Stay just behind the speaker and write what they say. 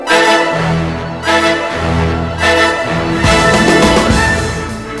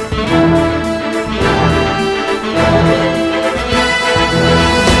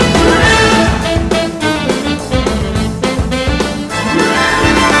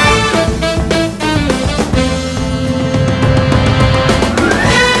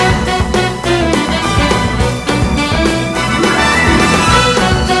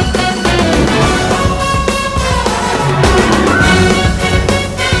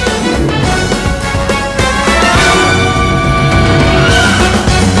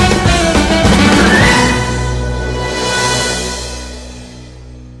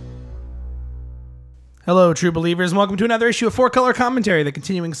Hello, true believers, and welcome to another issue of Four Color Commentary, the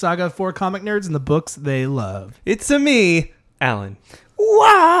continuing saga of four comic nerds and the books they love. It's a me, Alan.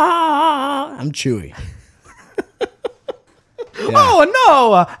 Wow. I'm Chewy. Oh,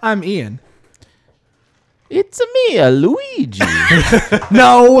 no! I'm Ian. It's me, Luigi.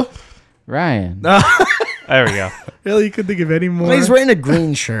 No! Ryan. There we go. Really, you couldn't think of any more? He's wearing a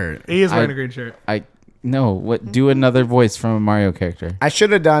green shirt. He is wearing I- a green shirt. Do another voice from a Mario character. I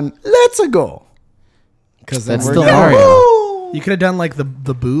should have done Let's Go. Because That's we're still done. Mario, You could have done like the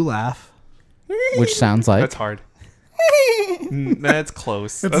boo laugh. which sounds like That's hard. That's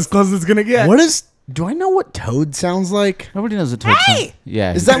close. That's as close as it's gonna get. What is... Do I know what Toad sounds like? nobody knows what Toad sounds.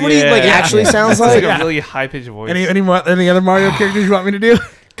 Yeah, Is that what he actually sounds It's like? like a really high-pitched voice. Any other Mario characters you want me to do?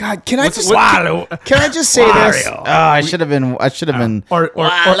 God, can I just... Swallow. Can I just say this? Oh, I should have been. Or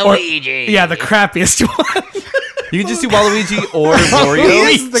Waluigi. yeah, the crappiest one. You can just do Waluigi or He Wario.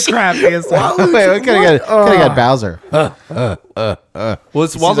 is the crappiest one. Wait, we could have got Bowser. Well,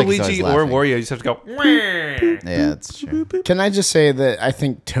 it's seems like he's Waluigi always or laughing. Wario. You just have to go. Yeah, that's true. Can I just say that I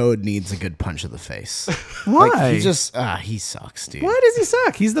think Toad needs a good punch of the face? Why? Like, he sucks, dude. Why does he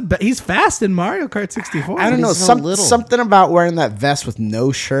suck? He's fast in Mario Kart 64. I don't know. he's so little. Something about wearing that vest with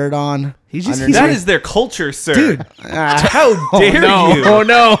no shirt on. He's just underneath. That is their culture, sir. dude. How dare you? Oh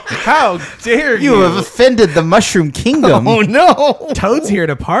no! How dare you? You have offended the Mushroom Kingdom. Oh no! Toad's here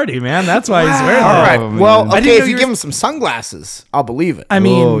to party, man. That's why he's wearing All that. right. man. Well, I didn't okay. know If you you were- give him some sunglasses, I'll believe it. I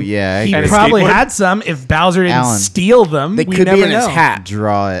mean, Oh, yeah, he and a probably skateboard? had some. If Bowser didn't Alan. steal them, they we could never be in know. his hat.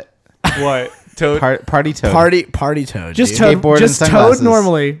 Draw it. What? Toad? Party Toad. Party Toad. Just dude. Toad, Skateboard and just Toad sunglasses.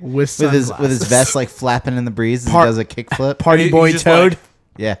 normally with with sunglasses. his vest like flapping in the breeze as Par- he does a kickflip. Party He- boy he's just Toad. like-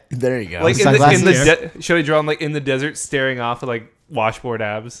 Yeah. There you go. Like in Sunglasses. the should I draw him like in the desert, staring off at like washboard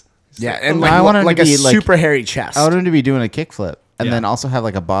abs? yeah, and No, I want him like to a be, like- super hairy chest. I want him to be doing a kickflip and Yeah. then also have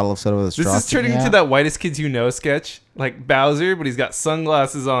like a bottle of soda with a straw. This is turning sticking into out. that Whitest Kids You Know sketch, like Bowser, but he's got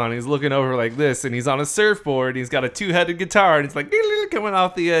sunglasses on. He's looking over like this, and he's on a surfboard. And he's got a two-headed guitar, and it's like coming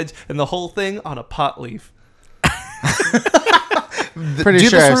off the edge, and the whole thing on a pot leaf. Pretty do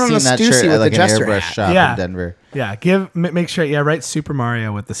sure this I've one on seen a that Stussy shirt with at like the an jester airbrush hat. shop Yeah. in Denver. Yeah, make sure. Yeah, write Super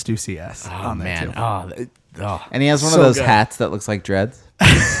Mario with the Stussy S. Oh on there, man. too. And he has one So of those good. hats that looks like dreads.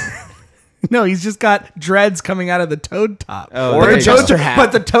 No, he's just got dreads coming out of the Toad top. Oh, Or there a you go. jester hat.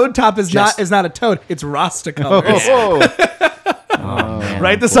 But the Toad top is Just- not a Toad. It's Rasta colors. Oh, man,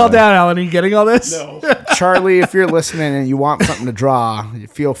 Write this all down, Alan. Are you getting all this? No. Charlie, if you're listening and you want something to draw,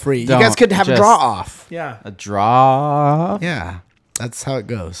 feel free. Don't, you guys could have a just- draw off. Yeah. A draw. Yeah, that's how it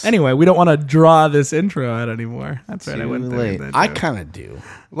goes. Anyway, we don't want to draw this intro out anymore. That's right. I Too went there. late. with that I joke. kind of do.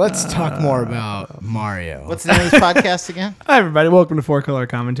 Let's talk more about Mario. What's the name of this podcast again? Hi, everybody. Welcome to Four Color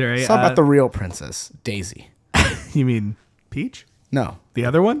Commentary. Let's talk about the real princess, Daisy. You mean Peach? No, The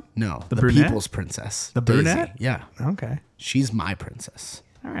other one? no, The the brunette? people's princess. The Daisy. brunette? Yeah, Okay. she's my princess.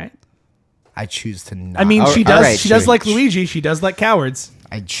 All right. I choose to not. I mean, she all does. right, she does Chewie. like Luigi. She does like cowards.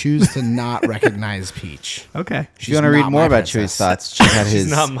 I choose to not recognize Peach. Okay. If you want to read more about Chewy's thoughts, check out his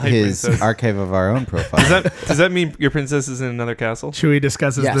not my his princess. archive of our own profile. Does that mean your princess is in another castle? Chewie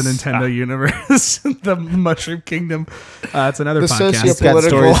discusses Yes. the Nintendo universe, the Mushroom Kingdom. It's another The podcast. He's got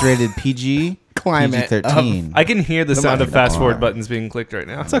Political stories rated PG, climate PG-13. I can hear the sound of Mushroom fast forward Kingdom. buttons being clicked right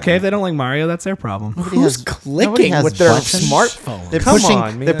now. It's okay if they don't like Mario. That's their problem. Nobody Who's has- clicking nobody has with their buttons. smartphone? They're Come pushing.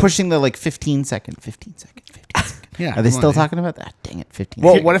 on, They're man. pushing the like 15 second. Yeah, Are they come still on, talking about that? Dang it, 15.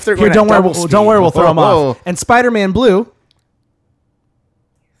 Well, what if they're Here, going don't worry. double Don't worry. We'll throw them Whoa. off. And Spider-Man Blue.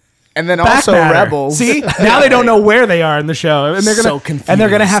 And then Back also matter. Rebels. See, now they don't know where they are in the show, and they're gonna So and they're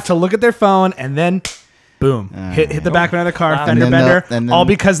gonna confused. have to look at their phone and then, boom, hit the back of another car, fender And then bender, and then- all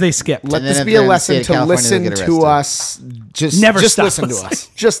because they skipped. Let And then this if be a they're in the lesson state of to California, listen they'll get to arrested. us. Just Never just stop listen to listening. us.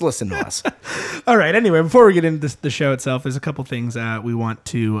 Just listen to us. All right. Anyway, before we get into the show itself, there's a couple things we want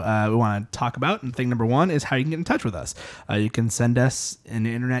to talk about. And thing number one is how you can get in touch with us. You can send us an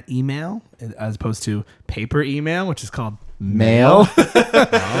internet email as opposed to paper email, which is called Mail.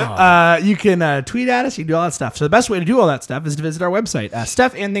 You can tweet at us. You can do all that stuff. So the best way to do all that stuff is to visit our website,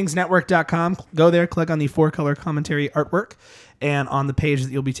 stuffandthingsnetwork.com. Go there, click on the Four Color Commentary artwork, and on the page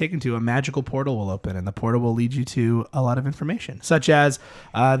that you'll be taken to, a magical portal will open, and the portal will lead you to a lot of information, such as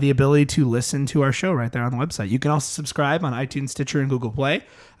the ability to listen to our show right there on the website. You can also subscribe on iTunes, Stitcher, and Google Play.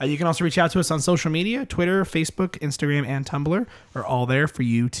 You can also reach out to us on social media. Twitter, Facebook, Instagram, and Tumblr are all there for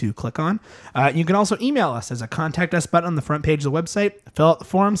you to click on. You can also email us. There's a contact us button on the front page of the website. Fill out the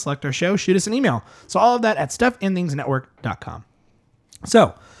form, select our show, shoot us an email. So all of that at stuffandthingsnetwork.com.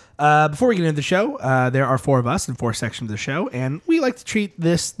 So Before we get into the show, there are 4 of us and 4 sections of the show, and we like to treat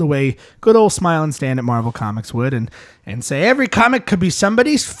this the way good old Smile and Stand at Marvel Comics would, and say every comic could be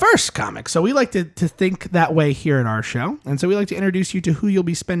somebody's first comic. So we like to think that way here in our show, and so we like to introduce you to who you'll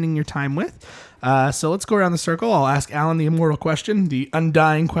be spending your time with. So let's go around the circle. I'll ask Alan the immortal question, the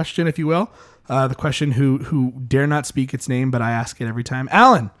undying question, if you will, the question who dare not speak its name, but I ask it every time.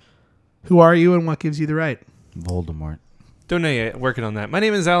 Alan, who are you and what gives you the right? Voldemort. Don't know yet. Working on that. My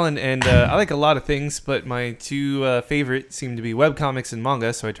name is Alan, and I like a lot of things, but my 2 favorite seem to be webcomics and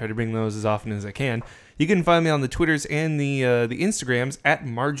manga, so I try to bring those as often as I can. You can find me on the Twitters and the Instagrams at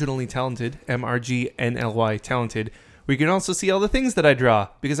Marginally Talented, MRGNLY Talented, where you can also see all the things that I draw,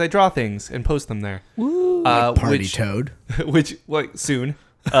 because I draw things and post them there. Woo! Party Toad. Soon.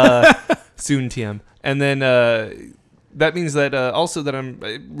 Soon, TM. And then... that means that also that I'm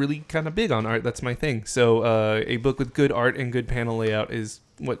really kind of big on art. That's my thing. So a book with good art and good panel layout is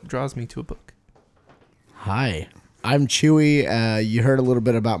what draws me to a book. Hi, I'm Chewy. You heard a little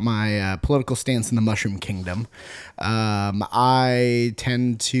bit about my political stance in the Mushroom Kingdom. I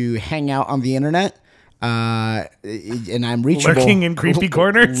tend to hang out on the internet. And I'm reachable. Lurking in creepy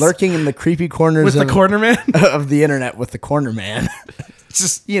corners? Lurking in the creepy corners With the corner man? of the internet with the corner man.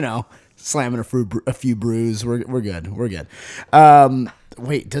 Just, slamming a few brews. We're good. We're good.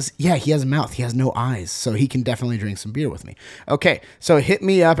 Wait, he has a mouth. He has no eyes, so he can definitely drink some beer with me. Okay, so hit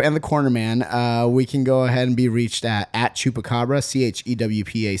me up and the corner man. We can go ahead and be reached at Chupacabra,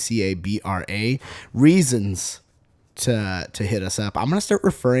 CHEWPACABRA. Reasons to hit us up. I'm gonna start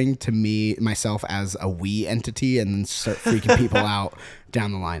referring to myself as a we entity and then start freaking people out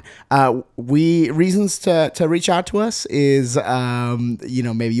down the line. Reasons to reach out to us is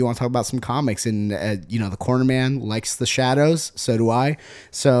maybe you want to talk about some comics, and the corner man likes the shadows, so do I.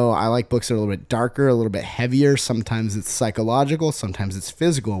 So I like books that are a little bit darker, a little bit heavier. Sometimes it's psychological, sometimes it's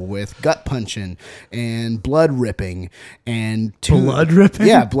physical, with gut punching and blood ripping and blood ripping.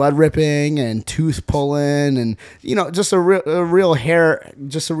 Yeah, blood ripping and tooth pulling, and just a real hair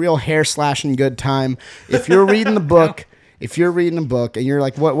slashing good time. If you're reading the book. If you're reading a book and you're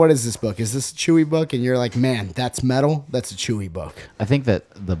like, what is this book? Is this a Chewy book? And you're like, man, that's metal. That's a Chewy book. I think that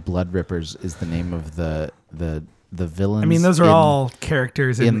the Blood Rippers is the name of the villains. I mean, those are all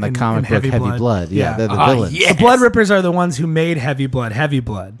characters in the comic book Heavy Blood. Yeah, they're the villains. Yes. The Blood Rippers are the ones who made Heavy Blood.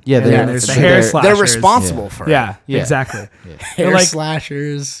 Yeah, there's the hair slashers. They're responsible for it. Yeah, exactly. Yeah. Hair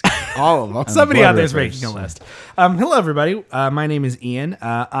slashers, all of them. Somebody out there is making a list. Hello, everybody. My name is Ian.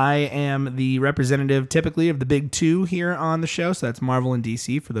 I am the representative, typically, of the big 2 here on the show. So that's Marvel and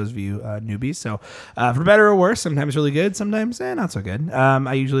DC, for those of you newbies. So for better or worse, sometimes really good, sometimes not so good.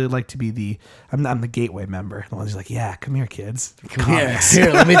 I usually like to be I'm the gateway member. The ones who's like, yeah, come here, kids.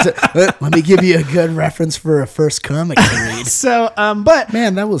 Here, let me give you a good reference for a first comic to read. So, but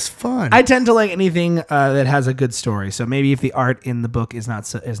man, that was fun. I tend to like anything that has a good story. So maybe if the art in the book is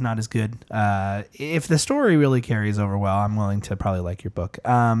not as good, if the story really carries over well, I'm willing to probably like your book.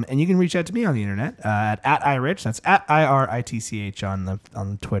 And you can reach out to me on the internet at iRich. That's at IRITCH on the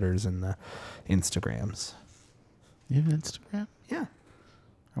Twitters and the Instagrams. You have an Instagram? Yeah.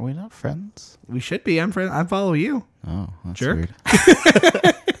 Are we not friends? We should be. I'm friend. I follow you. Oh, that's Jerk. weird.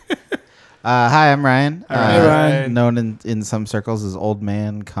 Hi, I'm Ryan. Hey, Ryan. Known in some circles as Old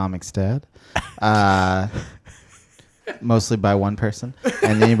Man Comics Dad. Mostly by one person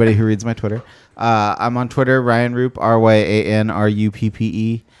and anybody who reads my Twitter. I'm on Twitter, Ryan Roop,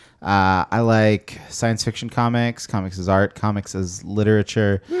 RyanRuppe. I like science fiction comics as art, comics as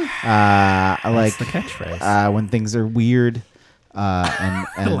literature. I like the catchphrase. When things are weird. And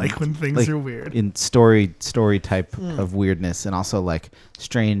I like when things are weird. In story type of weirdness, and also like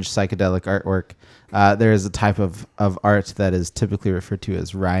strange psychedelic artwork. There is a type of art that is typically referred to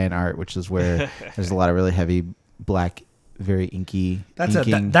as Ryan art, which is where there's a lot of really heavy black, very inky. That's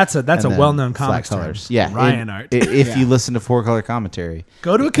inking, a well-known comics flat term. colors. Yeah, Ryan art. If you listen to 4-Color Commentary,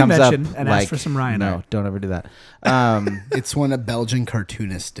 go to a convention and ask for some Ryan art. No, don't ever do that. It's when a Belgian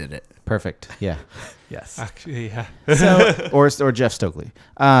cartoonist did it. Perfect. Yeah. Yes. Actually, yeah. So or Jeff Stokely.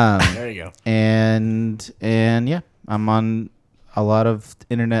 There you go. And yeah, I'm on a lot of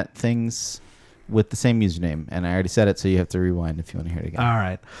internet things with the same username, and I already said it, so you have to rewind if you want to hear it again. All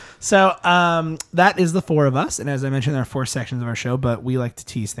right. So that is the 4 of us, and as I mentioned, there are 4 sections of our show, but we like to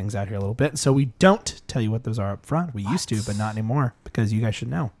tease things out here a little bit, so we don't tell you what those are up front. We used to, but not anymore, because you guys should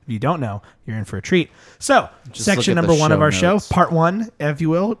know. If you don't know, you're in for a treat. So section number 1 of our show, part 1, if you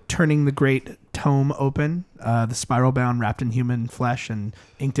will, turning the great tome open, the spiral bound, wrapped in human flesh and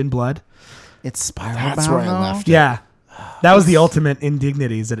inked in blood. It's spiral That's bound. where I left it. Yeah. That was the ultimate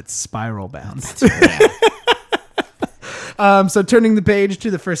indignity, is that it's spiral bound. So turning the page to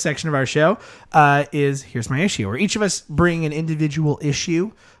the first section of our show is Here's My Issue, where each of us bring an individual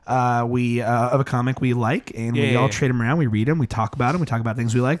issue of a comic we like, and we all trade them around. We read them, we talk about them, we talk about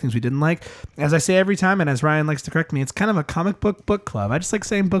things we like, things we didn't like. As I say every time, and as Ryan likes to correct me, it's kind of a comic book club. I just like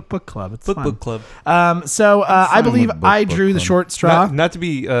saying book club. It's fun. Book club. I believe with book I drew the club. short straw. Not to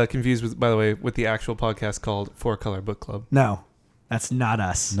be confused with, by the way, with the actual podcast called Four Color Book Club. No, that's not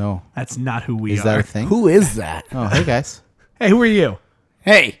us. No. That's not who we Is are. that a thing? Who is that? Oh, hey guys. Hey, who are you?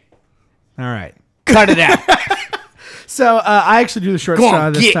 Hey, All right. cut it out. So I actually drew the short Go on, straw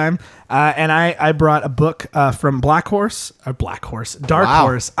this get. time, and I brought a book from Dark Horse. Wow.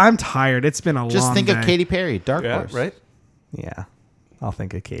 Horse. I'm tired. It's been a long Just think day. of Katy Perry, Dark Yeah, Horse. right? Yeah, I'll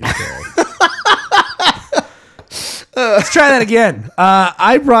think of Katy Perry. Let's try that again.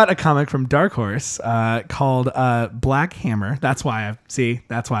 I brought a comic from Dark Horse called Black Hammer. That's why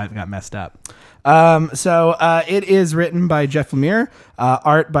I got messed up. It is written by Jeff Lemire,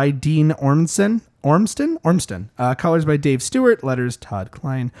 art by Dean Ormston, colors by Dave Stewart, letters Todd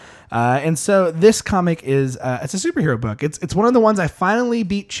Klein. And so this comic is it's a superhero book. It's one of the ones I finally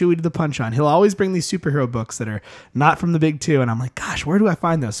beat Chewie to the punch on. He'll always bring these superhero books that are not from the big two, and I'm like, gosh, where do I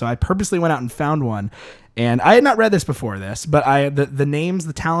find those? So I purposely went out and found one. And I had not read this before this, but the names,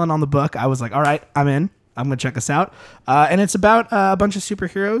 the talent on the book, I was like, all right, I'm in. I'm going to check this out. And it's about a bunch of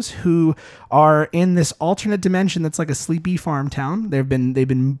superheroes who are in this alternate dimension that's like a sleepy farm town. They've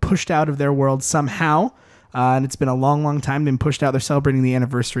been pushed out of their world somehow. And it's been a long, long time, been pushed out. They're celebrating the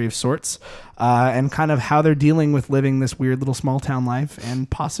anniversary of sorts, and kind of how they're dealing with living this weird little small town life and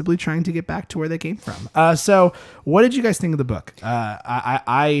possibly trying to get back to where they came from. So what did you guys think of the book?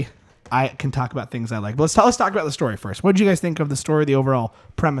 I can talk about things I like, but let's talk about the story first. What did you guys think of the story, the overall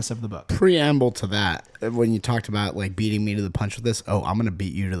premise of the book? Preamble to that, when you talked about like beating me to the punch with this, I'm gonna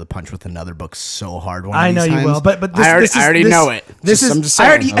beat you to the punch with another book so hard. I know you will, but this, I already know it. I'm just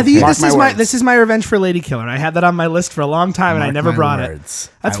saying. This is my revenge for Lady Killer. I had that on my list for a long time, and I never brought it.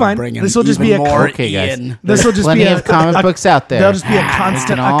 That's fine. This will just be Okay, guys. This will just Plenty be of comic books out there. There'll just be a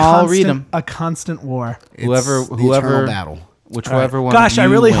constant, all read 'em. a constant war. Whoever battle. Whichever one. Gosh, of I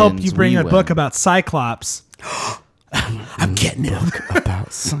you really hope wins, you bring we a win. book about Cyclops. I'm getting it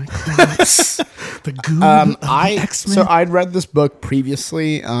about Cyclops. The goon of the X-Men. So I'd read this book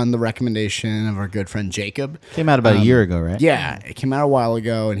previously on the recommendation of our good friend Jacob. Came out about a year ago, right? Yeah, it came out a while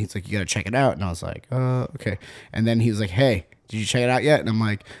ago, and he's like, "You got to check it out." And I was like, okay." And then he was like, "Hey, did you check it out yet?" And I'm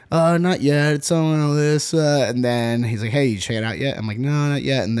like, not yet. It's on all this. And then he's like, "Hey, you check it out yet?" I'm like, "No, not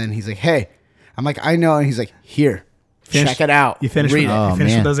yet." And then he's like, "Hey," I'm like, "I know." And he's like, "Here, check it out. You finished Read with, it." Oh, you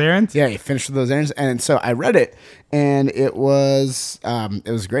finished with man. those errands? Yeah, you finished with those errands, and so I read it, and it was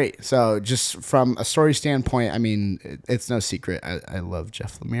great. So just from a story standpoint, I mean, it's no secret I love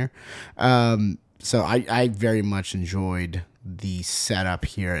Jeff Lemire, so I very much enjoyed the setup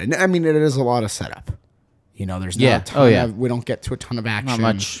here, and I mean it is a lot of setup. You know, there's not a ton we don't get to a ton of action,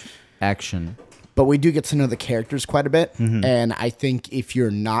 Not much action. but we do get to know the characters quite a bit. And I think if you're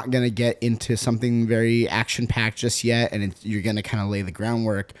not going to get into something very action packed just yet, and you're going to kind of lay the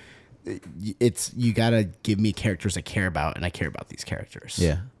groundwork, you got to give me characters I care about, and I care about these characters.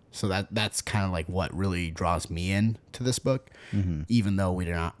 Yeah. So that's kind of like what really draws me in to this book, even though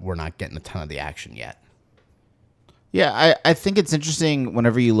we're not getting a ton of the action yet. Yeah, I think it's interesting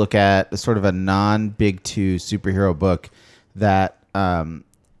whenever you look at sort of a non-big two superhero book that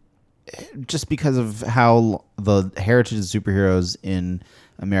just because of how the heritage of superheroes in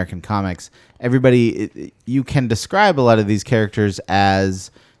American comics, you can describe a lot of these characters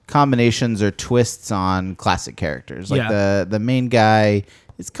as combinations or twists on classic characters. Like the main guy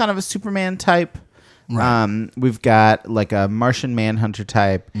is kind of a Superman type. Right. We've got like a Martian Manhunter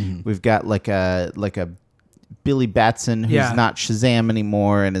type. We've got like a Billy Batson who's not Shazam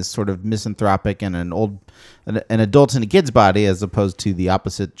anymore and is sort of misanthropic and an adult in a kid's body as opposed to the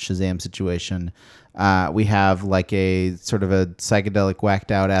opposite Shazam situation. We have like a sort of a psychedelic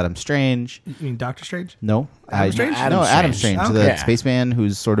whacked out Adam Strange. You mean Doctor Strange? No. Adam Strange? Adam Strange. Okay. The spaceman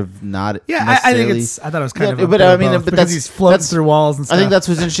who's sort of not Yeah, I necessarily... think I thought it was kind of but I mean, but because he's floating through walls and stuff. I think that's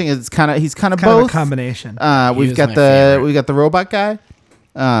what's interesting. He's kind of kind both. of a combination. We've got the robot guy,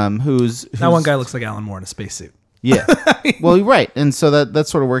 who's that one guy looks like Alan Moore in a spacesuit. Yeah. Well, you're right. And so that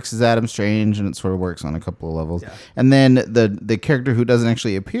sort of works as Adam Strange, and it sort of works on a couple of levels. Yeah. And then the character who doesn't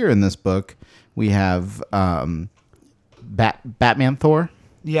actually appear in this book, we have Batman Thor,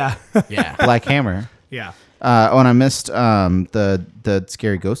 Yeah. Yeah. Black Hammer. Yeah. And I missed the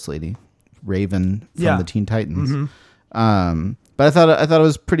scary ghost lady, Raven from the Teen Titans. But I thought it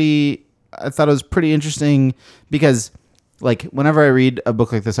was pretty interesting because like whenever I read a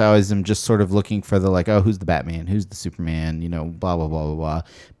book like this, I always am just sort of looking for the like, oh, who's the Batman, who's the Superman, you know, blah blah blah blah blah.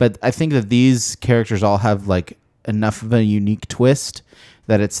 But I think that these characters all have like enough of a unique twist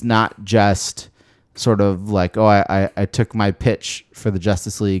that it's not just sort of like, oh, I took my pitch for the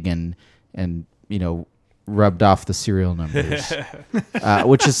Justice League and you know, rubbed off the serial numbers,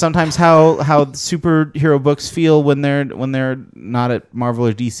 which is sometimes how superhero books feel when they're not at Marvel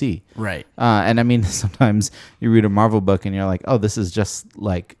or DC. Right. And I mean, sometimes you read a Marvel book and you're like, oh, this is just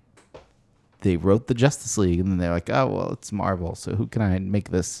like they wrote the Justice League, and then they're like, oh, well, it's Marvel, so who can I make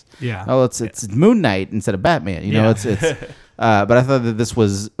this? Yeah. Oh, it's Moon Knight instead of Batman. You know, Yeah. it's. But I thought that it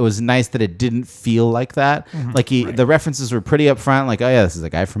was nice that it didn't feel like that. Like the references were pretty upfront. Like, oh yeah, this is a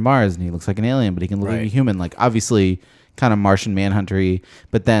guy from Mars and he looks like an alien, but he can look like a human. Like, obviously, kind of Martian Manhunter-y.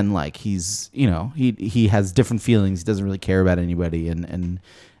 But then, like, he's, you know, he has different feelings. He doesn't really care about anybody and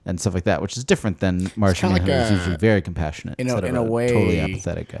stuff like that, which is different than Martian kinda Manhunter, like who's usually very compassionate. in a- instead in of a way- totally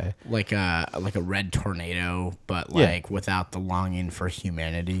apathetic guy. Like a red tornado, but Yeah. like without the longing for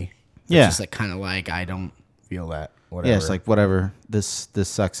humanity. It's Yeah. just like kind of like I don't feel that. Whatever. Yeah, it's like whatever. This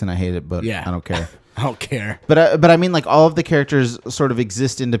sucks and I hate it, but Yeah. I don't care. I don't care. But I mean, like all of the characters sort of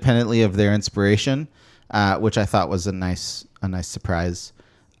exist independently of their inspiration, which I thought was a nice surprise.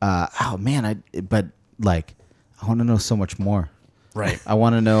 Oh man, but like I want to know so much more. Right. I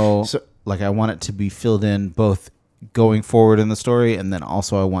want to know, like I want it to be filled in both going forward in the story, and then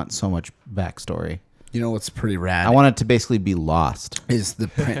also I want so much backstory. You know what's pretty rad? I want it to basically be lost. Is the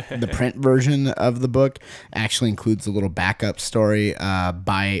print version of the book actually includes a little backup story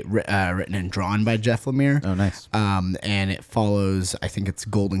written and drawn by Jeff Lemire. Oh, nice. And it follows, I think it's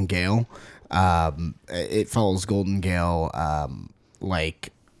Golden Gale. It follows Golden Gale,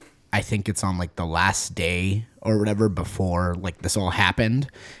 like I think it's on like the last day or whatever before like this all happened,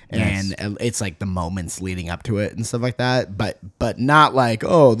 and it's like the moments leading up to it and stuff like that. But not like,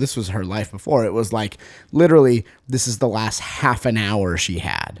 oh, this was her life before. It was like literally this is the last half an hour she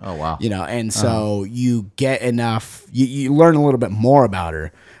had. Oh, wow. You know, and so you get enough. You learn a little bit more about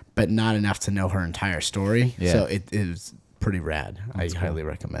her, but not enough to know her entire story. Yeah. So it is pretty rad. I highly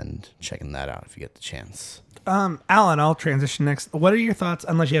recommend checking that out if you get the chance. Alan, I'll transition next. What are your thoughts?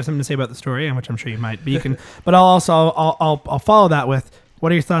 Unless you have something to say about the story, which I'm sure you might, but you can. But I'll follow that with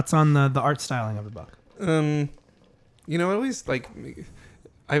what are your thoughts on the art styling of the book? You know, I always like.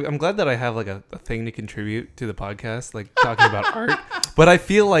 I'm glad that I have like a thing to contribute to the podcast, like talking about art. But I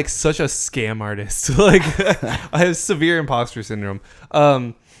feel like such a scam artist. Like I have severe imposter syndrome.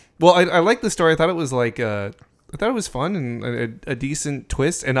 Well, I like the story. I thought it was like I thought it was fun and a decent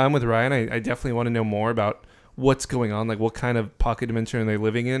twist. And I'm with Ryan. I definitely want to know more about what's going on. Like what kind of pocket dimension are they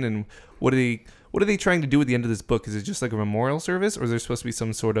living in, and what are they trying to do at the end of this book? Is it just like a memorial service, or is there supposed to be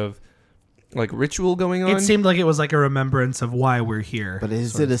some sort of like ritual going on? It seemed like it was like a remembrance of why we're here. But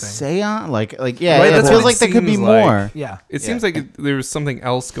is sort it a of thing. seance? Like yeah, Right, it that's feels what like it there could be seems like. more. Yeah. It seems like there was something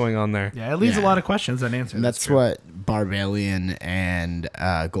else going on there. Yeah, it leaves a lot of questions unanswered. And that's true. what Barbalian and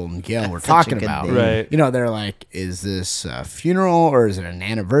Golden Gale were That's such a talking good about. name. Right. You know, they're like, is this a funeral or is it an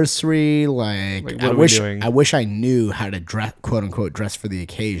anniversary? Like Like, what I are we wish doing? I wish I knew how to dress, quote unquote, dress for the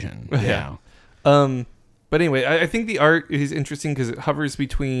occasion. Yeah. But anyway, I think the art is interesting because it hovers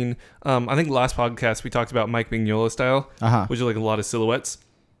between. I think last podcast we talked about Mike Mignola style, which is like a lot of silhouettes,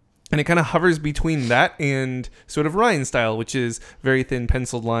 and it kind of hovers between that and sort of Ryan style, which is very thin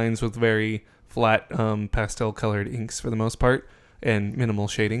penciled lines with very flat pastel colored inks for the most part and minimal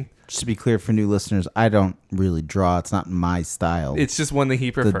shading. Just to be clear for new listeners, I don't really draw. It's not my style. It's just one that he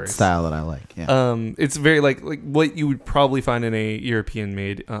the prefers. style that I like. Yeah. It's very like what you would probably find in a European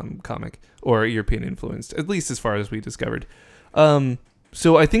made comic or European influenced, at least as far as we discovered.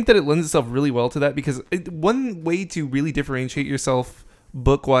 So I think that it lends itself really well to that because one way to really differentiate yourself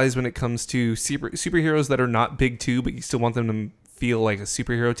book wise when it comes to superheroes that are not big two, but you still want them to feel like a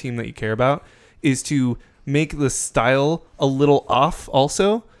superhero team that you care about, is to make the style a little off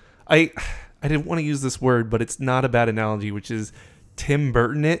also. I didn't want to use this word, but it's not a bad analogy, which is Tim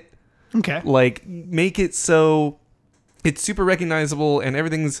Burton it. Okay. Like, make it so it's super recognizable and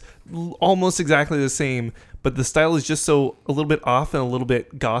everything's almost exactly the same, but the style is just so a little bit off and a little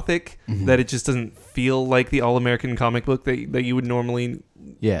bit gothic that it just doesn't feel like the all-American comic book that you would normally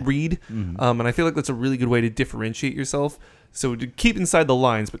read. And I feel like that's a really good way to differentiate yourself. So to keep inside the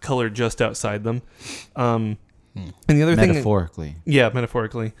lines, but color just outside them. And the other thing... Metaphorically. Yeah,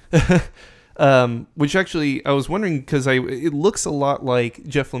 metaphorically. Which actually, I was wondering, because it looks a lot like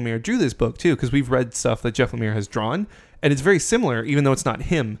Jeff Lemire drew this book, too, because we've read stuff that Jeff Lemire has drawn, and it's very similar, even though it's not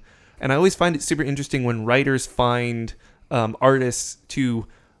him. And I always find it super interesting when writers find artists to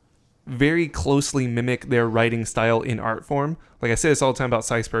very closely mimic their writing style in art form. Like I say this all the time about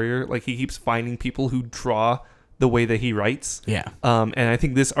Cy Spurrier. Like he keeps finding people who draw the way that he writes. Yeah. And I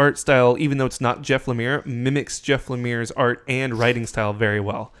think this art style, even though it's not Jeff Lemire, mimics Jeff Lemire's art and writing style very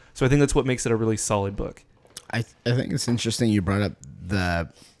well. So I think that's what makes it a really solid book. I think it's interesting you brought up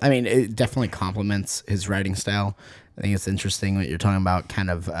it definitely complements his writing style. I think it's interesting that you're talking about kind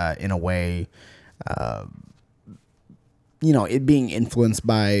of in a way, it being influenced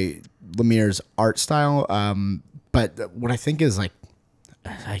by Lemire's art style. But what I think is like,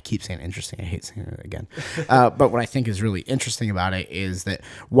 I keep saying interesting. I hate saying it again. But what I think is really interesting about it is that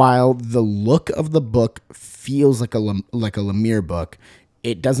while the look of the book feels like a Lemire book,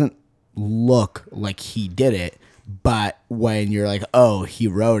 it doesn't look like he did it. But when you're like, oh, he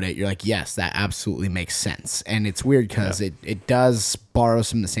wrote it, you're like, yes, that absolutely makes sense. And it's weird because it does borrow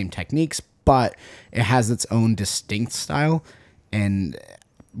some of the same techniques, but it has its own distinct style. And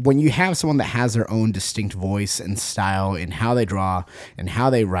when you have someone that has their own distinct voice and style in how they draw and how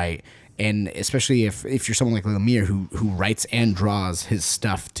they write, and especially if you're someone like Lemire who writes and draws his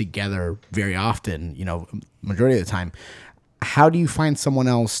stuff together very often, majority of the time, how do you find someone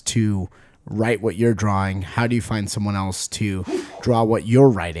else to write what you're drawing? How do you find someone else to draw what you're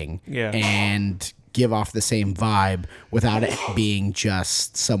writing and give off the same vibe without it being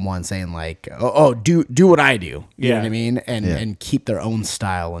just someone saying like, oh, do what I do. You know what I mean? And keep their own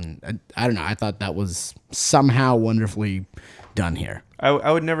style. And I don't know. I thought that was somehow wonderfully done here.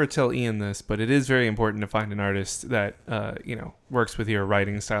 I would never tell Ian this, but it is very important to find an artist that works with your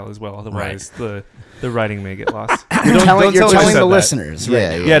writing style as well. Otherwise, the writing may get lost. You're telling the that. listeners,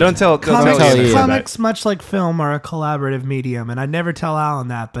 right? Yeah, don't tell Ian that. Comics, much like film, are a collaborative medium, and I never tell Alan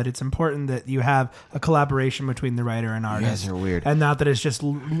that, but it's important that you have a collaboration between the writer and artist. You guys are weird. And not that it's just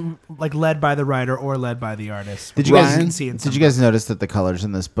like led by the writer or led by the artist. Did you guys notice that the colors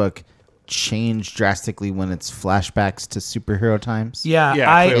in this book change drastically when it's flashbacks to superhero times? Yeah,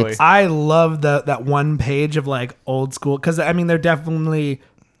 I love that one page of like old school, because I mean they're definitely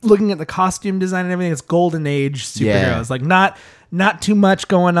looking at the costume design and everything. It's golden age superheroes, like not too much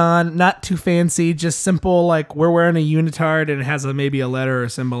going on, not too fancy, just simple. Like we're wearing a unitard and it has maybe a letter or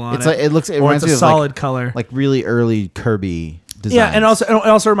symbol on it. It's a solid color, like really early Kirby designs. Yeah, and it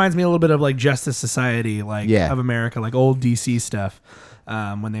also reminds me a little bit of like Justice Society, of America, like old DC stuff.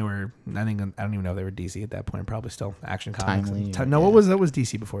 When they were, I don't even know if they were DC at that point. Probably still Action Comics. What was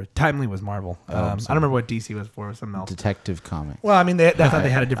DC before? Timely was Marvel. I don't remember what DC was for. Something else. Detective Comics. Well, I mean, I thought they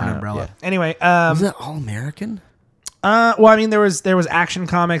had a different umbrella. Yeah. Anyway, was it All American? Well, I mean, there was Action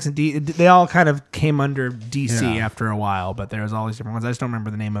Comics and they all kind of came under DC after a while, but there was all these different ones. I just don't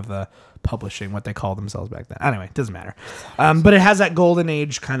remember the name of the publishing, what they called themselves back then. Anyway, it doesn't matter. But it has that golden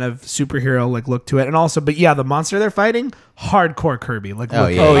age kind of superhero like look to it, and also, but yeah, the monster they're fighting, hardcore Kirby. Like,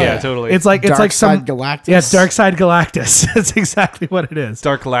 totally. It's like some Galactus. Yeah, it's Darkseid Galactus. That's exactly what it is.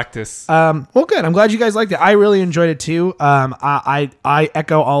 Dark Galactus. Well, good. I'm glad you guys liked it. I really enjoyed it too. I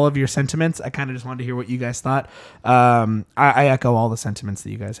echo all of your sentiments. I kind of just wanted to hear what you guys thought. I echo all the sentiments that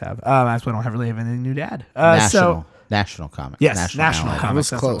you guys have. That's why I don't really have anything new to add. National Comics. Yes, National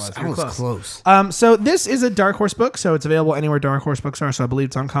Comics. I was close. So this is a Dark Horse book, so it's available anywhere Dark Horse books are. So I believe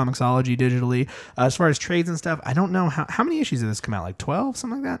it's on Comixology digitally. As far as trades and stuff, I don't know how many issues of this come out. Like 12,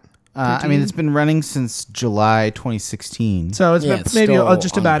 something like that. I mean, it's been running since July 2016. So it's been maybe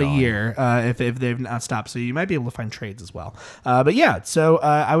just about a year if they've not stopped. So you might be able to find trades as well. But yeah, so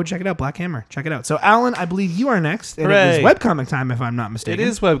I would check it out. Black Hammer, check it out. So Alan, I believe you are next. And it is webcomic time, if I'm not mistaken. It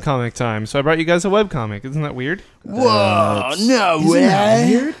is webcomic time. So I brought you guys a webcomic. Isn't that weird? Whoa, no way.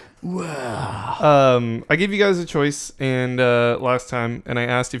 Weird? Wow. I gave you guys a choice and last time, and I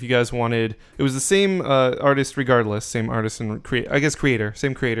asked if you guys wanted. It was the same artist regardless, same artist and creator,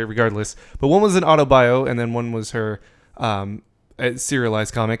 same creator regardless. But one was an autobio, and then one was her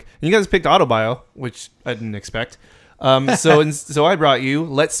serialized comic. And you guys picked autobio, which I didn't expect. So I brought you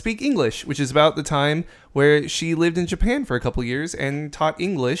Let's Speak English, which is about the time where she lived in Japan for a couple years and taught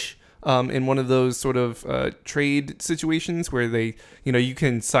English. In one of those sort of trade situations where they, you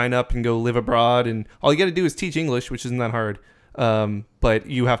can sign up and go live abroad, and all you got to do is teach English, which isn't that hard. But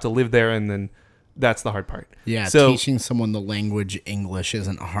you have to live there, and then that's the hard part. Yeah, so, teaching someone the language English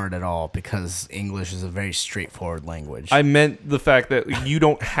isn't hard at all because English is a very straightforward language. I meant the fact that you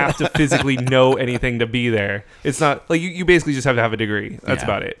don't have to physically know anything to be there. It's not like you basically just have to have a degree. That's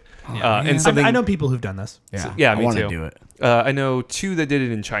about it. And I know people who've done this. Yeah, me I want too. to do it. I know 2 that did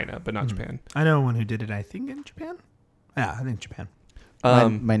it in China, but not Japan. I know one who did it, I think, in Japan. Yeah, I think Japan.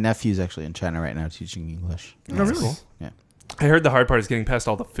 My nephew's actually in China right now teaching English. Oh, really? Cool. Yeah. I heard the hard part is getting past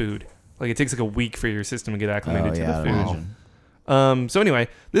all the food. Like, it takes like a week for your system to get acclimated to the food. So anyway,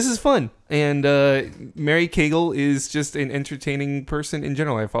 this is fun, and Mary Cagle is just an entertaining person in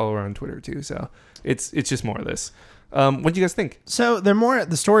general. I follow her on Twitter too, so it's just more of this. What do you guys think? So they're more,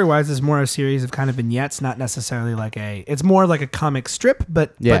 the story wise is more a series of kind of vignettes, not necessarily like it's more like a comic strip,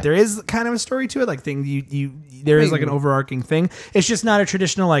 but there is kind of a story to it. Like there is like an overarching thing. It's just not a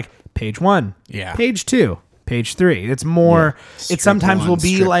traditional like page 1, page 2, page 3. It's more. It sometimes will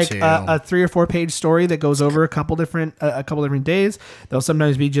be like a 3 or 4 page story that goes over a couple different days. There'll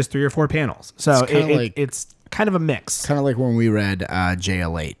sometimes be just 3 or 4 panels. So it's kind of a mix. Kind of like when we read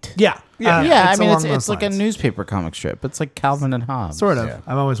JL8. Yeah. I mean, it's like a newspaper comic strip. It's like Calvin and Hobbes. Sort of. Yeah.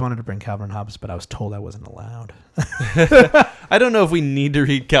 I've always wanted to bring Calvin and Hobbes, but I was told I wasn't allowed. I don't know if we need to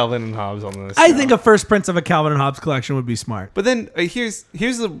read Calvin and Hobbes on this. I think a first prints of a Calvin and Hobbes collection would be smart. But then here's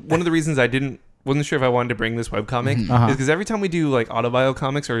one of the reasons I wasn't sure if I wanted to bring this webcomic is because every time we do like autobio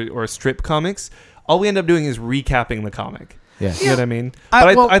comics or strip comics, all we end up doing is recapping the comic. Yeah. You know what I mean?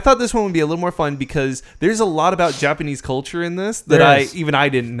 But I thought this one would be a little more fun because there's a lot about Japanese culture in this that I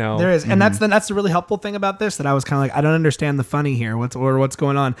didn't know. There is. And that's the really helpful thing about this, that I was kind of like, I don't understand the funny here. What's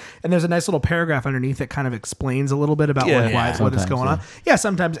going on? And there's a nice little paragraph underneath that kind of explains a little bit about what is going on. Yeah,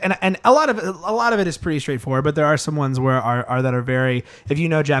 sometimes. And a lot of it is pretty straightforward, but there are some ones where that are very, if you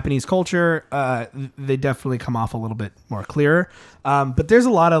know Japanese culture, they definitely come off a little bit more clearer. But there's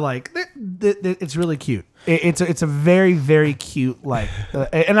a lot of like, it's really cute. It's a very, very cute, like,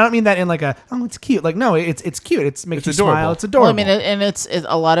 and I don't mean that in like it's cute. Like, no, it's cute. It makes you adorable. smile. It's adorable. Well, I mean, and it's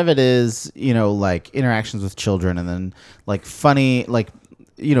a lot of it is, like interactions with children, and then like funny, like,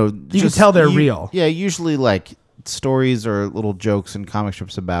 you can tell they're real. Yeah, usually like stories or little jokes and comic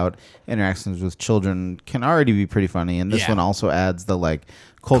strips about interactions with children can already be pretty funny, and this one also adds the like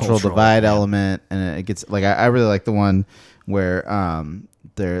cultural divide element, and it gets like I really like the one where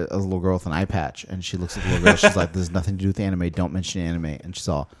there's a little girl with an eye patch, and she looks at the little girl. She's like, "This has nothing to do with anime. Don't mention anime." And she's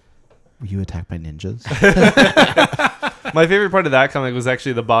all, "Were you attacked by ninjas?" My favorite part of that comic was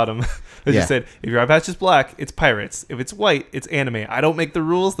actually the bottom. It just said, "If your eye patch is black, it's pirates. If it's white, it's anime. I don't make the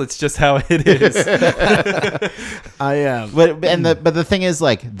rules. That's just how it is." But the thing is,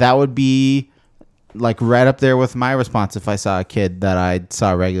 like, that would be like right up there with my response if I saw a kid that I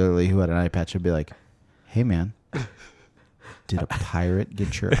saw regularly who had an eye patch. I'd be like, "Hey, man. Did a pirate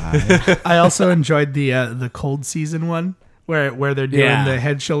get your eye?" I also enjoyed the cold season one where they're doing the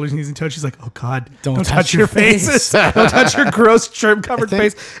head, shoulders, knees, and toes. She's like, "Oh God, don't touch your face. Don't touch your gross germ covered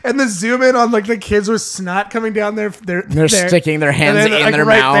face." And the zoom in on like the kids with snot coming down they're sticking their hands in like, their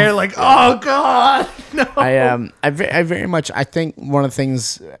right mouth. There, like, "Oh God, no." I very much. I think one of the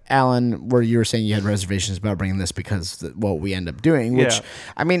things, Alan, where you were saying you had reservations about bringing this because what we end up doing, which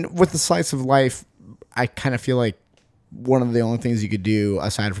I mean, with the slice of life, I kind of feel like one of the only things you could do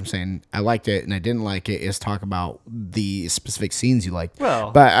aside from saying I liked it and I didn't like it is talk about the specific scenes you liked.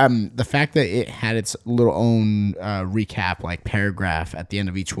 Well, but the fact that it had its little own recap, like paragraph at the end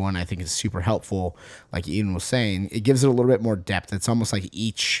of each one, I think is super helpful. Like Ian was saying, it gives it a little bit more depth. It's almost like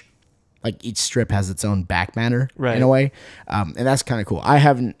each strip has its own back matter in a way. And that's kind of cool. I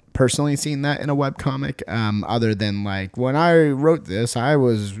haven't personally seen that in a webcomic, other than like when I wrote this, I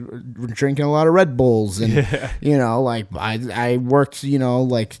was drinking a lot of Red Bulls and, like I worked,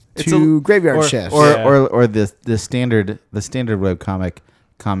 like two graveyard shifts. Or the standard webcomic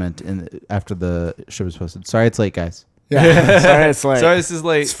comment after the show was posted. Sorry, it's late, guys. Yeah, sorry it's late. Sorry, this is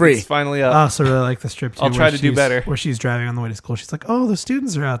late. It's free. It's finally up. I also really like the strip too. I'll try to do better. Where she's driving on the way to school. She's like, "Oh, the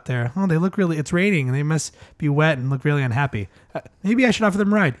students are out there. Oh, they look really. It's raining and they must be wet and look really unhappy. Maybe I should offer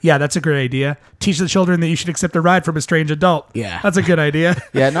them a ride." Yeah, that's a great idea. Teach the children that you should accept a ride from a strange adult. Yeah, that's a good idea.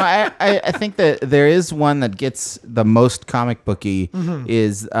 Yeah, no, I think that there is one that gets the most comic booky.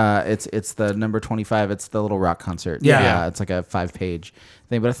 Is it's the number 25. It's the Little Rock concert. Yeah, it's like a 5-page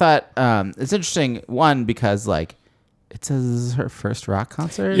thing. But I thought it's interesting. One, because like, it says this is her first rock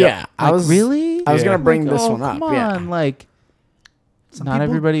concert. Yeah, I was gonna bring this one up. Come on, like, not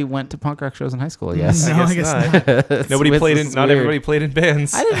everybody went to punk rock shows in high school. Yes, no, I guess not. Nobody played in. Not everybody played in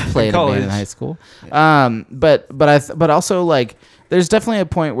bands. I didn't play in a band in high school. But also like, there's definitely a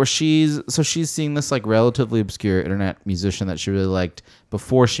point where she's seeing this like relatively obscure internet musician that she really liked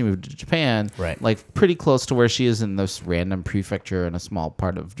before she moved to Japan, right? Like pretty close to where she is in this random prefecture in a small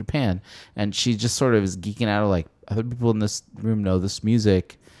part of Japan, and she just sort of is geeking out of like, other people in this room know this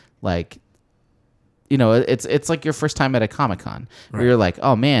music, like, it's like your first time at a Comic-Con where you're like,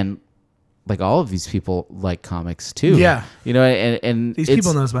 oh man, like all of these people like comics too. Yeah, and these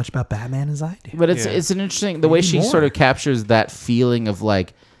people know as much about Batman as I do. But it's an interesting the way she sort of captures that feeling of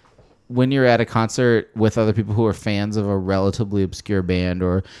like when you're at a concert with other people who are fans of a relatively obscure band,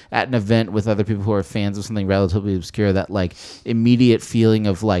 or at an event with other people who are fans of something relatively obscure, that like immediate feeling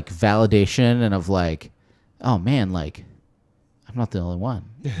of like validation and of like, oh man, like I'm not the only one.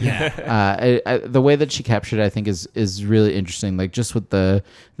 Yeah. The way that she captured it, I think is really interesting. Like just with the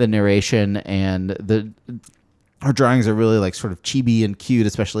narration and her drawings are really like sort of chibi and cute,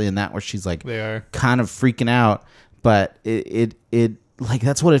 especially in that where she's like They are. kind of freaking out, but it like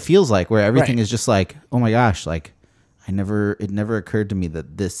that's what it feels like, where everything Right. is just like, oh my gosh, like it never occurred to me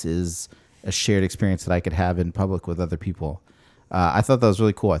that this is a shared experience that I could have in public with other people. I thought that was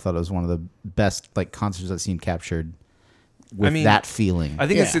really cool. I thought it was one of the best like concerts I've seen captured with that feeling. I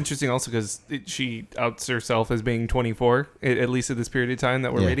think it's Yeah. interesting also because she outs herself as being 24, at least at this period of time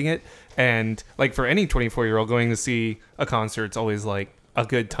that we're Yeah. reading it. And like for any 24-year-old going to see a concert, it's always like a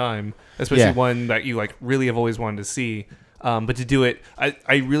good time, especially Yeah. one that you like really have always wanted to see. But to do it,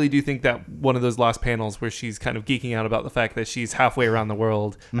 I really do think that one of those last panels where she's kind of geeking out about the fact that she's halfway around the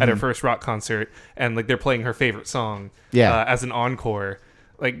world at her first rock concert, and like they're playing her favorite song as an encore.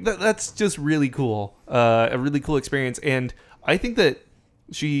 Like that's just really cool, a really cool experience. And I think that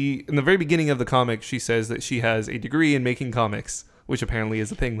she, in the very beginning of the comic, she says that she has a degree in making comics, which apparently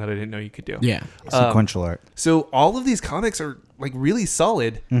is a thing that I didn't know you could do. Yeah. Sequential art. So all of these comics are like really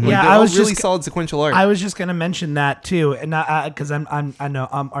solid. Like, Yeah, they're I all was really just- solid sequential art. I was just gonna mention that too, and because I know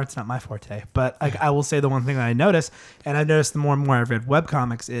art's not my forte, but I will say the one thing that I noticed, and I've noticed the more and more I've read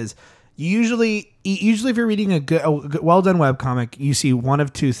webcomics, is usually if you're reading a well done webcomic, you see one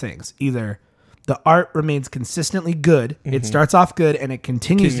of two things: either the art remains consistently good, it starts off good and it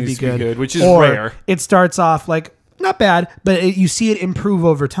continues to be good, which is or rare. it starts off like not bad, but you see it improve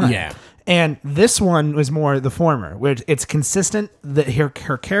over time. Yeah. And this one was more the former, where it's consistent. That her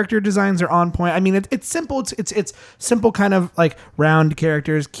character designs are on point. I mean, it's simple. It's simple, kind of like round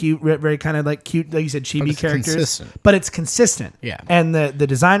characters, cute, very kind of like cute, like you said, chibi it's characters. consistent. But it's consistent. Yeah. And the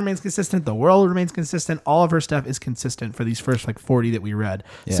design remains consistent. The world remains consistent. All of her stuff is consistent for these first like 40 that we read.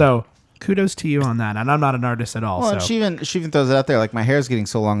 Yeah. So kudos to you on that. And I'm not an artist at all. Well, and so she even throws it out there like my hair is getting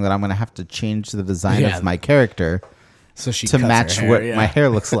so long that I'm gonna have to change the design Yeah. of my character So she to cuts her match hair, what yeah. my hair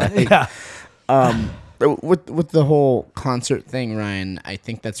looks like. yeah. With the whole concert thing, Ryan, I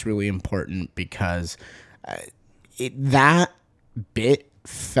think that's really important because that bit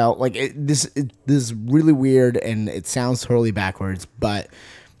felt like this is really weird and it sounds totally backwards, but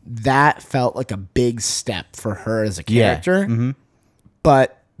that felt like a big step for her as a character.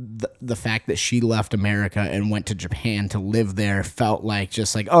 But the fact that she left America and went to Japan to live there felt like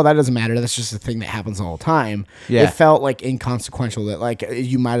just like, oh, that doesn't matter. That's just a thing that happens all the time. Yeah. It felt like inconsequential that like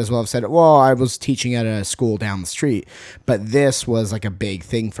you might as well have said, well, I was teaching at a school down the street. But this was like a big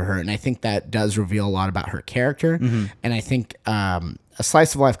thing for her. And I think that does reveal a lot about her character. And I think a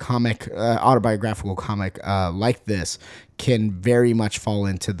slice of life comic, autobiographical comic like this can very much fall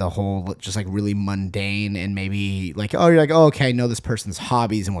into the whole just like really mundane and maybe like, oh, you're like, oh, okay, I know this person's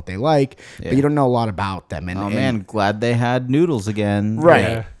hobbies and what they like, but you don't know a lot of about them. And, Oh man, glad they had noodles again.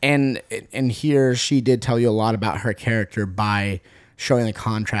 right. Yeah. And here she did tell you a lot about her character by showing the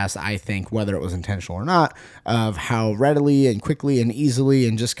contrast, I think, whether it was intentional or not, of how readily and quickly and easily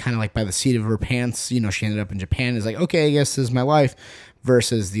and just kind of like by the seat of her pants, you know, she ended up in Japan is like, okay, I guess this is my life,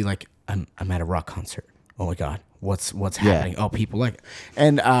 versus the like, I'm at a rock concert. Oh my God. What's happening? Oh, people like it.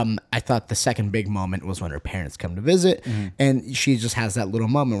 And I thought the second big moment was when her parents come to visit, and she just has that little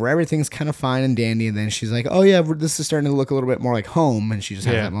moment where everything's kind of fine and dandy, and then she's like, "Oh yeah, this is starting to look a little bit more like home," and she just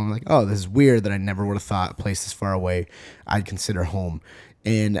has Yeah. that moment like, "Oh, this is weird that I never would have thought a place this far away I'd consider home."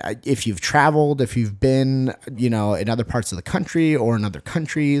 And if you've traveled, if you've been, you know, in other parts of the country or in other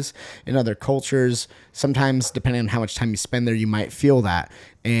countries, in other cultures, sometimes depending on how much time you spend there, you might feel that.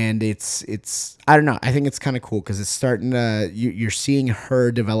 And it's I don't know. I think it's kind of cool because it's starting to, you're seeing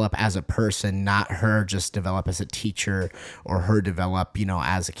her develop as a person, not her just develop as a teacher or her develop, you know,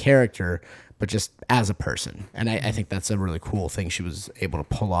 as a character, but just as a person. And I think that's a really cool thing she was able to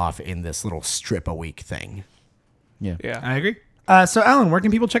pull off in this little strip a week thing. Yeah. I agree. So Alan, where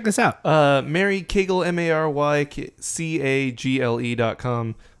can people check this out? Mary Cagle,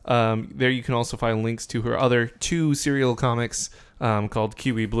 MARYCAGLE.com. There you can also find links to her other 2 serial comics called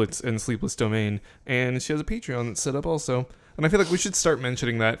Kiwi Blitz and Sleepless Domain. And she has a Patreon that's set up also. And I feel like we should start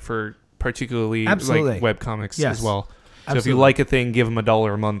mentioning that for particularly Absolutely. like webcomics Yes. as well. So if Absolutely. you like a thing, give them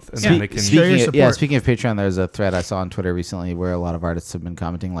 $1 a month and then they can... Show your support. Speaking of Patreon, there's a thread I saw on Twitter recently where a lot of artists have been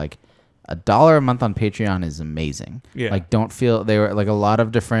commenting like $1 a month on Patreon is amazing. Yeah. Like don't feel they were like a lot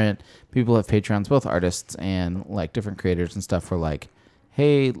of different people have Patreons, both artists and like different creators and stuff were like,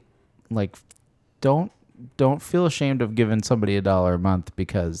 hey, like don't feel ashamed of giving somebody $1 a month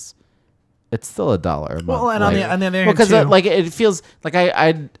because it's still $1 a month. Well, and on the other hand, because too, like it feels like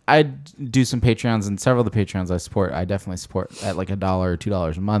I do some Patreons, and several of the Patreons I support, I definitely support at like $1 or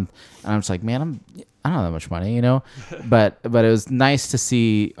 $2 a month, and I'm just like, man, I don't have that much money, you know, but it was nice to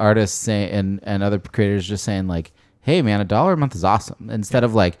see artists say and other creators just saying like, hey man, $1 a month is awesome, instead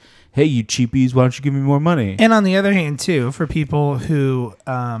of like, hey you cheapies, why don't you give me more money? And on the other hand, too, for people who,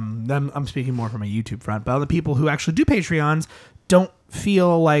 I'm speaking more from a YouTube front, but other people who actually do Patreons don't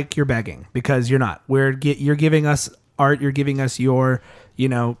feel like you're begging, because you're not. You're giving us art, you're giving us your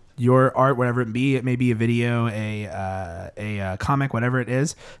art, whatever it be. It may be a video, a comic, whatever it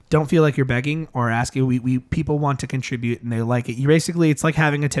is. Don't feel like you're begging or asking. We people want to contribute and they like it. It's like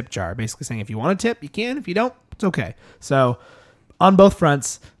having a tip jar, basically saying if you want a tip, you can. If you don't, it's okay. So on both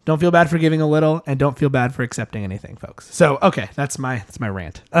fronts, don't feel bad for giving a little, and don't feel bad for accepting anything, folks. So, okay, that's my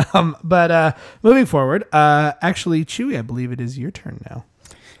rant. But moving forward, actually, Chewy, I believe it is your turn now.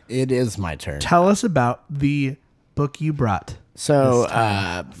 It is my turn. Tell us about the book you brought. So,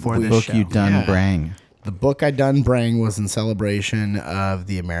 for The this book show. you done brang. The book I done brang was in celebration of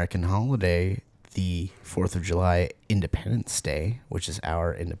the American holiday, the 4th of July Independence Day, which is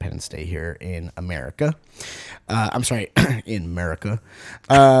our Independence Day here in America. I'm sorry, in America.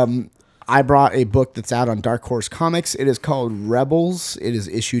 I brought a book that's out on Dark Horse Comics. It is called Rebels. It is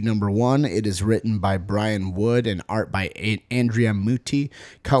issue number 1. It is written by Brian Wood and art by Andrea Muti,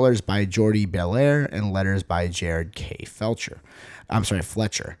 colors by Jordi Belair, and letters by Jared K. Fletcher.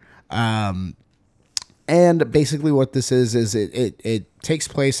 And basically what this is it takes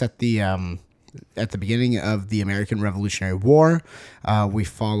place at the beginning of the American Revolutionary War. We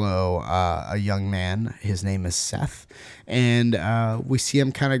follow a young man. His name is Seth. And we see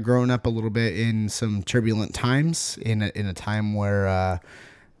him kind of growing up a little bit in some turbulent times, in a time where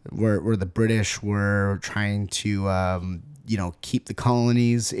the British were trying to keep the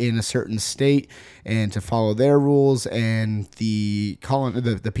colonies in a certain state and to follow their rules, and the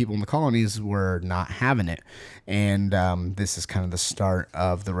people in the colonies were not having it. And this is kind of the start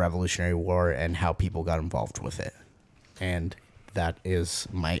of the Revolutionary War and how people got involved with it. And that is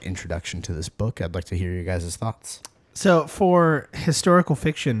my introduction to this book. I'd like to hear your guys' thoughts. So for historical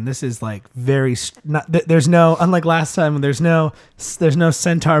fiction, this is like there's no, unlike last time, there's no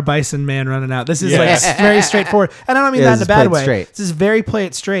centaur bison man running out. This is like very straightforward. And I don't mean that in a bad way. Straight. This is very play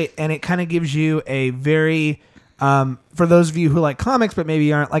it straight. And it kind of gives you a very, for those of you who like comics, but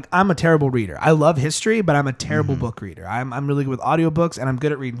maybe aren't, like, I'm a terrible reader. I love history, but I'm a terrible book reader. I'm really good with audiobooks, and I'm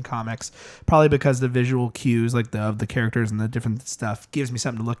good at reading comics, probably because the visual cues, like of the characters and the different stuff, gives me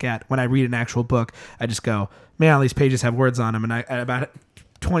something to look at. When I read an actual book, I just go, man, all these pages have words on them. And about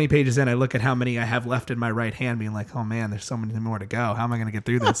 20 pages in, I look at how many I have left in my right hand, being like, oh man, there's so many more to go. How am I going to get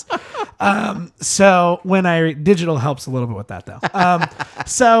through this? So when I read, digital helps a little bit with that though.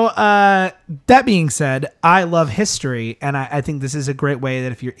 That being said, I love history, and I think this is a great way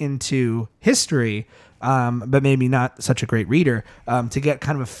that if you're into history, but maybe not such a great reader, to get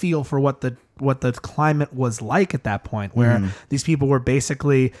kind of a feel for what the climate was like at that point, where these people were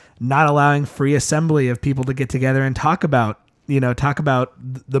basically not allowing free assembly of people to get together and talk about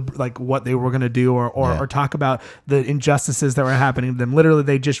the like what they were going to do or talk about the injustices that were happening to them. Literally,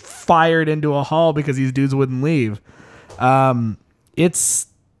 they just fired into a hall because these dudes wouldn't leave. It's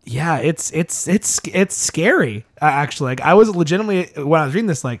scary. Actually, like, I was legitimately, when I was reading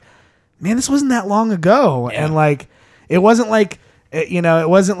this, like, man, this wasn't that long ago. Yeah. And like, it wasn't like, it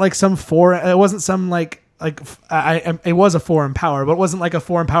wasn't like some foreign, it wasn't some like it was a foreign power, but it wasn't like a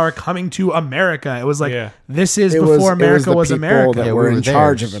foreign power coming to America. It was like, this is before America was America. That were in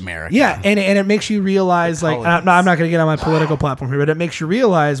charge of America. Yeah. And it makes you realize, like, I'm not going to get on my political platform here, but it makes you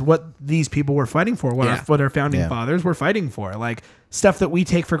realize what these people were fighting for, what our founding fathers were fighting for. Like, stuff that we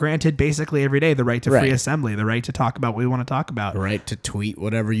take for granted basically every day: the right to free assembly, the right to talk about what we want to talk about, the right to tweet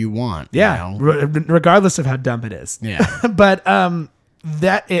whatever you want. Yeah. Regardless of how dumb it is. Yeah. But,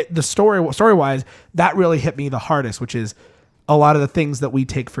 the story wise, that really hit me the hardest, which is a lot of the things that we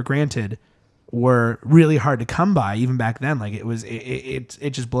take for granted were really hard to come by even back then. Like, it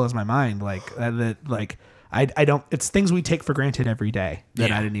just blows my mind. Like it's things we take for granted every day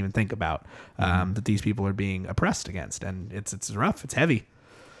that I didn't even think about, that these people are being oppressed against. And it's rough. It's heavy.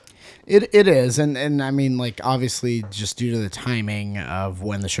 It is, and I mean, like, obviously, just due to the timing of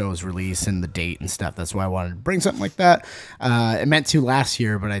when the show was released and the date and stuff, that's why I wanted to bring something like that. It meant to last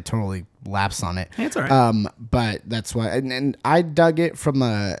year, but I totally lapsed on it. Hey, it's all right. But that's why, and I dug it from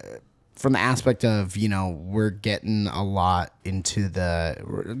the aspect of, we're getting a lot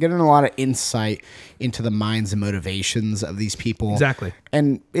of insight into the minds and motivations of these people. Exactly.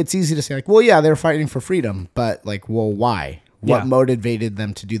 And it's easy to say, like, well, yeah, they're fighting for freedom, but, like, well, why? What Yeah. motivated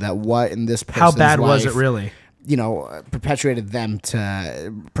them to do that? What in this person's How bad was it life, really? perpetuated them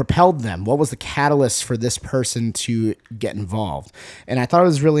to propelled them? What was the catalyst for this person to get involved? And I thought it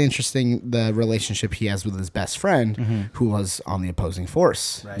was really interesting the relationship he has with his best friend, who was on the opposing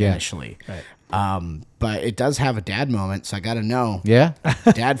force initially. Right. But it does have a dad moment, so I got to know. Yeah.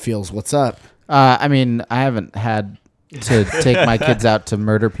 Dad feels, what's up? I mean, I haven't had to take my kids out to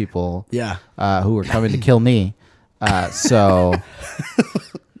murder people. Yeah. Who were coming to kill me. So.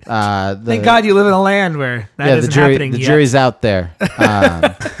 Thank God you live in a land where that isn't happening the yet. jury's out there.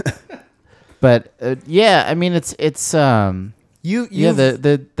 But yeah, I mean, it's that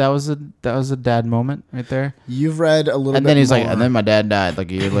was a dad moment right there. You've read a little And bit then he's more. like, and then my dad died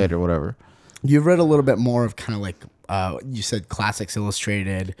like a year later, whatever. You've read a little bit more of kind of like you said, Classics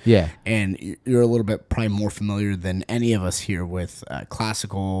Illustrated. Yeah. And you're a little bit probably more familiar than any of us here with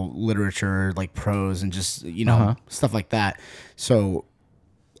classical literature, like prose and just, stuff like that. So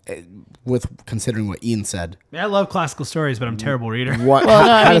with considering what Ian said, I love classical stories, but I'm a terrible reader.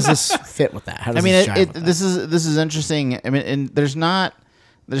 How does this fit with that? How does this jive with that? this is interesting. I mean, and there's not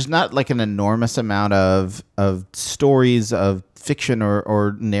like an enormous amount of stories of fiction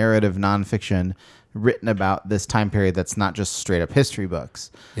or narrative nonfiction written about this time period that's not just straight up history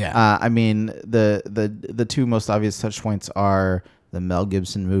books. Yeah. I mean, the two most obvious touch points are the Mel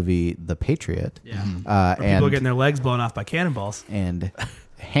Gibson movie The Patriot. Yeah. And People getting their legs blown off by cannonballs. and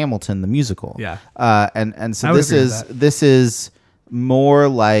Hamilton the musical. Yeah. And so I would this agree with this is more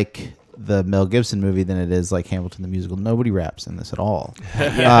like the Mel Gibson movie than it is like Hamilton the musical. Nobody raps in this at all.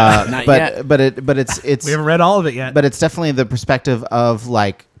 Not yet. But it's We haven't read all of it yet. but it's definitely the perspective of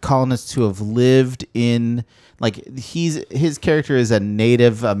like colonists who have lived in like his character is a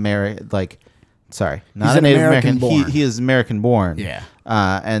Native American not He's a an Native American American. born. He is American born. Yeah.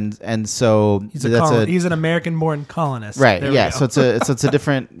 And so he's that's an American-born colonist. right. There we Yeah. go. So it's a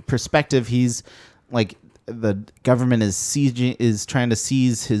different perspective. He's like the government is trying to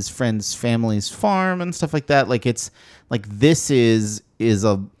seize his friend's family's farm and stuff like that. Like it's like this is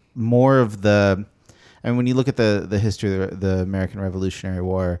a more of the. I mean, when you look at the history of the American Revolutionary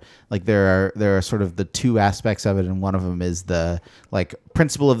War, like there are sort of the two aspects of it, and one of them is the like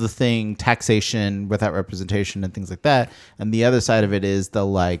principle of the thing, taxation without representation, and things like that, and the other side of it is the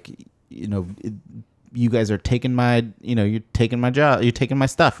like, you guys are taking my, you're taking my job, you're taking my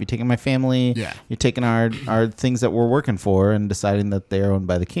stuff, you're taking my family, you're taking our things that we're working for, and deciding that they are owned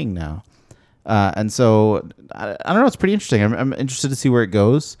by the king now. And so I don't know. It's pretty interesting. I'm interested to see where it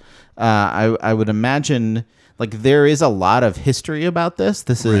goes. I would imagine like there is a lot of history about this.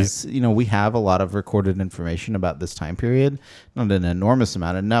 This is, we have a lot of recorded information about this time period, not an enormous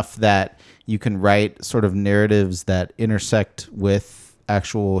amount, enough that you can write sort of narratives that intersect with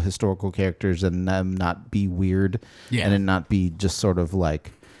actual historical characters and them not be weird and it not be just sort of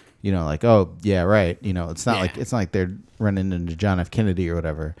like, like, oh yeah, right. It's not like they're running into John F. Kennedy or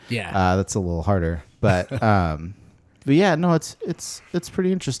whatever. Yeah. That's a little harder, but yeah, no, it's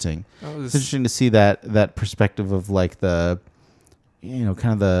pretty interesting. It's interesting to see that perspective of like the,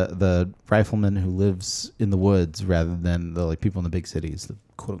 kind of the rifleman who lives in the woods rather than the like people in the big cities, the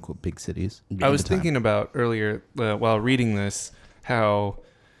quote unquote big cities. I was thinking about earlier while reading this, how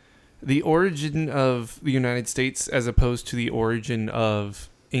the origin of the United States as opposed to the origin of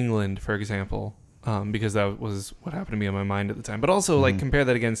England, for example, because that was what happened to me on my mind at the time. But also, like, compare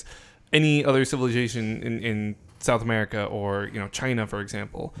that against any other civilization in South America or, China, for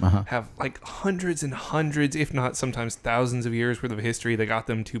example, have like hundreds and hundreds, if not sometimes thousands of years worth of history that got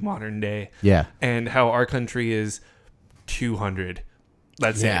them to modern day. Yeah. And how our country is 200.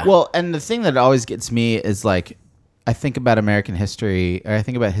 That's it. Well, and the thing that always gets me is like, I think about American history, or I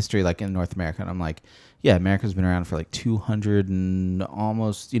think about history like in North America, and I'm like, yeah, America's been around for like 200 and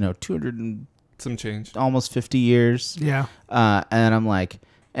almost, 200 and some change, almost 50 years. Yeah. And I'm like,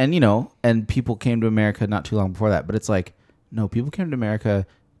 and and people came to America not too long before that, but it's like, no, people came to America.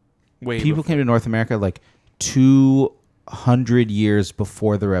 People came to North America like 200 years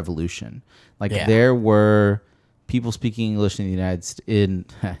before the Revolution. Like there were people speaking English in the United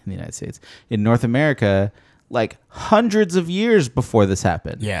States, in North America, like hundreds of years before this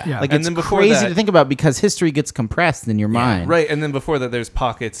happened. Yeah. Like And it's then before crazy that- to think about because history gets compressed in your mind. Right, and then before that, there's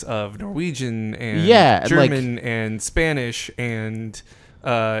pockets of Norwegian and German and Spanish and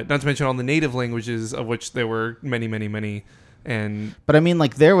not to mention all the native languages, of which there were many, many, many. And But I mean,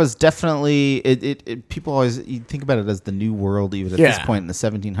 like there was definitely it people always you think about it as the New World even at this point in the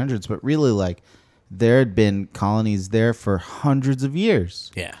 1700s, but really like there had been colonies there for hundreds of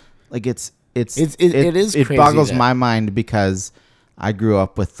years. Yeah. Like it is it crazy boggles that- my mind because I grew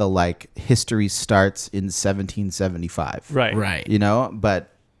up with the like history starts in 1775. Right. Right. You know, but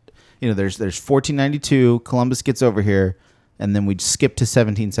you know, there's 1492. Columbus gets over here, and then we skip to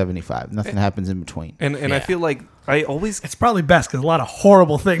 1775. Nothing happens in between. And I feel like I always It's probably best because a lot of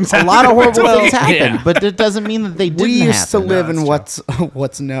horrible things. A lot of horrible things happen, yeah. but it doesn't mean that they didn't. We used to happen. live No, in that's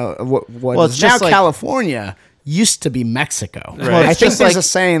what's Well, it's now just like- California used to be Mexico. Well, I it's think just there's like- a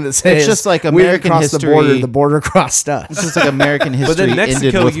saying that says just like we didn't American cross history- the border crossed us. It's just like American but history then Mexico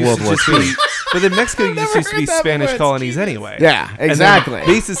ended with used World to War just II. be but then Mexico used to be heard that Spanish before. colonies anyway. Yeah, And then exactly.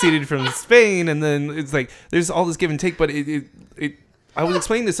 they seceded from Spain, and then it's like there's all this give and take. But it I was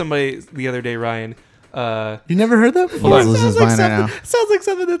explaining to somebody the other day, Ryan. You never heard that before? Hold on. This is mine right now. Sounds like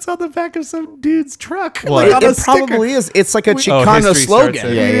something that's on the back of some dude's truck. What? Like on a It sticker. probably is. It's like a history Chicano starts slogan. there. Yeah,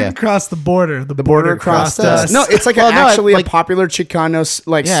 We yeah. didn't cross the border. The Border crossed us. No, it's like Well, no, actually like- a popular Chicano Yeah, I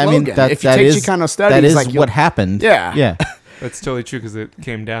slogan. mean that if you that take is Chicano studies, that is like what happened. Yeah. yeah. That's totally true because it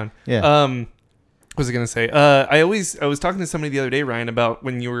came down. Yeah. What was I gonna say? I was talking to somebody the other day, Ryan, about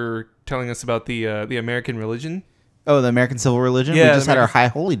when you were telling us about the American religion. Oh, the American civil religion. Yeah, we just the had our American- High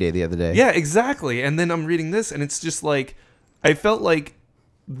Holy Day the other day. Yeah, exactly. And then I'm reading this, and it's just like I felt like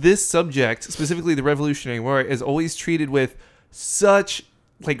this subject, specifically the Revolutionary War, is always treated with such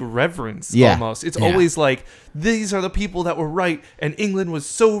like reverence. Yeah. Almost, it's Yeah. always like these are the people that were right, and England was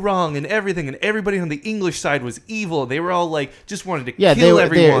so wrong, and everything, and everybody on the English side was evil. They were all like just wanted to Yeah, kill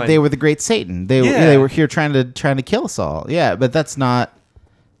everyone. they were the great Satan. Yeah. They were here trying to kill us all. Yeah, but that's not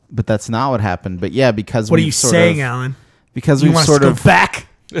what happened. But yeah, because What are we've you sort saying, of, Alan? Because You we've want us sort to go of back?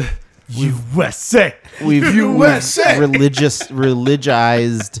 USA. we've USA.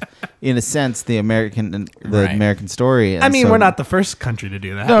 religized in a sense the American Right. American story. And I mean, so- we're not the first country to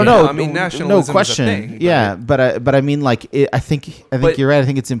do that. No, Yeah, no, I mean, no nationalism is a question. thing, but yeah, but I mean, like, I think But- you're right. I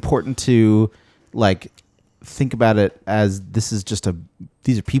think it's important to like think about it as this is just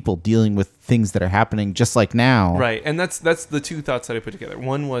these are people dealing with things that are happening just like now. Right, and that's the two thoughts that I put together.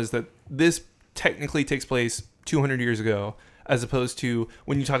 One was that this technically takes place 200 years ago, as opposed to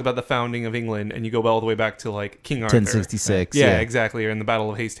when you talk about the founding of England and you go all the way back to like King Arthur. 1066. Yeah, exactly, or in the Battle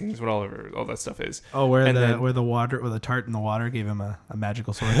of Hastings, whatever all that stuff is. Oh, where And the then- where the tart in the water gave him a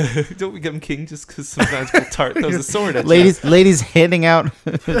magical sword. Don't become king just because some magical tart throws a sword at you. Ladies handing out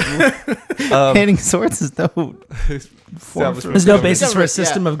Um, handing swords is no. established There's no government. basis for a Yeah.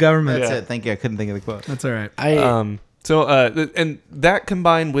 system of government. That's Yeah. it. Thank you. I couldn't think of the quote. That's all right. And that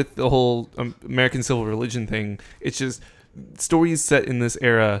combined with the whole American civil religion thing, it's just stories set in this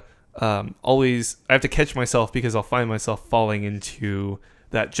era. Always, I have to catch myself because I'll find myself falling into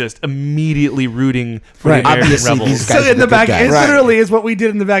that, just immediately rooting for Right. the American Obviously, rebels. these guys So are in the good back, guys. it Right. literally is what we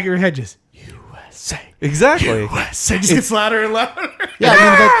did in the back of your head. Just USA. Exactly. USA just gets louder and louder. Yeah,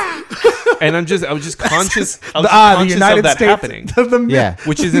 I mean, And I was just conscious. I was The, just the conscious United of that States, happening, the Yeah.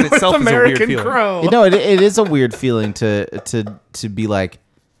 which is in North itself is a weird American feeling. crow. you know, it is a weird feeling to be like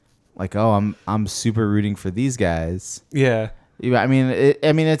oh, I'm super rooting for these guys. Yeah. Yeah, I mean,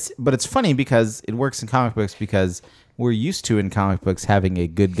 it's funny because it works in comic books because we're used to in comic books having a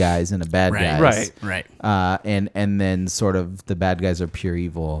good guys and a bad Right. guys, Right. and then sort of the bad guys are pure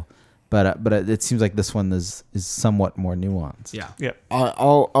evil, but it seems like this one is somewhat more nuanced. Yeah. Yeah.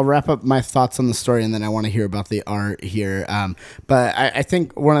 I'll wrap up my thoughts on the story, and then I want to hear about the art here. But I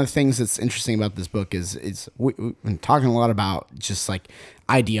think one of the things that's interesting about this book is we've been talking a lot about just like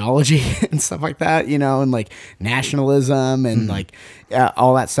ideology and stuff like that, you know, and like nationalism and like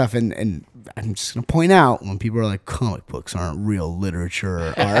all that stuff. And I'm just gonna point out when people are like, comic books aren't real literature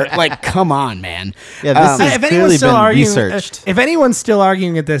or art. Like, come on, man. Yeah, this has If anyone's clearly still been arguing, researched. if anyone's still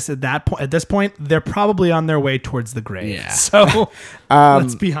arguing at this at this point, they're probably on their way towards the grave. Yeah. So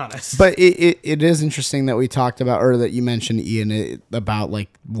let's be honest. But it is interesting that we talked about, or that you mentioned, Ian, about like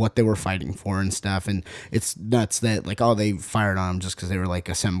what they were fighting for and stuff. And it's nuts that like, oh, they fired on them just because they were like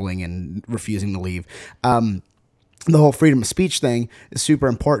assembling and refusing to leave. The whole freedom of speech thing is super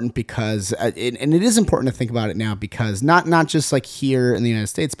important because, and it is important to think about it now because not just like here in the United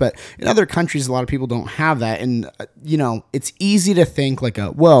States, but in other countries, a lot of people don't have that. And, you know, it's easy to think like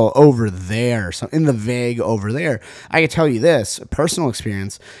over there, so in the vague over there. I can tell you this, personal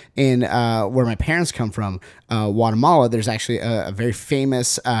experience in where my parents come from, Guatemala, there's actually a very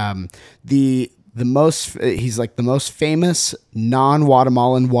famous, he's like the most famous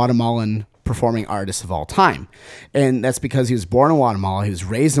non-Guatemalan performing artist of all time. And that's because he was born in Guatemala. He was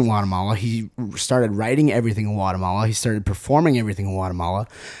raised in Guatemala. He started writing everything in Guatemala. He started performing everything in Guatemala.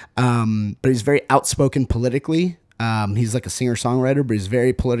 But he's very outspoken politically. He's like a singer-songwriter, but he's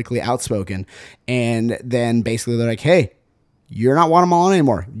very politically outspoken. And then basically they're like, hey, you're not Guatemalan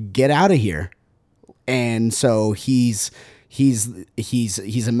anymore. Get out of here. And so he's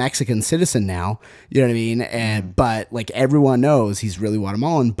he's a Mexican citizen now. You know what I mean? And but like everyone knows he's really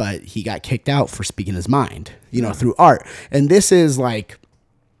Guatemalan, but he got kicked out for speaking his mind, through art. And this is like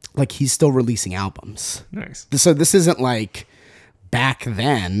he's still releasing albums. Nice. So this isn't like back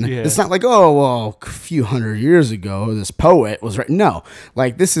then. Yeah. It's not like, oh, well, a few hundred years ago, this poet was right. No,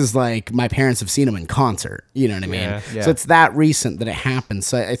 like this is like my parents have seen him in concert. You know what I mean? Yeah. So it's that recent that it happened.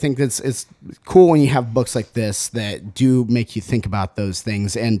 So I think it's cool when you have books like this that do make you think about those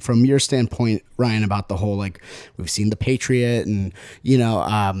things. And from your standpoint, Ryan, about the whole, like, we've seen The Patriot and,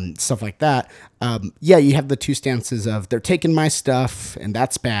 stuff like that. You have the two stances of they're taking my stuff and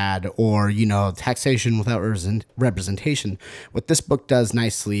that's bad, or, taxation without representation. What this book does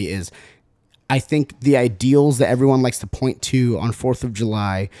nicely is, I think the ideals that everyone likes to point to on 4th of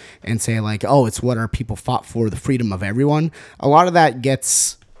July and say like, oh, it's what our people fought for, the freedom of everyone. A lot of that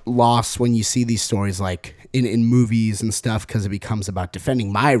gets lost when you see these stories like in movies and stuff, because it becomes about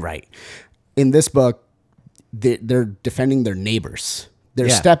defending my right. In this book, they're defending their neighbors. They're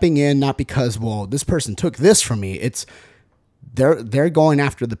stepping in not because, well, this person took this from me. It's they're going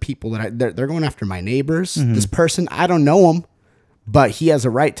after the people they're going after my neighbors. Mm-hmm. This person, I don't know him, but he has a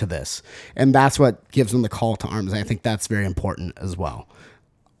right to this. And that's what gives them the call to arms. I think that's very important as well.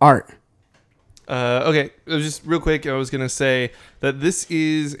 Art. Okay, just real quick, I was going to say that this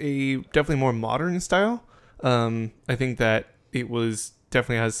is a definitely more modern style. I think that it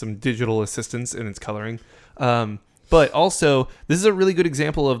definitely has some digital assistance in its coloring. But also, this is a really good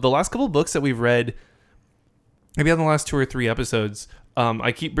example of the last couple of books that we've read, maybe on the last 2 or 3 episodes.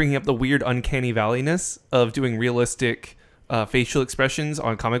 I keep bringing up the weird uncanny valley-ness of doing realistic facial expressions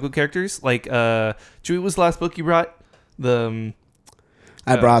on comic book characters. Like, Chewie, what was the last book you brought? I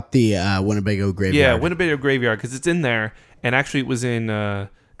brought the Winnebago Graveyard. Yeah, Winnebago Graveyard, because it's in there. And actually, it was in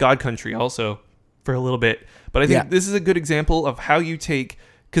God Country also for a little bit. But I think this is a good example of how you take...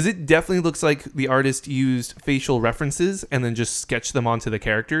 Because it definitely looks like the artist used facial references and then just sketched them onto the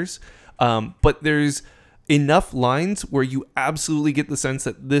characters. But there's enough lines where you absolutely get the sense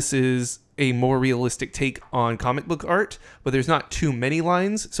that this is a more realistic take on comic book art. But there's not too many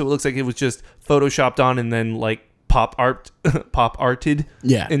lines, so it looks like it was just photoshopped on and then like pop arted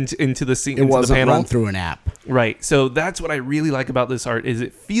into the scene. It wasn't run through an app. Right. So that's what I really like about this art, is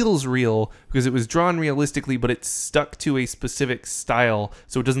it feels real because it was drawn realistically, but it's stuck to a specific style,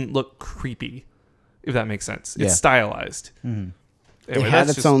 so it doesn't look creepy, if that makes sense. It's stylized. Mm-hmm. Anyway, it had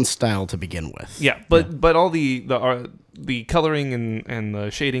its own style to begin with. Yeah, but all the coloring and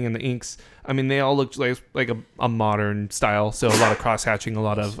the shading and the inks, I mean, they all look like a modern style. So a lot of cross hatching, a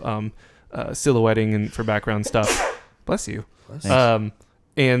lot of silhouetting and for background stuff. Bless you.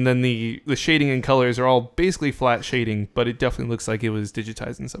 And then the shading and colors are all basically flat shading, but it definitely looks like it was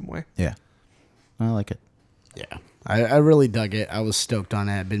digitized in some way. Yeah, I like it. Yeah, I really dug it. I was stoked on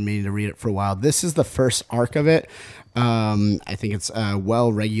it. I've been meaning to read it for a while. This is the first arc of it. I think it's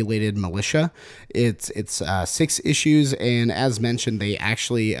Well-Regulated Militia. It's 6 issues, and as mentioned, they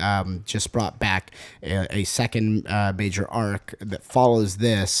actually just brought back a second major arc that follows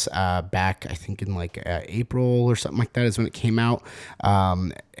this back, I think in like April or something like that is when it came out,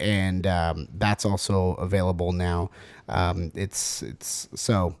 and that's also available now. That's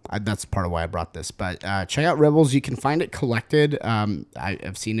part of why I brought this. But check out Rebels. You can find it collected.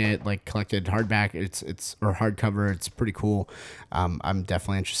 I've seen it like collected hardback. It's or hardcover. It's pretty cool. I'm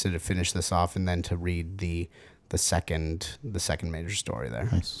definitely interested to finish this off and then to read the second major story there.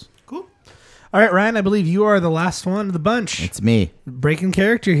 Nice. Cool. All right, Ryan, I believe you are the last one of the bunch. It's me. Breaking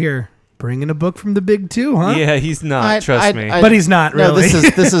character here. Bringing a book from the big 2, huh? Yeah, he's not. Trust me. But he's not really. No,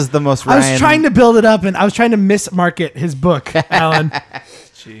 this is the most Ryan. I was trying to build it up, and I was trying to mismarket his book, Alan.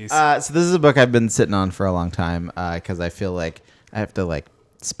 Jeez. So this is a book I've been sitting on for a long time because I feel like I have to like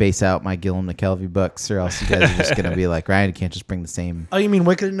space out my Gillen McKelvey books, or else you guys are just gonna be like, Ryan, you can't just bring the same. Oh, you mean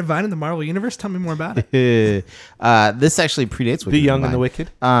Wicked and Divine in the Marvel Universe? Tell me more about it. This actually predates Wicked The Young and and the Wicked.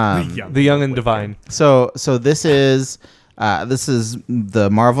 The Young and Divine. So this is the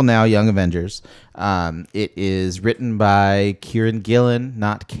Marvel Now Young Avengers. It is written by Kieran Gillen,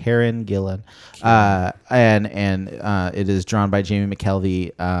 not Karen Gillen, and it is drawn by Jamie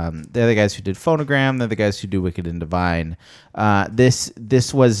McKelvey. They're the guys who did Phonogram. They're the guys who do Wicked and Divine.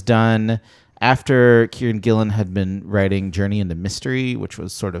 This was done after Kieran Gillen had been writing Journey into Mystery, which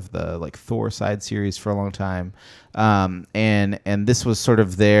was sort of the like Thor side series for a long time. And this was sort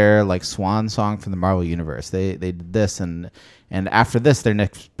of their like swan song from the Marvel Universe. They did this, and after this, their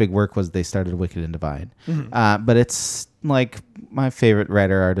next big work was they started Wicked and Divine. Mm-hmm. But it's like my favorite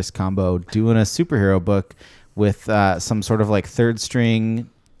writer-artist combo doing a superhero book with some sort of like third string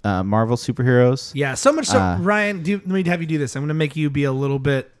Marvel superheroes. Yeah, so much so. Ryan, let me have you do this. I'm going to make you be a little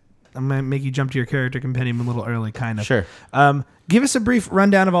bit. I'm going to make you jump to your character compendium a little early, kind of. Sure. Give us a brief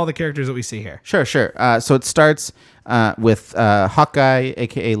rundown of all the characters that we see here. Sure. So it starts with Hawkeye,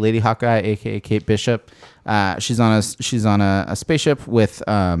 aka Lady Hawkeye, aka Kate Bishop. She's on a spaceship with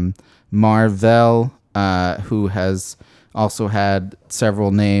Mar-Vell, who has also had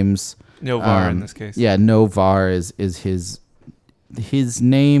several names. Novar in this case. Yeah, Novar is his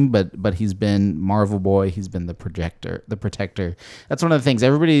name, but he's been Marvel Boy. He's been the Protector. That's one of the things.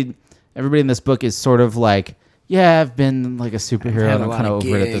 Everybody in this book is sort of like, yeah, I've been like a superhero and I'm kind of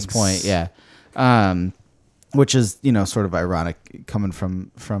over it at this point. Yeah. Which is, sort of ironic coming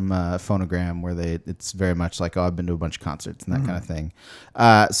from Phonogram, where it's very much like, oh, I've been to a bunch of concerts and that kind of thing.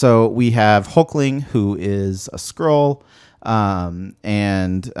 So we have Hulkling, who is a Skrull,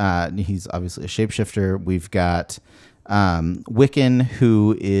 and he's obviously a shapeshifter. We've got Wiccan,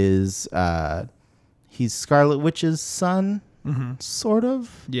 who is he's Scarlet Witch's son, sort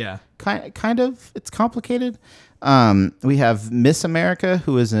of. Yeah. Kind of. It's complicated. We have Miss America,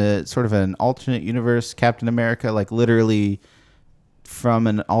 who is a sort of an alternate universe Captain America, like literally from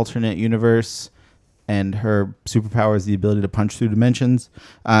an alternate universe, and her superpower is the ability to punch through dimensions.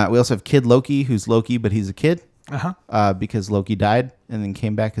 We also have Kid Loki, who's Loki, but he's a kid. Because Loki died and then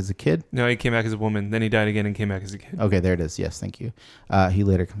came back as a kid. No, he came back as a woman. Then he died again and came back as a kid. Okay, there it is. Yes, thank you. He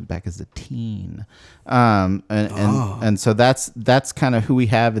later comes back as a teen, and so that's kind of who we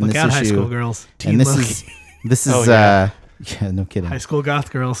have in Look this out, issue. high school girls. Teen And this Loki. is yeah, no kidding. High school goth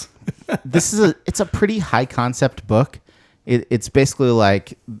girls. It's a pretty high concept book. It's basically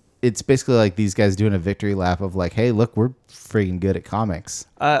like these guys doing a victory lap of like, hey, look, we're freaking good at comics.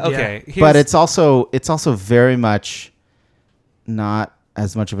 Okay, But it's also very much not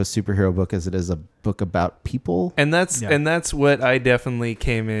as much of a superhero book as it is a book about people. and that's what I definitely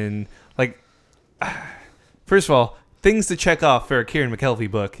came in like. First of all, things to check off for a Kieran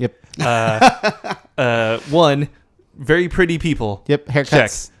McKelvey book. Yep. One, very pretty people. Yep.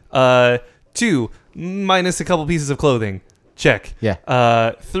 Haircuts. Check. Two, minus a couple pieces of clothing. Check.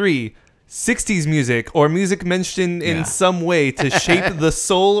 Yeah. 3, 60s music or music mentioned in some way to shape the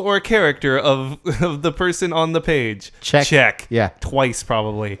soul or character of the person on the page. Check. Yeah. Twice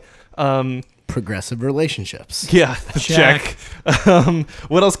probably. Progressive relationships. Yeah. Check.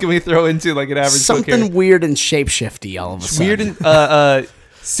 What else can we throw into like an average book here? Something weird and shapeshifty all of a sudden. Weird and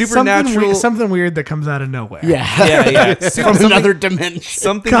supernatural. Something weird that comes out of nowhere. Yeah. From another dimension.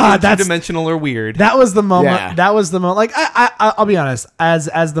 Something God, that's- interdimensional or weird. That was the moment. Yeah. That was the moment. Like I'll be honest,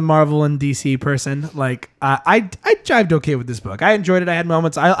 as the Marvel and DC person, like I jived okay with this book. I enjoyed it. I had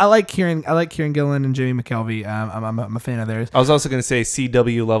moments. I like Kieran Gillen and Jamie McKelvey. I'm a fan of theirs. I was also going to say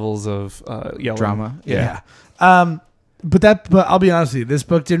CW levels of yellow Drama. Yeah. But I'll be honest with you, this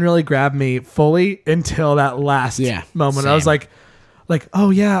book didn't really grab me fully until that last moment. I was same. like, oh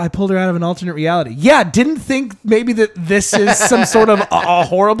yeah, I pulled her out of an alternate reality. Yeah, didn't think maybe that this is some sort of a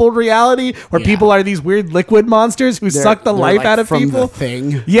horrible reality where people are these weird liquid monsters who suck the life like out of from people. The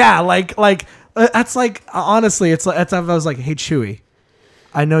Thing. Yeah, like that's like honestly, I was like, hey Chewie,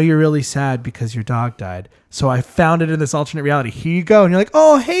 I know you're really sad because your dog died. So I found it in this alternate reality. Here you go. And you're like,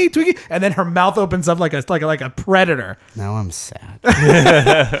 oh, hey, Twiggy. And then her mouth opens up like a predator. Now I'm sad.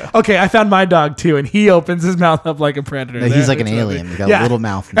 Okay, I found my dog too, and he opens his mouth up like a predator. No, he's like an That's what I alien. mean. He's got a little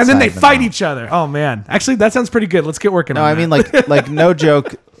mouth. And then they inside the fight mouth. each other. Oh man, actually, that sounds pretty good. Let's get working. No, on I that. mean like no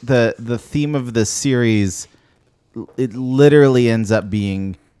joke. The theme of the series, it literally ends up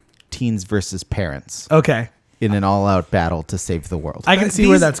being teens versus parents okay, in an all-out battle to save the world. I can see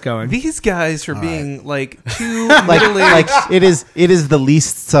where that's going. These guys are being like too like middle-aged. it is the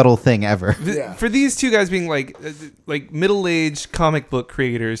least subtle thing ever. For these two guys being like middle-aged comic book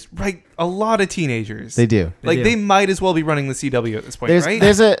creators, right? A lot of teenagers. They do. They might as well be running the CW at this point, right?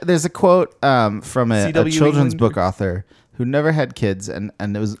 There's a quote from a CW children's England? book author who never had kids, and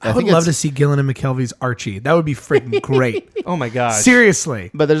it was I would love to see Gillen and McKelvey's Archie. That would be freaking great. Oh my gosh.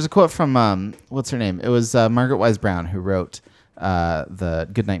 Seriously. But there's a quote from what's her name? It was Margaret Wise Brown who wrote the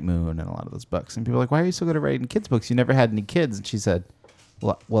Goodnight Moon and a lot of those books. And people are like, "Why are you so good at writing kids books? You never had any kids." And she said,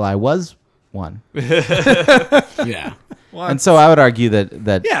 "Well, I was one." Yeah. And so I would argue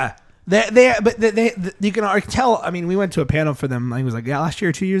that Yeah. You can tell. I mean, we went to a panel for them. I think it was like last year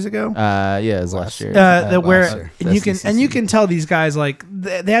or 2 years ago. Yeah, it was last year. Where you can tell these guys like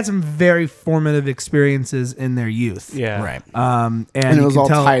they had some very formative experiences in their youth. Yeah. Right. And And it you was can all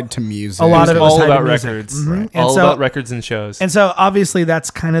tell tied to music. a lot of it was all tied to about music. records. Mhm. Right. And All so- about records and shows. And so obviously that's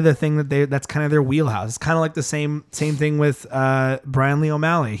kind of the thing that's kind of their wheelhouse. It's kind of like the same thing with Brian Lee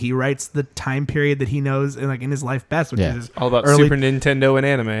O'Malley. He writes the time period that he knows in his life best, which Yeah. is all about early, Super Nintendo and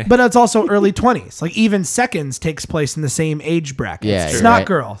anime. but it's also early 20s. Like even Seconds takes place in the same age bracket. Yeah, you're Snot right.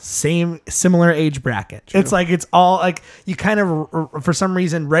 Girl, similar age bracket. It's like it's all like you kind of for some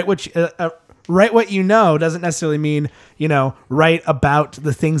reason write what you know doesn't necessarily mean write about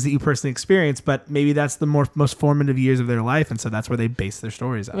the things that you personally experience, but maybe that's the most formative years of their life, and so that's where they base their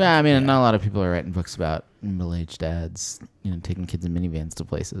stories on. Yeah, I mean, not a lot of people are writing books about middle-aged dads, taking kids in minivans to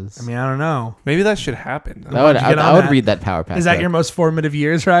places. I mean, I don't know. Maybe that should happen. I would, Why'd you get I on would that? read that Power Pack. Is that book. your most formative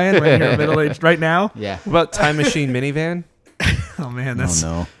years, Ryan? When you're middle aged right now? Yeah. What about Time Machine Minivan? Oh man, that's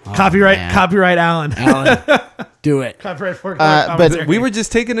no. copyright. man. Copyright, Alan. Alan, do it. Copyright for but We were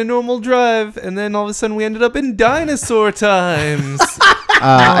just taking a normal drive, and then all of a sudden we ended up in dinosaur times.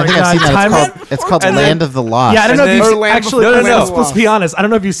 I think God, I've seen that. time- It's called And Land of the Lost. Yeah, I don't know And if then- you've Land actually. Before- No, no, Let's be honest. I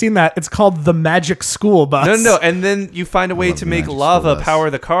don't know if you've seen that. It's called the Magic School Bus. No, and then you find a way love to the make Magic lava School Bus. power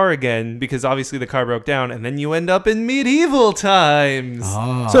the car again, because obviously the car broke down, and then you end up in medieval times.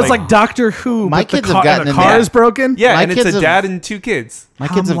 So it's like Doctor Who, My but the kids have car, gotten and the into car that. is broken. Yeah, My and it's kids a have- dad and two kids. My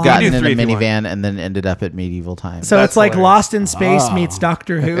kids have Come gotten on. in a You do 3 if you minivan and then ended up at medieval times. So That's it's like hilarious. Lost in Space meets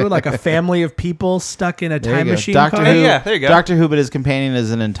Doctor Who, like a family of people stuck in a There you time go. machine Doctor car. Who. Yeah, there you go. Doctor Who, but his companion is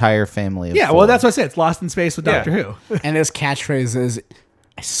an entire family. Of Yeah, 4. well, that's what I said. It's Lost in Space with Yeah. Doctor Who. And his catchphrase is,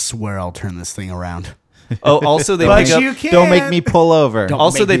 I swear I'll turn this thing around. Oh, also they But pick up. you can't. Don't make me pull over. Don't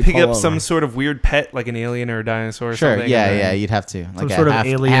Also, make they me pick pull up over. some sort of weird pet, like an alien or a dinosaur or Sure. something. Yeah, and then- yeah. You'd have to like sort a of half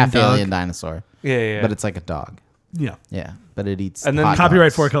alien half dog. alien dinosaur, yeah. but it's like a dog. Yeah. Yeah, but it eats. And then hot Copyright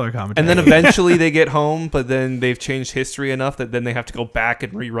dogs. 4 color commentary. And then eventually they get home, but then they've changed history enough that then they have to go back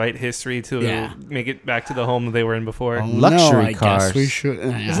and rewrite history to Yeah. make it back to the home that they were in before. Oh, Luxury I cars. guess we should.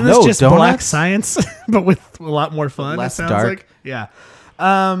 Isn't No, this just donuts? black science, but with a lot more fun? Less it sounds dark. like. Yeah.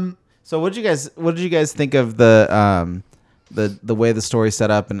 So what did you guys think of the way the story's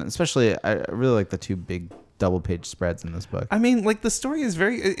set up, and especially I really like the 2 big double page spreads in this book. I mean, like the story is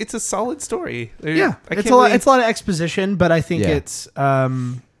it's a solid story. Yeah, I it's can't a lot. really- It's a lot of exposition, but I think Yeah. it's.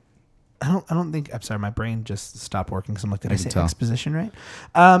 I don't think. I'm sorry, my brain just stopped working. So I'm like, did I can say tell. exposition right?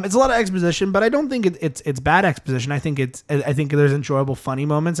 It's a lot of exposition, but I don't think it's bad exposition. I think there's enjoyable, funny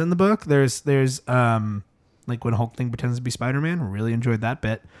moments in the book. There's like when Hulk thing pretends to be Spider-Man. Really enjoyed that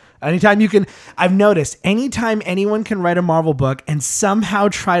bit. I've noticed anytime anyone can write a Marvel book and somehow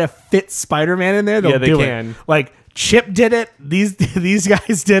try to fit Spider-Man in there, they'll Yeah, they do can. it. Like Chip did it. These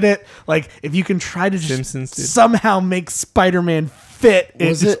guys did it. Like if you can try to just Simpsons did. somehow make Spider-Man fit,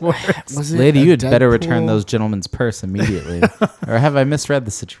 Was just it? works. Was it Lady, a you had better return Deadpool- those gentlemen's purse immediately, or have I misread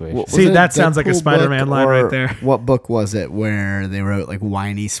the situation? Was See, it that sounds like a Deadpool Spider-Man book, line or right there. What book was it where they wrote like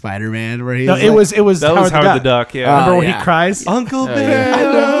whiny Spider-Man? Where he No, was it like, was That was Howard the Duck. Yeah. Remember when yeah. he cries? Uncle Oh, Ben. yeah.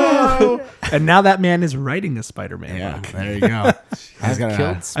 Hello. And now that man is writing a Spider-Man Yeah, book. there you go. He's got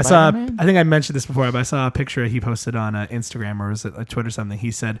Killed a, I saw. Spider-Man? I think I mentioned this before, but I saw a picture he posted on Instagram or was it like Twitter or something.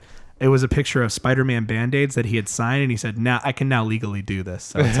 He said it was a picture of Spider-Man Band-Aids that he had signed, and he said, "Now I can now legally do this,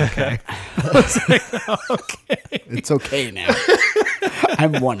 so it's okay." I was like, okay, it's okay now.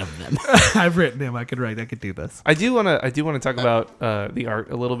 I'm one of them. I've written him. I could do this. I do want to talk about the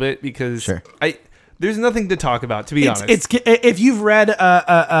art a little bit because Sure. there's nothing to talk about, to be honest. It's if you've read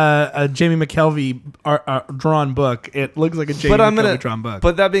a Jamie McKelvey drawn book, it looks like a Jamie McKelvey drawn book.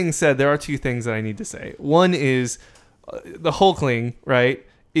 But that being said, there are 2 things that I need to say. One is the Hulkling, right,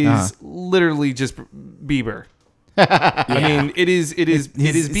 is literally just Bieber. I mean, it is He's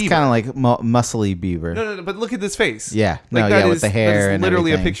Bieber. kind of like muscly Bieber. No, but look at this face. Yeah, no, that yeah, with is- the hair that is and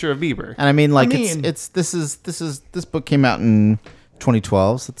literally everything. a picture of Bieber. And I mean, like, mean- this book came out in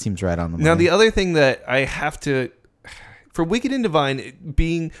 2012, so it seems right on the money. Now, the other thing that I have to, for Wicked and Divine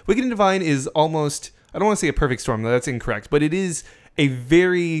Wicked and Divine is almost, I don't want to say a perfect storm, that's incorrect, but it is a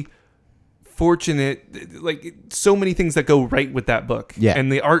very fortunate, like so many things that go right with that book. Yeah.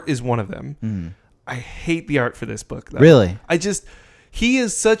 And the art is one of them. I hate the art for this book. though. Really? He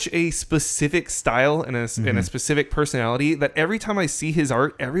is such a specific style and a specific personality that every time I see his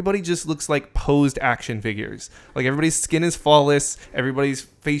art, everybody just looks like posed action figures. Like everybody's skin is flawless, everybody's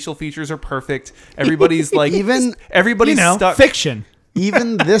facial features are perfect, everybody's like Even- everybody's stuck. fiction.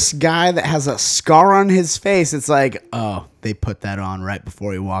 Even this guy that has a scar on his face, it's like, oh, they put that on right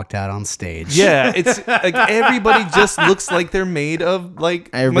before he walked out on stage. Yeah, it's like everybody just looks like they're made of like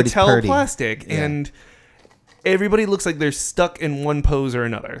Everybody's Mattel purdy. plastic, and everybody looks like they're stuck in one pose or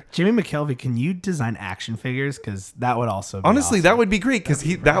another. Jimmy McKelvey, can you design action figures? Because that would also be Honestly, awesome. that would be great because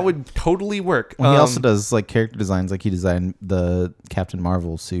that would totally work. Well, he also does like character designs, like he designed the Captain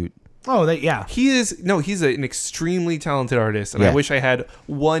Marvel suit. Oh, yeah. He's an extremely talented artist, and I Yeah. wish I had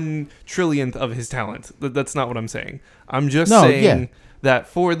 1/1,000,000th of his talent. That's not what I'm saying. I'm just No, saying yeah. that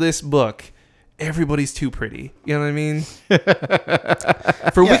for this book, everybody's too pretty. You know what I mean?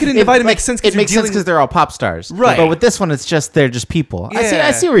 For Wicked and Divide, it makes sense. It makes sense because they're all pop stars, Right. But with this one, it's just they're just people. I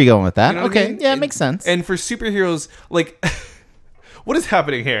Yeah. see where you're going with that. You know what I Okay, mean? yeah, it makes sense. And for superheroes, like, what is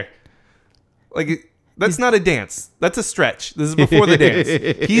happening here? Like, that's not a dance. That's a stretch. This is before the dance.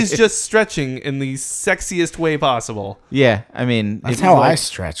 He's just stretching in the sexiest way possible. Yeah, I mean, That's if how he's I like-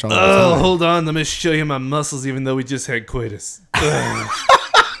 stretch all the Oh, time. hold on. Let me show you my muscles, even though we just had coitus. Ugh.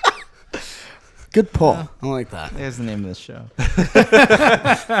 Good pull. I like that. There's the name of this show.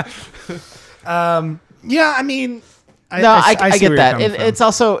 Yeah, I mean, No, I see where get you're that. coming from. It's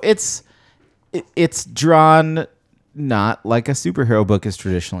also it's drawn not like a superhero book is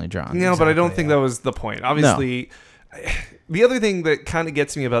traditionally drawn. No, but I don't think that was the point. Obviously, the other thing that kind of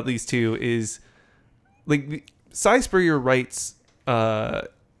gets me about these two is like Cy Spurrier writes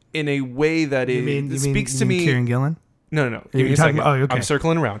in a way that speaks to me. Kieran Gillen? No. Give You're me a talking second. about- oh, okay. I'm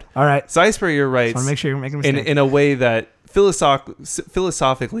circling around. All right. Cy Spurrier writes I want to make sure you're making a mistake. in a way that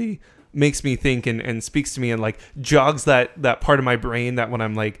philosophically makes me think and speaks to me and like jogs that part of my brain that when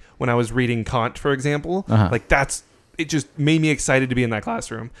I was reading Kant, for example, like it just made me excited to be in that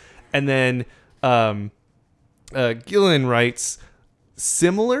classroom. And then Gillen writes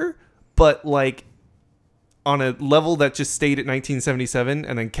similar, but like on a level that just stayed at 1977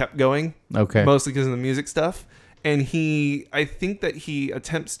 and then kept going. Okay. Mostly because of the music stuff. And I think that he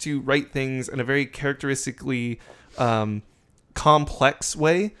attempts to write things in a very characteristically complex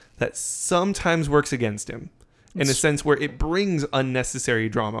way that sometimes works against him. In a sense where it brings unnecessary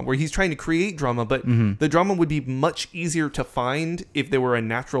drama, where he's trying to create drama, but the drama would be much easier to find if there were a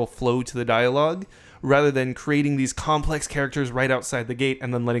natural flow to the dialogue, rather than creating these complex characters right outside the gate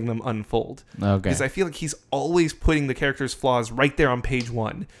and then letting them unfold. Okay. Because I feel like he's always putting the characters' flaws right there on page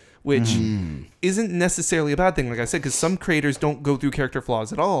one, which isn't necessarily a bad thing, like I said, because some creators don't go through character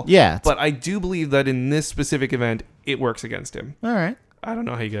flaws at all. Yeah, it's- But I do believe that in this specific event, it works against him. All right. I don't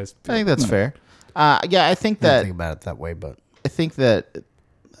know how you guys I feel. think that's fair. Yeah, I think I don't that think about it that way, but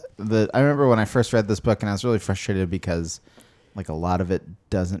I remember when I first read this book and I was really frustrated because like a lot of it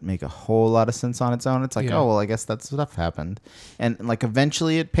doesn't make a whole lot of sense on its own. It's like, Yeah. oh well, I guess that stuff happened, and like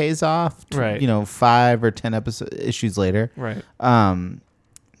eventually it pays off. Right. 5 or 10 issues later. Right.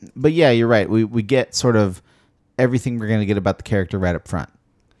 But yeah, you're right. We get sort of everything we're gonna get about the character right up front.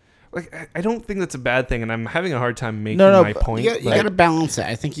 Like, I don't think that's a bad thing, and I'm having a hard time making No, my but point. you got to balance it.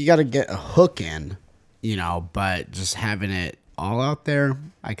 I think you got to get a hook in, but just having it all out there,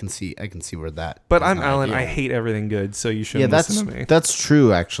 I can see where that. But is I'm not Alan. ideal. I hate everything good, so you Yeah, shouldn't listen to me. that's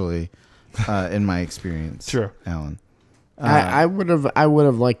true actually, in my experience. True. Alan. I would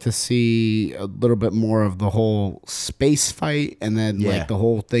have liked to see a little bit more of the whole space fight, and then Yeah. like the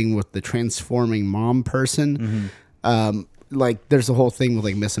whole thing with the transforming mom person. Like there's a whole thing with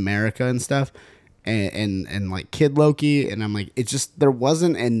like Miss America and stuff, and like Kid Loki, and I'm like, it just there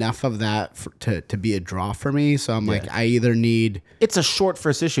wasn't enough of that to be a draw for me. So I'm like, I either need It's a short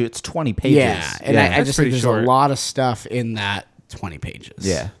first issue. It's 20 pages. and I That's just think pretty there's short. a lot of stuff in that 20 pages.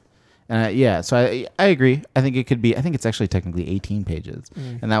 Yeah. So I agree. I think it's actually technically 18 pages.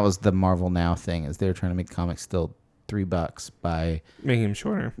 And that was the Marvel Now thing, is they were trying to make comics still $3 by Making him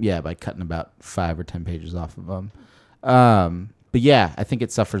shorter. by cutting about 5 or 10 pages off of them. But yeah, I think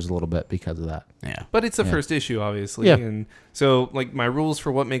it suffers a little bit because of that. But it's the first issue, obviously. Yeah. And so, like, my rules for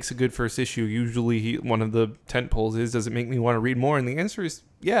what makes a good first issue, usually one of the tent poles is, does it make me want to read more? And the answer is,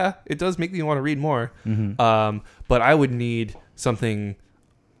 yeah, it does make me want to read more. But I would need something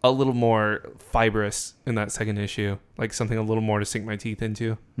a little more fibrous in that second issue, like something a little more to sink my teeth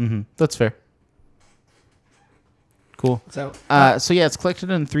into. That's fair. Cool. So, So yeah, it's collected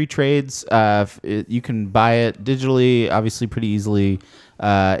in 3 trades. You can buy it digitally, obviously pretty easily.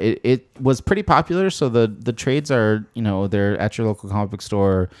 It was pretty popular, so the trades are, they're at your local comic book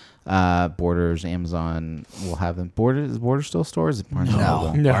store. Borders, Amazon will have them. Is Borders still stores? Is it Barnes and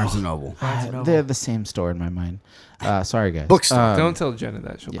Noble? No. Barnes and Noble. They're the same store in my mind. Sorry guys. Bookstore. Don't tell Jenna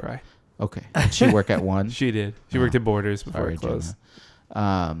that; she'll cry. Okay. Did she work at one? She did. She worked at Borders before Sorry, it closed.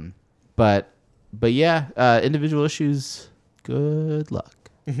 Jenna. But yeah, individual issues good luck.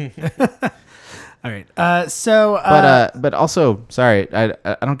 All right. So, But also, sorry, I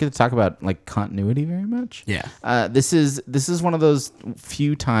don't get to talk about like continuity very much. Yeah. This is one of those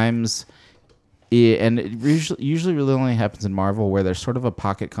few times, and it usually really only happens in Marvel, where there's sort of a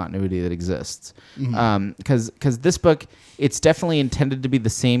pocket continuity that exists. Because this book, it's definitely intended to be the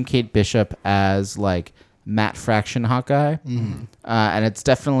same Kate Bishop as like Matt Fraction Hawkeye, and it's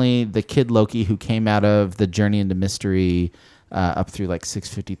definitely the kid Loki who came out of the Journey into Mystery. Up through like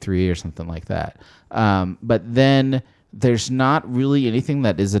 653 or something like that. But then there's not really anything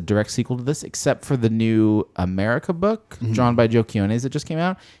that is a direct sequel to this except for the new America book drawn by Joe Quiones that just came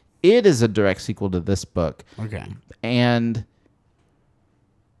out. It is a direct sequel to this book. Okay. And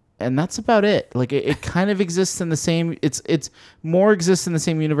that's about it. Like it kind of exists in the same, it's more exists in the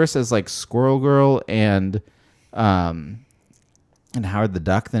same universe as like Squirrel Girl and Howard the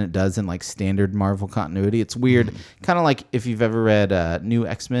Duck than it does in like standard Marvel continuity. It's weird. Kind of like if you've ever read New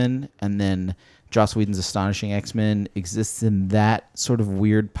X-Men and then Joss Whedon's Astonishing X-Men exists in that sort of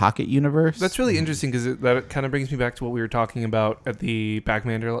weird pocket universe. That's really interesting because that kind of brings me back to what we were talking about at the Back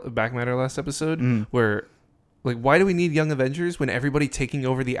Matter last episode, where like, why do we need Young Avengers when everybody taking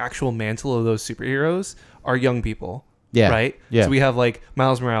over the actual mantle of those superheroes are young people? Yeah. Right? Yeah. So we have like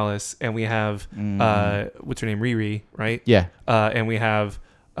Miles Morales and we have what's her name? Riri, right? Yeah. And we have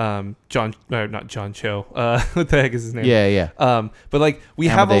not John Cho. What the heck is his name? Yeah. But like we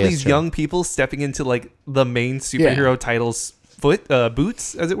have all Amadeus these Cho. young people stepping into like the main superhero titles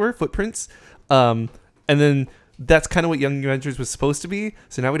boots, as it were, footprints. And then that's kind of what Young Avengers was supposed to be.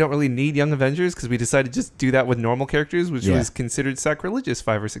 So now we don't really need Young Avengers because we decided to just do that with normal characters, which was considered sacrilegious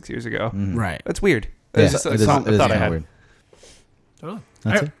 5 or 6 years ago. Right. That's weird. Yeah, That's just it a is thought I kinda had. weird. Totally.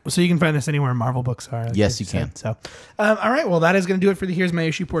 That's All right. So you can find this anywhere Marvel books are. like Yes, you said. can. So, all right. Well, that is going to do it for the Here's My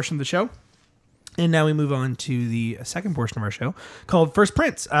Issue portion of the show. And now we move on to the second portion of our show called First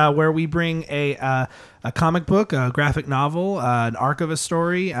Prints, where we bring a comic book, a graphic novel, an arc of a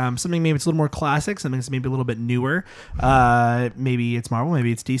story, something maybe it's a little more classic, something that's maybe a little bit newer. Maybe it's Marvel,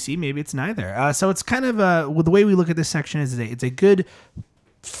 maybe it's DC, maybe it's neither. So it's kind of well, the way we look at this section is it's a good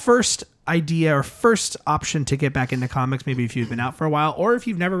first idea or first option to get back into comics, maybe if you've been out for a while or if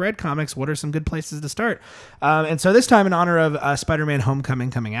you've never read comics, what are some good places to start? And so this time, in honor of Spider-Man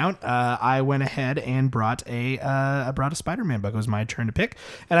Homecoming coming out, I went ahead and brought a Spider-Man book. It was my turn to pick,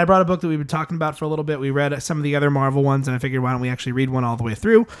 and I brought a book that we've been talking about for a little bit. We read some of the other Marvel ones, and I figured, why don't we actually read one all the way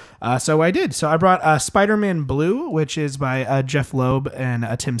through? So I did. So I brought Spider-Man Blue, which is by Jeff Loeb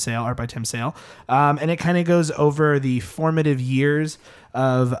and Tim Sale, art by Tim Sale, and it kind of goes over the formative years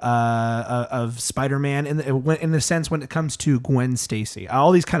of Spider-Man in the sense when it comes to Gwen Stacy.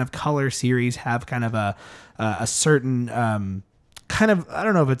 All these kind of color series have kind of a certain kind of, I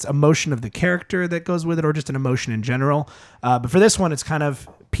don't know if it's emotion of the character that goes with it or just an emotion in general. But for this one, it's kind of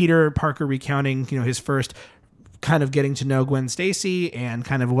Peter Parker recounting, his first kind of getting to know Gwen Stacy and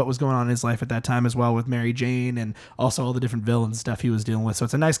kind of what was going on in his life at that time as well with Mary Jane and also all the different villain stuff he was dealing with. So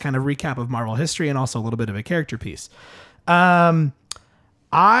it's a nice kind of recap of Marvel history and also a little bit of a character piece. I'll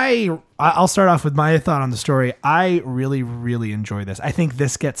start off with my thought on the story. I really, really enjoy this. I think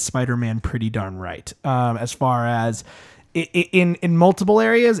this gets Spider-Man pretty darn right. As far as in multiple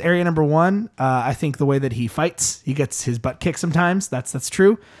areas, area number one, I think the way that he fights, he gets his butt kicked sometimes. That's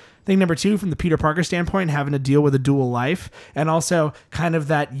true. Thing number two, from the Peter Parker standpoint, having to deal with a dual life and also kind of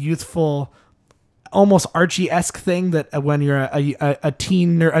that youthful, almost Archie-esque thing that when you're a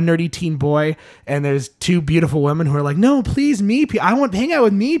teen, a nerdy teen boy, and there's two beautiful women who are like, no, please, me, I want to hang out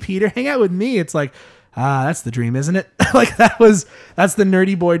with me, Peter, hang out with me. It's like, that's the dream, isn't it? Like that's the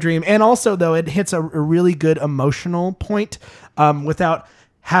nerdy boy dream. And also though, it hits a really good emotional point, without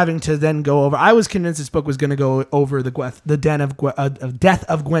having to then go over. I was convinced this book was going to go over the death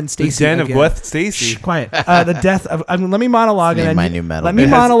of Gwen Stacy. The den of again. Gwen Stacy. Shh, quiet. The death of. Let me monologue and then my new metal let me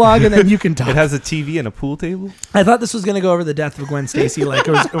band. monologue and then you can talk. It has a TV and a pool table. I thought this was going to go over the death of Gwen Stacy, like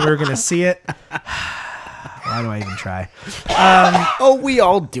we were going to see it. Why do I even try? We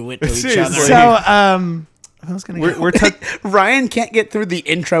all do it to each other. Seriously. So, I was going to. Ryan can't get through the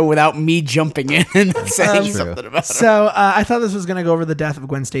intro without me jumping in and saying True. something about it. So I thought this was going to go over the death of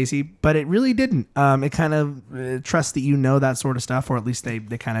Gwen Stacy, but it really didn't. It kind of trusts that that sort of stuff, or at least they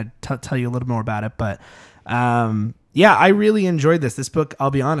kind of tell you a little more about it. But yeah, I really enjoyed this. This book, I'll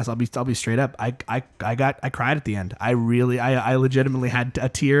be honest, I'll be straight up. I cried at the end. I legitimately had a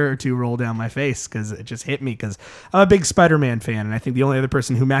tear or two roll down my face because it just hit me. Because I'm a big Spider-Man fan, and I think the only other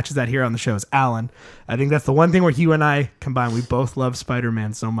person who matches that here on the show is Alan. I think that's the one thing where you and I combine. We both love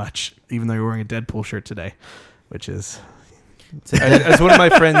Spider-Man so much, even though you're wearing a Deadpool shirt today, which is As one of my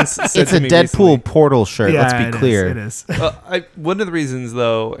friends said It's to a me Deadpool recently, portal shirt. Let's be clear. It is. one of the reasons,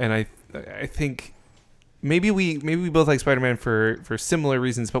 though, and I think maybe we both like Spider-Man for similar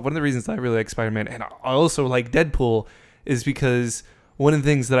reasons, but one of the reasons that I really like Spider-Man and I also like Deadpool is because one of the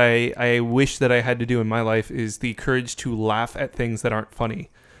things that I wish that I had to do in my life is the courage to laugh at things that aren't funny.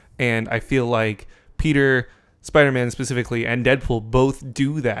 And I feel like Peter, Spider-Man specifically, and Deadpool both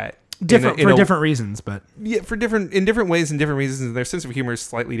do that. Different reasons, but Yeah, in different ways and different reasons. And their sense of humor is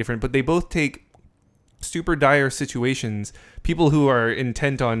slightly different, but they both take super dire situations, people who are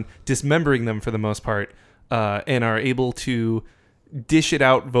intent on dismembering them for the most part, and are able to dish it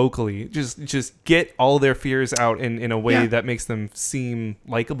out vocally, just get all their fears out in a way that makes them seem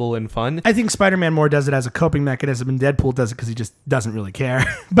likable and fun. I think Spider-Man more does it as a coping mechanism, and Deadpool does it because he just doesn't really care,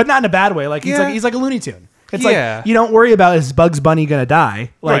 but not in a bad way. Like he's like a Looney Tune. It's like you don't worry about is Bugs Bunny gonna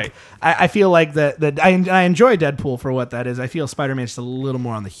die. Like Right. I feel like that I enjoy Deadpool for what that is. I feel Spider-Man's just a little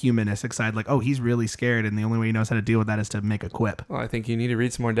more on the humanistic side. Like, oh, he's really scared, and the only way he knows how to deal with that is to make a quip. Well, I think you need to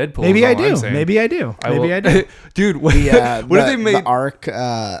read some more Deadpool. Maybe is I all I'm do. saying. Maybe I do. will- I do. Dude, what The, what have they made? The arc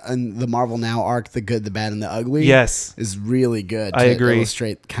and the Marvel Now arc, The Good, the Bad, and the Ugly. Yes. is really good. I to agree.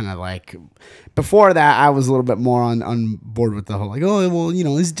 Illustrate kind of like. Before that, I was a little bit more on board with the whole like, oh well,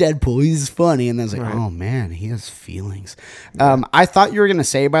 he's Deadpool, he's funny, and I was like, oh man, he has feelings. I thought you were gonna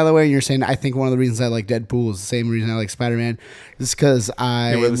say, by the way, you're saying I think one of the reasons I like Deadpool is the same reason I like Spider-Man, is because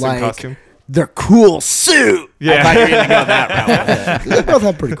I They wear the same like costume? their cool suit. Yeah. I thought you were gonna go that route. They both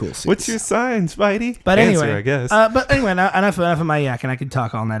have pretty cool suits. What's your sign, Spidey? But Answer, anyway, I guess. But anyway, enough of my yak, and I could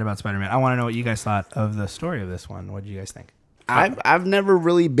talk all night about Spider-Man. I want to know what you guys thought of the story of this one. What did you guys think? I've never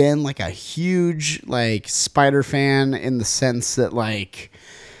really been like a huge like Spider fan in the sense that like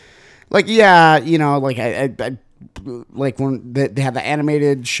yeah, like I like when they have the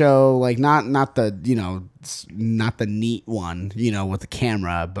animated show, like not the not the neat one, with the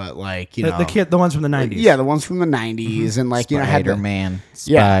camera, but like The ones from the 90s. yeah, the ones from the 90s and like had the, Spider-Man.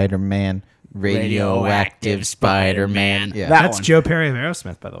 Yeah. Spider-Man. Radioactive Spider-Man. Yeah. That's one. Joe Perry of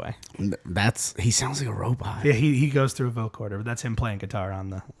Aerosmith, by the way. he sounds like a robot. Yeah, he goes through a vocoder, but that's him playing guitar on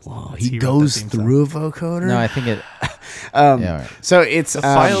the. Whoa, that's- he wrote the goes theme song. through a vocoder. No, I think it. Yeah, all right. So it's the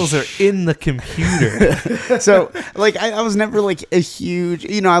files are in the computer. so like I was never like a huge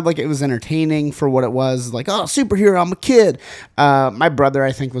I like it was entertaining for what it was, like, oh, superhero, I'm a kid. My brother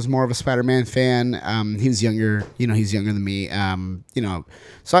I think was more of a Spider-Man fan. He was younger, he's younger than me.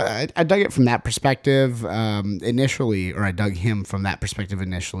 So I dug it from that perspective initially, or I dug him from that perspective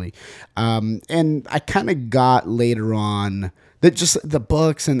initially. And I kind of got later on that just the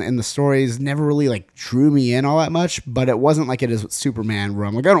books and the stories never really like drew me in all that much, but it wasn't like it is with Superman where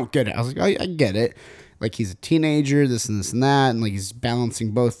I'm like, I don't get it. I was like, I get it. Like he's a teenager, this and this and that, and like he's balancing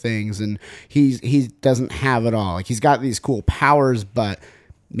both things, and he doesn't have it all. Like he's got these cool powers, but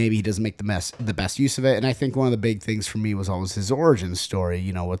maybe he doesn't make the best use of it. And I think one of the big things for me was always his origin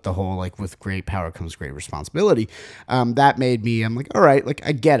story, with the whole like with great power comes great responsibility. That made me, I'm like, all right, like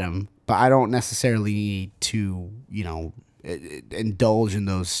I get him, but I don't necessarily need to, indulge in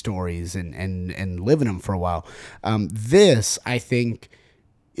those stories and live in them for a while. This, I think,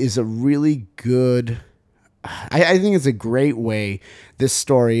 is a really good. I think it's a great way, this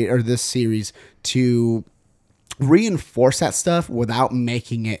story or this series, to reinforce that stuff without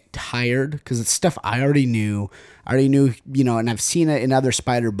making it tired, because it's stuff I already knew, and I've seen it in other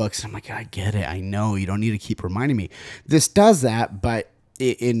Spider books. And I'm like, I get it. I know you don't need to keep reminding me. This does that, but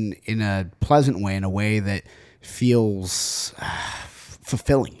in a pleasant way, in a way that feels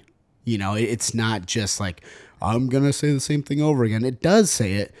fulfilling. It's not just like I'm gonna say the same thing over again. It does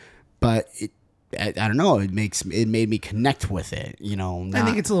say it, but I don't know. It made me connect with it. I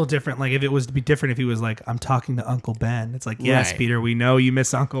think it's a little different. Like if it was to be different, if he was like, "I'm talking to Uncle Ben," it's like, "Yes, Right. Peter, we know you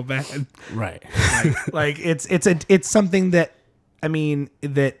miss Uncle Ben." right. Like it's something that. Maybe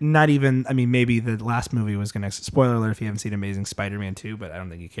the last movie was going to, spoiler alert if you haven't seen Amazing Spider-Man 2, but I don't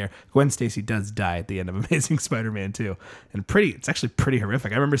think you care. Gwen Stacy does die at the end of Amazing Spider-Man 2. And it's actually pretty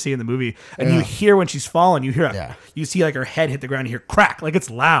horrific. I remember seeing the movie, and you hear when she's falling, you see like her head hit the ground, you hear crack, like it's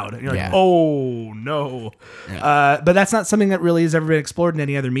loud. And you're like, oh no. Yeah. But that's not something that really has ever been explored in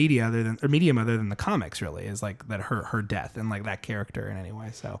any other medium other than the comics, really, is like that her death and like that character in any way.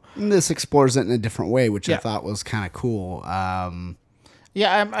 So And this explores it in a different way, which I thought was kind of cool.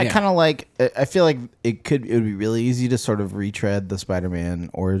 Yeah, I kind of like. I feel like it would be really easy to sort of retread the Spider-Man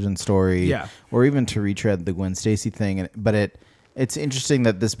origin story, or even to retread the Gwen Stacy thing. But it's interesting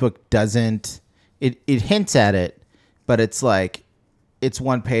that this book doesn't. It hints at it, but it's like it's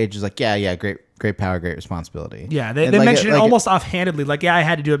one page is like great great power, great responsibility. Yeah, they And like mention it like almost offhandedly, like, yeah, I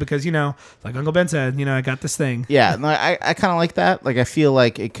had to do it because, like Uncle Ben said, I got this thing. Yeah, no, I kind of like that. Like, I feel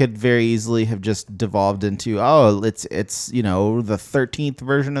like it could very easily have just devolved into, it's the 13th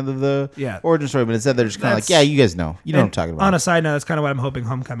version of the Yeah. origin story, but instead they're just kind of like, That's- yeah, you guys know, you know what I'm talking about. On a side note, that's kind of what I'm hoping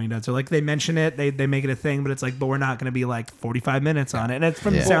Homecoming does. So, like, they mention it, they make it a thing, but it's like, but we're not going to be like 45 minutes on it. And it's,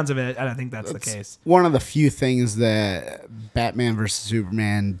 from the Yeah. sounds of it, I don't think that's the case. One of the few things that Batman vs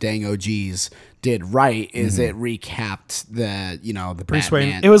Superman dang OGs did right is it recapped the Bruce Batman.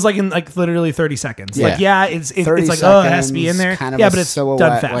 Wayne. It was like in like literally 30 seconds. Yeah. Like, yeah, it's 30 like, oh, it has to be in there. kind of Yeah, a but it's silhouette,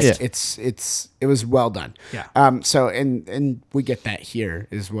 done fast. like, it was well done. Yeah. So and we get that here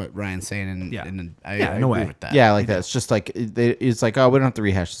is what Ryan's saying, and Yeah. and I, Yeah, I in a agree way. with that. Yeah, I like that. It's just like it's like, oh, we don't have to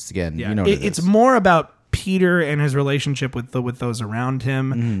rehash this again. Yeah. You know what it It's is. more about Peter and his relationship with those around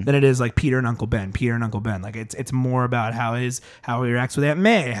him than it is like Peter and Uncle Ben. Like it's more about how he reacts with Aunt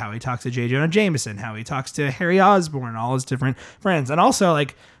May, how he talks to J. Jonah Jameson, how he talks to Harry Osborn, all his different friends. And also,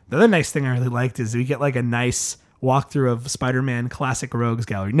 like, the other nice thing I really liked is we get like a nice walkthrough of Spider-Man classic Rogues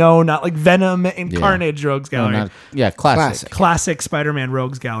Gallery. No, not like Venom and Yeah. Carnage Rogues No, Gallery. classic. Classic Spider-Man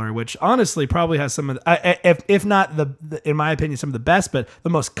Rogues Gallery, which honestly probably has some of if not the in my opinion, some of the best, but the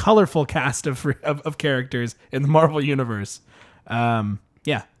most colorful cast of characters in the Marvel universe.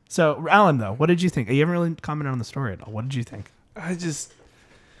 Yeah. So, Alan, though, what did you think? You haven't really commented on the story at all. What did you think?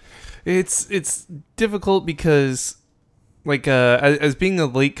 It's difficult because, like, as being a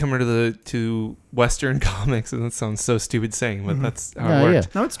latecomer to Western comics, and that sounds so stupid saying, but that's how it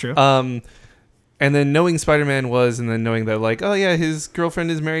works. No, it's true. And then knowing Spider-Man and then knowing that, like, oh yeah, his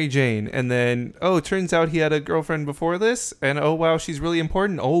girlfriend is Mary Jane, and then, oh, it turns out he had a girlfriend before this, and oh wow, she's really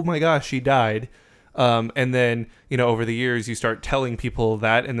important. Oh my gosh, she died. And then, over the years you start telling people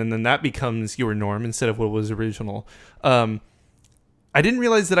that, and then that becomes your norm instead of what was original. I didn't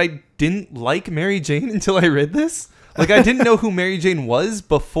realize that I didn't like Mary Jane until I read this. Like, I didn't know who Mary Jane was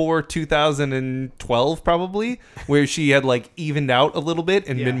before 2012, probably, where she had, like, evened out a little bit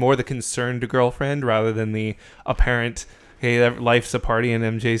and been more the concerned girlfriend rather than the apparent, hey, life's a party and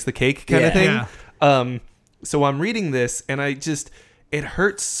MJ's the cake kind of thing. Yeah. So I'm reading this, and it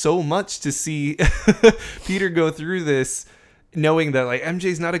hurts so much to see Peter go through this, knowing that, like,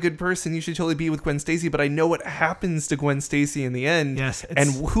 MJ's not a good person. You should totally be with Gwen Stacy. But I know what happens to Gwen Stacy in the end. Yes, and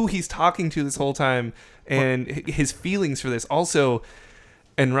who he's talking to this whole time, and his feelings for this. Also,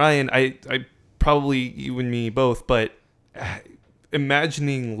 and Ryan, I probably, you and me both, but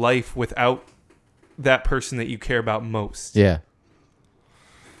imagining life without that person that you care about most. Yeah.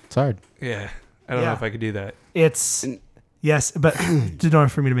 It's hard. Yeah. I don't know if I could do that. It's... Yes, but in order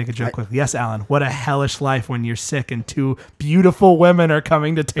for me to make a joke quickly, yes, Alan, what a hellish life when you're sick and two beautiful women are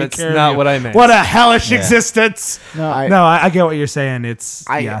coming to take care of you. That's not what I meant. What a hellish existence. I get what you're saying. It's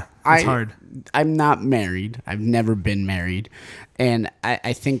hard. I'm not married. I've never been married. And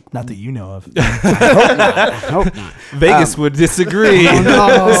I think... Not that you know of. I hope not. Vegas would disagree.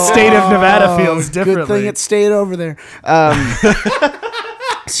 The state of Nevada feels differently. Good thing it stayed over there.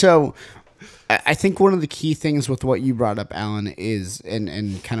 So... I think one of the key things with what you brought up, Alan, is,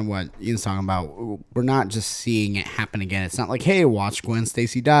 and kind of what Ian's talking about, we're not just seeing it happen again. It's not like, hey, watch Gwen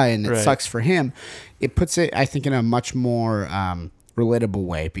Stacy die, and it sucks for him. It puts it, I think, in a much more relatable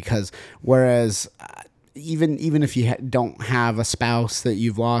way, because whereas even if you don't have a spouse that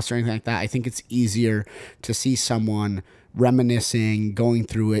you've lost or anything like that, I think it's easier to see someone reminiscing, going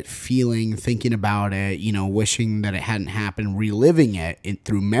through it, feeling, thinking about it, wishing that it hadn't happened, reliving it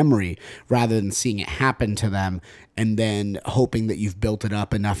through memory, rather than seeing it happen to them and then hoping that you've built it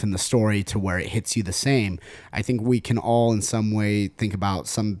up enough in the story to where it hits you the same. I think we can all in some way think about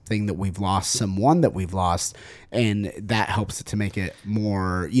something that we've lost, someone that we've lost, and that helps it to make it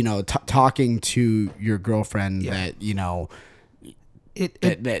more, talking to your girlfriend that,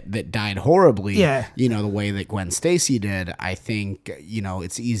 that died horribly, the way that Gwen Stacy did. I think,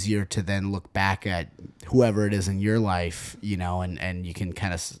 it's easier to then look back at whoever it is in your life, and you can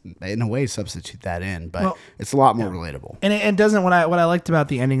kind of, in a way, substitute that in. But it's a lot more relatable. And it doesn't, what I liked about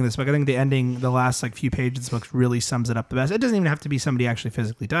the ending of this book, I think the last few pages of this book really sums it up the best. It doesn't even have to be somebody actually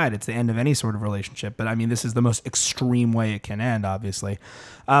physically died. It's the end of any sort of relationship. But I mean, this is the most extreme way it can end, obviously.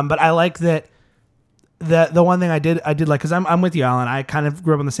 But I like that. The one thing I did like, because I'm with you, Alan. I kind of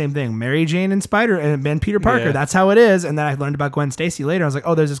grew up on the same thing. Mary Jane and Peter Parker. Yeah. That's how it is. And then I learned about Gwen Stacy later. I was like,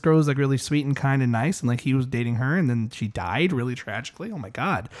 oh, there's this girl who's like really sweet and kind and nice, and like he was dating her, and then she died really tragically. Oh my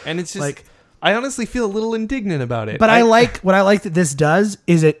god. And it's just like, I honestly feel a little indignant about it. But what I like that this does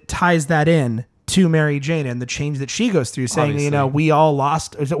is it ties that in to Mary Jane and the change that she goes through, saying, you know, we all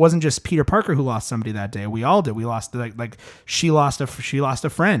lost. It wasn't just Peter Parker who lost somebody that day. We all did. We lost like she lost a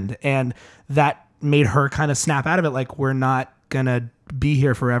friend, and that made her kind of snap out of it. Like, we're not gonna be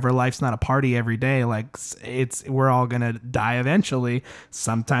here forever. Life's not a party every day. Like, we're all gonna die eventually,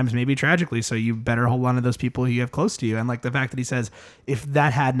 sometimes maybe tragically. So you better hold on to those people who you have close to you. And like the fact that he says, if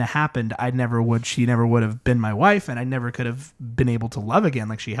that hadn't happened, she never would have been my wife, and I never could have been able to love again.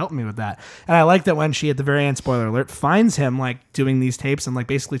 Like, she helped me with that. And I like that when she, at the very end, spoiler alert, finds him like doing these tapes and like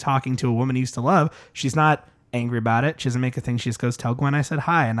basically talking to a woman he used to love, she's not angry about it. She doesn't make a thing. She just goes, tell Gwen I said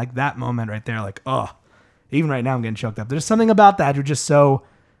hi. And like that moment right there, like, oh, even right now I'm getting choked up. There's something about that you're just so,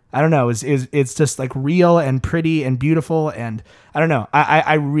 I don't know, it's just like real and pretty and beautiful. And I don't know,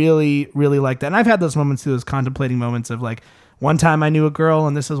 I really, really like that. And I've had those moments too, those contemplating moments of like, one time I knew a girl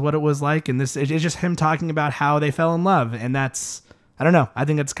and this is what it was like. And it's just him talking about how they fell in love. And that's, I don't know. I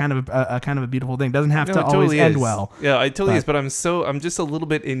think it's kind of a beautiful thing. It doesn't have to always end well. Yeah, it totally is. But I'm just a little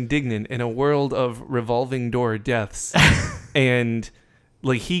bit indignant in a world of revolving door deaths. And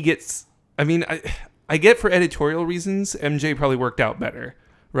like he gets, I mean, I get for editorial reasons, MJ probably worked out better,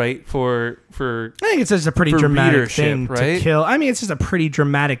 right? For I think it's just a pretty dramatic thing to kill. I mean, it's just a pretty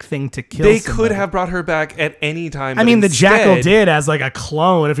dramatic thing to kill. They could have brought her back at any time. I mean, the Jackal did as like a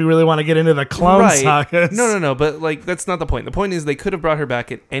clone. If you really want to get into the clone sagas, no. But like, that's not the point. The point is they could have brought her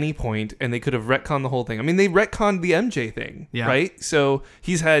back at any point, and they could have retconned the whole thing. I mean, they retconned the MJ thing, right? So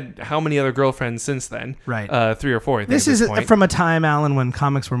he's had how many other girlfriends since then? Right, 3 or 4. I think, this is from a time, Alan, when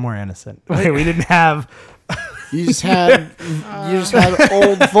comics were more innocent. We didn't have. You just had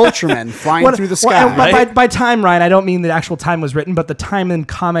old Vulturemen flying through the sky. Well, by time, Ryan, I don't mean the actual time was written, but the time in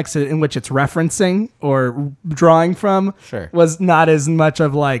comics in which it's referencing or drawing from was not as much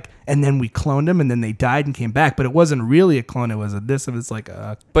of like, and then we cloned them and then they died and came back. But it wasn't really a clone. It was like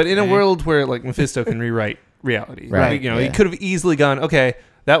a. But in a world where like Mephisto can rewrite reality, right? You know, he could have easily gone, okay,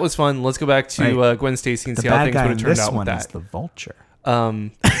 that was fun. Let's go back to Gwen Stacy and see how things would have turned out with that. Is the Vulture.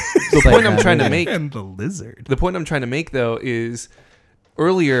 The point I'm trying to make, and the lizard. The point I'm trying to make though is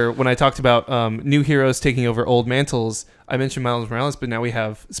earlier when I talked about new heroes taking over old mantles, I mentioned Miles Morales, but now we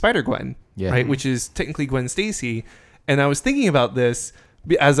have Spider-Gwen, right? Which is technically Gwen Stacy. And I was thinking about this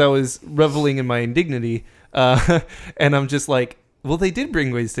as I was reveling in my indignity, and I'm just like, well, they did bring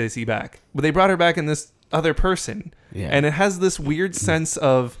Gwen Stacy back, but they brought her back in this other person, and it has this weird sense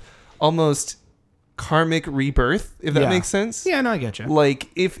of almost karmic rebirth, if that makes sense. Yeah, no, I get you. Like,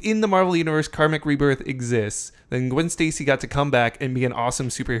 if in the Marvel Universe karmic rebirth exists, then Gwen Stacy got to come back and be an awesome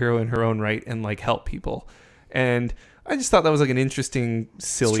superhero in her own right and like help people. And I just thought that was like an interesting,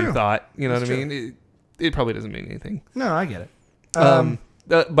 silly thought. You know what I mean? It probably doesn't mean anything. No, I get it.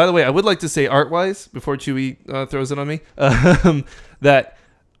 By the way, I would like to say art-wise, before Chewie throws it on me, that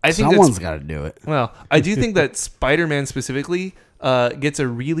I think someone's got to do it. Well, I do think that Spider-Man specifically gets a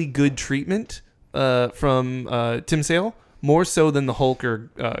really good treatment from Tim Sale, more so than the Hulk or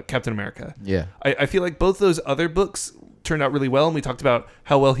Captain America. Yeah. I feel like both those other books turned out really well, and we talked about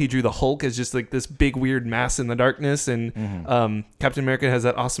how well he drew the Hulk as just like this big weird mass in the darkness, and Captain America has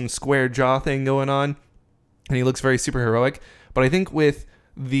that awesome square jaw thing going on, and he looks very superheroic. But I think with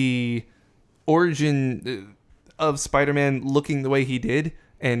the origin of Spider-Man looking the way he did,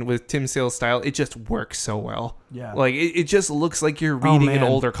 and with Tim Sale's style, it just works so well. Yeah. Like, it just looks like you're reading an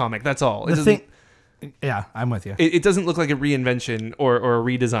older comic. That's all. Yeah, I'm with you. It doesn't look like a reinvention or a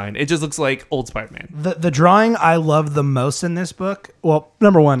redesign. It just looks like old Spider-Man. The drawing I love the most in this book. Well,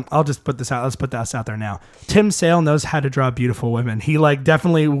 number one, I'll just put this out. Let's put this out there now. Tim Sale knows how to draw beautiful women. He like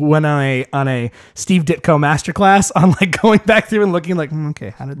definitely went on a Steve Ditko masterclass on like going back through and looking like, okay,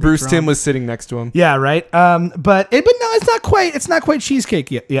 how did Bruce Timm was sitting next to him? Yeah, right. But no, it's not quite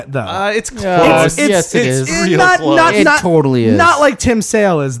cheesecake yet though. It's close. Yes, it is. Real close. It totally is. Not like Tim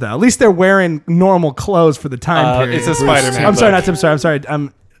Sale is though. At least they're wearing normal clothes for the time period. It's a Spider-Man. I'm sorry, not Tim. I'm sorry.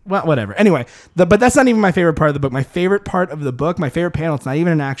 Well, whatever. Anyway, but that's not even my favorite part of the book. My favorite part of the book, my favorite panel, it's not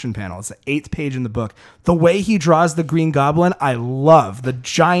even an action panel. It's the 8th page in the book. The way he draws the Green Goblin, I love. The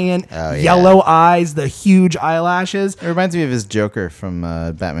giant yellow eyes, the huge eyelashes. It reminds me of his Joker from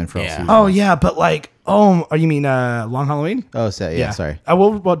Batman for All Seasons. Oh, yeah, but like, you mean Long Halloween? Oh, sorry.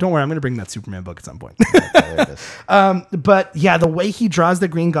 Well, don't worry. I'm going to bring that Superman book at some point. But yeah, the way he draws the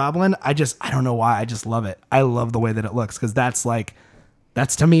Green Goblin, I don't know why. I just love it. I love the way that it looks because that's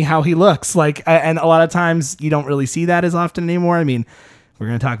to me how he looks like. And a lot of times you don't really see that as often anymore. I mean, we're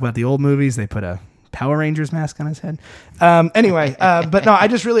going to talk about the old movies. They put a Power Rangers mask on his head. Anyway, but no,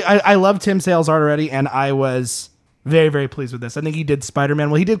 I love Tim Sale's art already. And I was Very, very pleased with this. I think he did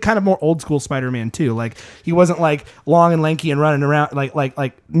Spider-Man. Well, he did kind of more old school Spider-Man too. Like he wasn't like long and lanky and running around like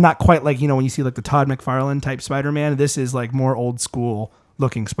not quite like, when you see like the Todd McFarlane type Spider-Man. This is like more old school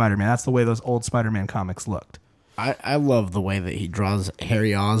looking Spider-Man. That's the way those old Spider-Man comics looked. I love the way that he draws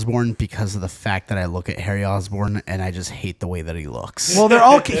Harry Osborn because of the fact that I look at Harry Osborn and I just hate the way that he looks. Well, they're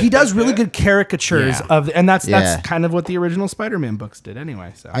all he does really good caricatures Yeah. and that's Yeah. kind of what the original Spider-Man books did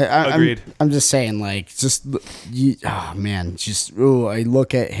anyway. So Agreed. I'm just saying, like, I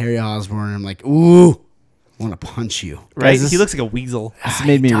look at Harry Osborn and I'm like, ooh, I want to punch you. Right? Guys, He looks like a weasel. This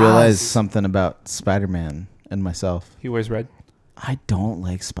made me does. realize something about Spider-Man and myself. He wears red. I don't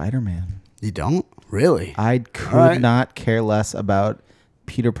like Spider-Man. You don't? Really? I could Alright. not care less about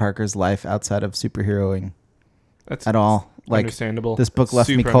Peter Parker's life outside of superheroing That's at all. Like, understandable. this book left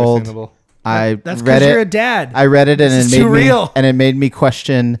me Super cold. understandable. I that's read because you're a it. dad. I read it and This it is made too me real. and it made me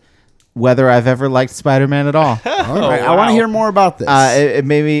question whether I've ever liked Spider-Man at all. All right. I want to hear more about this. It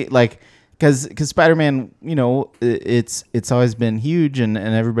made me like because Spider-Man, it's always been huge and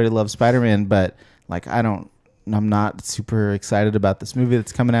everybody loves Spider-Man, but like I'm not super excited about this movie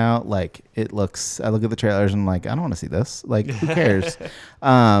that's coming out. Like I look at the trailers and I'm like, I don't want to see this. Like who cares?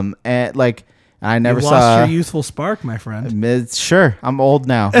 And like I never you saw lost your youthful spark, my friend. Sure, I'm old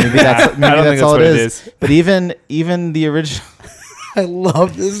now. Maybe that's I don't think all that's it what it is. is. But even the original, I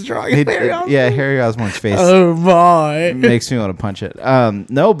love this drawing. Harry Osborn's face Oh my. makes me want to punch it.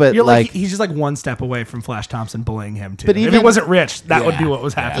 No, but You're like he's just like one step away from Flash Thompson bullying him too. But if even- it wasn't Rich, that would Yeah. be what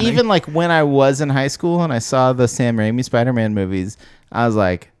was happening. even like when I was in high school and I saw the Sam Raimi Spider-Man movies, I was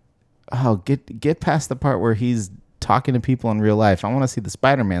like, oh, get past the part where he's talking to people in real life. I want to see the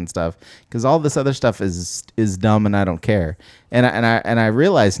Spider-Man stuff because all this other stuff is dumb and I don't care. And I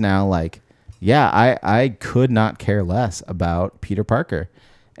realize now, like, yeah, I could not care less about Peter Parker.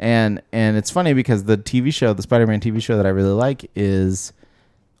 And it's funny because the TV show, the Spider-Man TV show that I really like is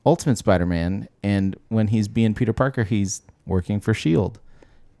Ultimate Spider-Man, and when he's being Peter Parker, he's working for S.H.I.E.L.D.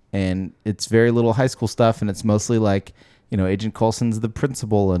 And it's very little high school stuff, and it's mostly like, Agent Coulson's the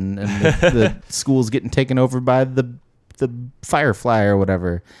principal, and the school's getting taken over by the Firefly or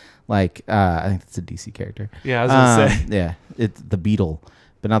whatever. Like, I think that's a DC character. Yeah, I was gonna say. Yeah, it's the Beetle,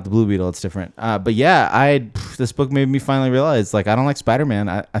 but not the Blue Beetle. It's different. But yeah, this book made me finally realize, like, I don't like Spider-Man.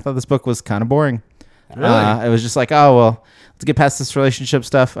 I thought this book was kind of boring. Really? It was just like, oh, well, let's get past this relationship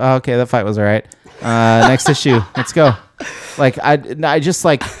stuff. Oh, okay, that fight was all right. Next issue. Let's go. Like, I just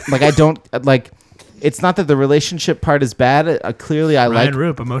like I don't, like, it's not that the relationship part is bad. Clearly, I Ryan like,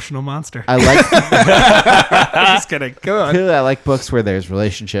 Roop, emotional monster. I like, Just kidding. Go on. clearly, I like books where there's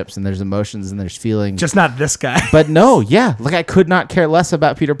relationships and there's emotions and there's feelings. Just not this guy. But no, yeah, like I could not care less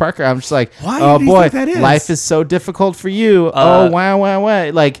about Peter Parker. I'm just like, Why oh do you boy, think that is? life is so difficult for you. Oh wow.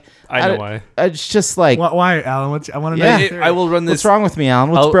 Like I know why. It's just like, Why, Alan? I want to know. Yeah. your theory. I will run this. what's wrong with me,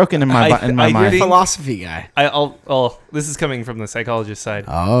 Alan? What's I'll- broken in my I mind? think- Philosophy guy. This is coming from the psychologist side.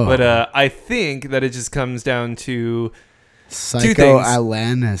 Oh. But I think that it just comes down to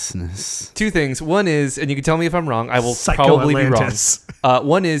Psychoanalysis. two things. One is, and you can tell me if I'm wrong, I will probably be wrong. Psychoatlantis.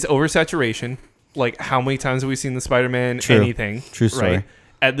 One is oversaturation. Like, how many times have we seen the Spider-Man True. anything? True story. Right?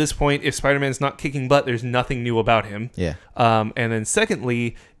 At this point, if Spider-Man's not kicking butt, there's nothing new about him. Yeah. And then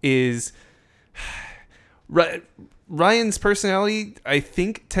secondly is Ryan's personality, I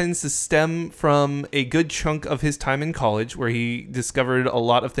think, tends to stem from a good chunk of his time in college where he discovered a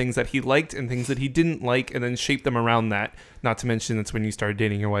lot of things that he liked and things that he didn't like and then shaped them around that. Not to mention that's when you started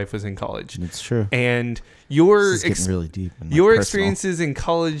dating your wife was in college. It's true. And your This is getting really deep. and, like, your personal. experiences in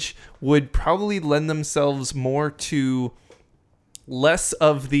college would probably lend themselves more to less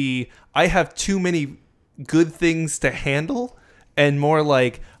of the I have too many good things to handle and more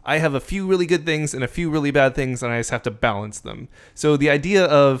like I have a few really good things and a few really bad things and I just have to balance them. So the idea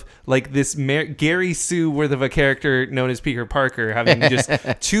of like this Gary Sue worth of a character known as Peter Parker having just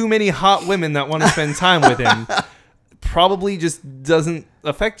too many hot women that want to spend time with him probably just doesn't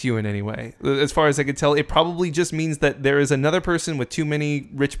affect you in any way. As far as I could tell, it probably just means that there is another person with too many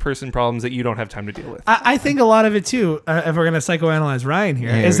rich person problems that you don't have time to deal with. I think a lot of it too, if we're going to psychoanalyze Ryan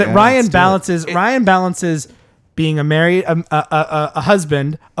here, Here is we that go. Ryan Let's do it. balances being a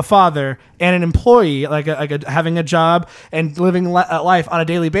husband, a father, and an employee, having a job and living life on a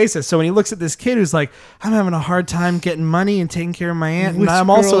daily basis. So when he looks at this kid who's like, I'm having a hard time getting money and taking care of my aunt, and Which I'm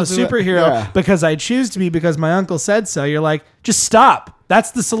also a girl do I- superhero Yeah. because I choose to be because my uncle said so. You're like, just stop.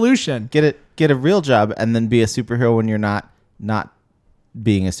 That's the solution. Get a real job and then be a superhero when you're not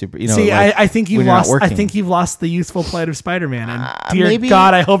being a super. You know, See, like, I think you've when you're not lost. I working. think you've lost the youthful plight of Spider-Man, and dear maybe-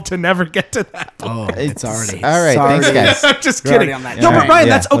 God, I hope to never get to that. Oh, it's already. all right. Sorry. Thanks, guys. I'm just You're already kidding. on that No, but train. Ryan,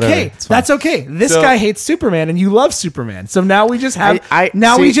 Yeah, that's whatever. okay. It's fine. That's okay. This So- guy hates Superman, and you love Superman. So now we just have. I-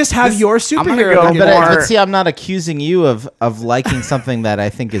 now see, we just have your I'm gonna superhero. go to give But, away. more- but see, I'm not accusing you of liking something that I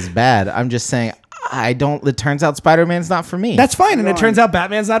think is bad. I'm just saying I don't. It turns out Spider-Man's not for me. That's fine, and it turns out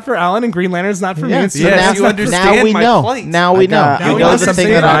Batman's not for Alan, and Green Lantern's not for me. Yeah. and So Yes, Superman's you not for- understand now we my know. plight. Now we know. Now we we know know the something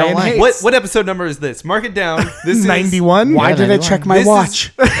thing that I don't Ryan like. hates. What episode number is this? Mark it down. This is 91. Why Yeah, did I 91. check my This is-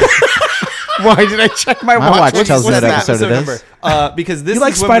 watch? Why did I check my My watch? watch What's tells me that? what episode it is. Because this You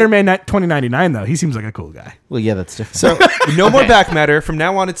like is when we- Spider-Man 2099 though? He seems like a cool guy. Well, yeah, that's different. So no more back matter. From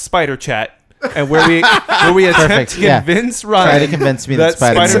now on, it's Spider Chat, and where we attempt Perfect, to yeah. convince Try Ryan to convince me that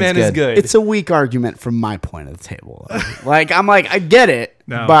Spider-Man Spider-Man's is good. good. It's a weak argument from my point of the table. Like I'm like I get it,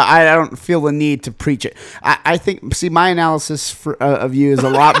 No. but I don't feel the need to preach it. I think see my analysis of you is a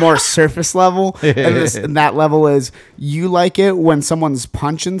lot more surface level, and that level is you like it when someone's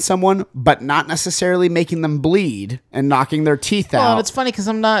punching someone, but not necessarily making them bleed and knocking their teeth Well, out. and it's funny because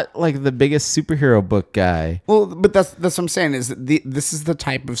I'm not like the biggest superhero book guy. Well, but that's what I'm saying is that this is the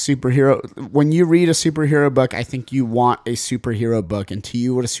type of superhero. When you read a superhero book, I think you want a superhero book, and to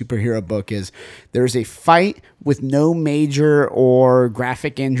you, what a superhero book is, there's a fight with no major or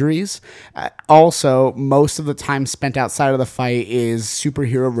graphic injuries. Also, most of the time spent outside of the fight is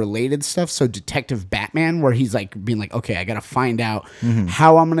superhero related stuff. So, Detective Batman, where he's like being like, okay, I got to find out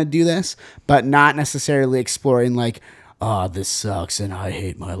how I'm gonna do this, but not necessarily exploring like. Oh, this sucks, and I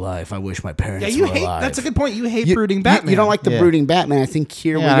hate my life. I wish my parents Yeah, you were hate. alive. That's a good point. You hate You- brooding you- Batman. You don't like the Yeah. brooding Batman. I think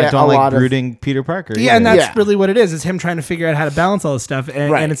here Yeah, we I get don't a lot like of brooding Peter Parker. Yeah, and that's Yeah. really what it is. Is him trying to figure out how to balance all this stuff,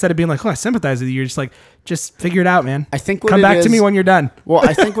 and, Right. and instead of being like, "Oh, I sympathize with you," you're just like, "Just figure it out, man." I think what come it back to is- me when you're done. Well,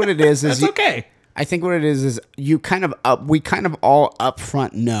 I think what it is That's you, okay. I think what it is you kind of we kind of all up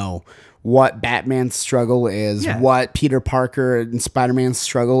front know what Batman's struggle is, Yeah. what Peter Parker and Spider-Man's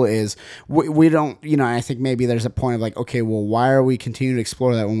struggle is. We don't, I think maybe there's a point of like, okay, well, why are we continuing to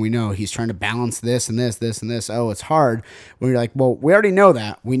explore that when we know he's trying to balance this and this, this and this? Oh, it's hard. When you're like, well, we already know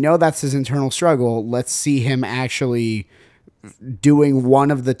that. We know that's his internal struggle. Let's see him actually doing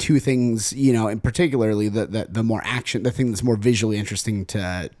one of the two things, and particularly the more action, the thing that's more visually interesting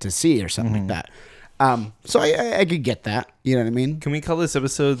to see or something like that. So I could get that. You know what I mean? Can we call this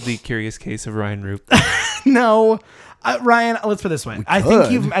episode "The Curious Case of Ryan Roop"? No, Ryan. Let's put it this way. I could.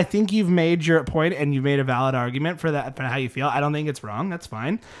 think you've made your point, and you've made a valid argument for that, for how you feel. I don't think it's wrong. That's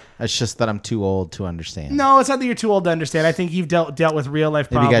fine. It's just that I'm too old to understand. No, it's not that you're too old to understand. I think you've dealt with real life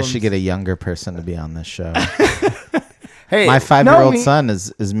Maybe problems. you guys should get a younger person to be on this show. Hey, My 5-year-old me- son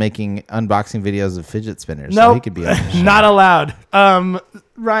is making unboxing videos of fidget spinners, so Nope. he could be on the show. Not allowed.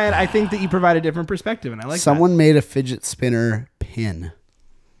 Ryan, I think that you provide a different perspective, and I like someone made a fidget spinner pin.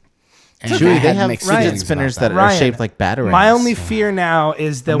 And Chewy, I they had have mixed fidget feelings spinners about that Ryan, are shaped like batarangs. My only fear now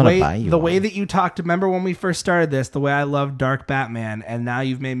is the I'm gonna buy way you the way one. that you talked. Remember when we first started this? The way I love Dark Batman, and now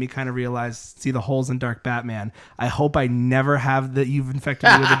you've made me kind of realize, see the holes in Dark Batman. I hope I never have that. You've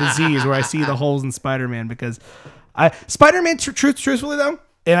infected me with a disease where I see the holes in Spider-Man, because Spider-Man. Truthfully though.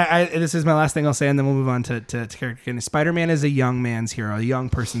 And this is my last thing I'll say, and then we'll move on to character. Spider-Man is a young man's hero, a young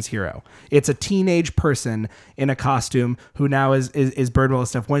person's hero. It's a teenage person in a costume who now is Birdwell and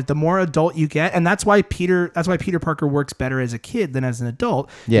stuff. When the more adult you get, and that's why Peter Parker works better as a kid than as an adult,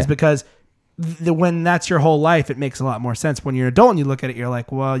 is because when that's your whole life, it makes a lot more sense. When you're an adult and you look at it, you're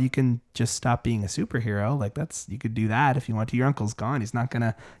like, well, you can just stop being a superhero. Like you could do that if you want to. Your uncle's gone. He's not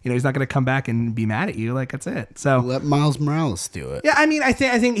gonna come back and be mad at you. Like that's it. So Let Miles Morales do it. yeah, I mean, I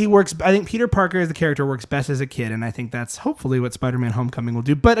think he works. I think Peter Parker as the character works best as a kid, and I think that's hopefully what Spider-Man: Homecoming will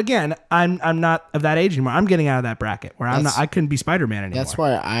do. But again, I'm not of that age anymore. I'm getting out of that bracket where I couldn't be Spider-Man anymore. That's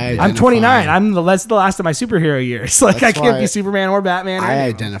why I'm 29. I'm the last of my superhero years. Like I That's can't why be Superman or Batman. I anymore.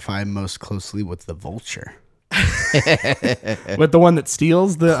 identify most closely with the Vulture. With the one that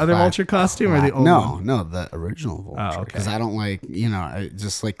steals the other Vulture costume, or the old one? No, the original Vulture. Oh, okay. Because I don't like, I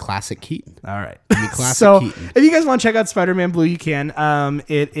just like classic Keaton. All right. classic So Keaton. if you guys want to check out Spider-Man Blue, you can.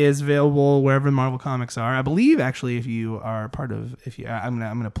 It is available wherever Marvel Comics are. I believe actually, if you are part of, I'm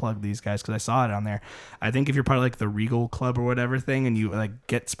gonna plug these guys because I saw it on there. I think if you're part of like the Regal Club or whatever thing, and you like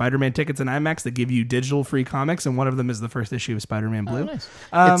get Spider-Man tickets in IMAX, they give you digital free comics, and one of them is the first issue of Spider-Man Blue. Nice.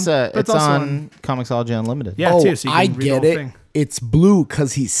 But It's also on Comixology Unlimited. Yeah, too. So you I can read the get whole it. thing. It's blue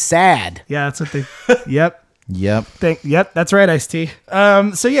because he's sad. Yeah, that's what they. Yep. Yep. That's right, Ice-T.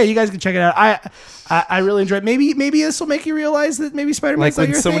 So yeah, you guys can check it out. I really enjoy it. Maybe this will make you realize that maybe Spider-Man's Like not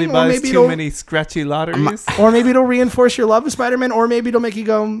when your somebody thing, or buys maybe too many scratchy lotteries. or maybe it'll reinforce your love of Spider-Man, or maybe it'll make you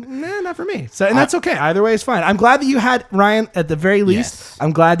go, nah, not for me. So, and that's okay. Either way is fine. I'm glad that you had Ryan at the very least. Yes.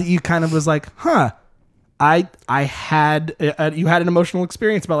 I'm glad that you kind of was like, I had you had an emotional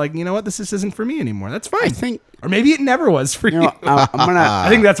experience about like, you know what, this just isn't for me anymore. That's fine. I think, or maybe it never was for you. you know, I'm gonna. I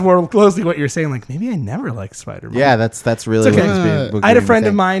think that's more closely what you're saying. Like maybe I never liked Spider-Man. Yeah, that's really It's okay. what it's being. I had a friend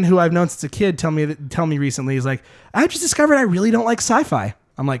of mine who I've known since a kid tell me recently. He's like, I just discovered I really don't like sci-fi.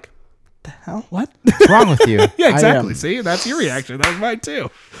 I'm like, the hell? What? What's wrong with you? Yeah, exactly. am- See, that's your reaction. That was mine too.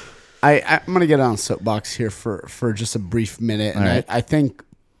 I'm gonna get on soapbox here for just a brief minute, and All right. I think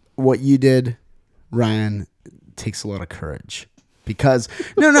what you did, Ryan, takes a lot of courage. Because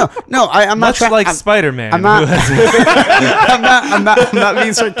I'm not Much trying, like I'm- Spider-Man. I'm not- who has- I'm not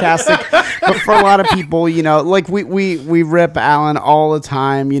being sarcastic, but for a lot of people, you know, like we rip Alan all the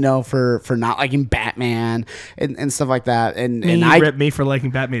time, you know, for not liking Batman and stuff like that, and You I rip me for liking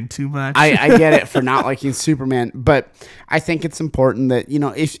Batman too much. I get it for not liking Superman, but I think it's important that, you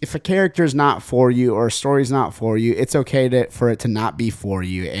know, if a character is not for you or a story's not for you, it's okay for it to not be for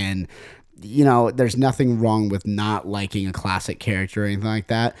you. And, you know, there's nothing wrong with not liking a classic character or anything like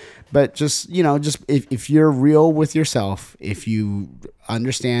that. But just, you know, just if you're real with yourself, if you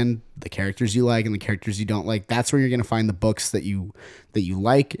understand the characters you like and the characters you don't like, that's where you're going to find the books that you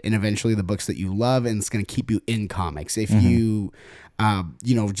like, and eventually the books that you love, and it's going to keep you in comics. If you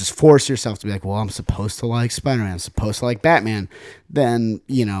you know, just force yourself to be like, well, I'm supposed to like Spider-Man, I'm supposed to like Batman, then,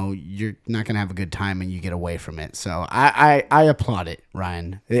 you know, you're not going to have a good time and you get away from it. So I applaud it,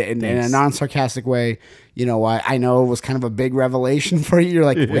 Ryan, in a non-sarcastic way. You know, I know it was kind of a big revelation for you. You're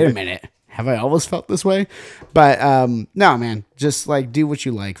like, wait a minute, have I always felt this way? But no, man, just like do what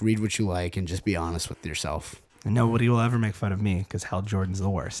you like, read what you like, and just be honest with yourself. And nobody will ever make fun of me because Hal Jordan's the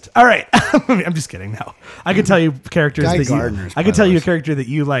worst. All right, I'm just kidding. No, I can tell you characters Guy that Gardner's I can tell you a probably character that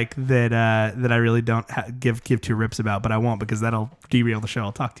you like that I really don't give two rips about, but I won't because that'll derail the show.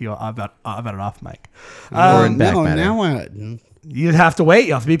 I'll talk to you about it off mic. Or in back No, matter. now You have to wait.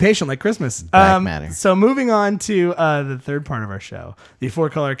 You have to be patient, like Christmas. Back matter. So moving on to the third part of our show, the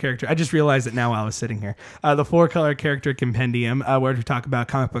 4-color character. I just realized it now while I was sitting here. The 4-color character compendium, where we talk about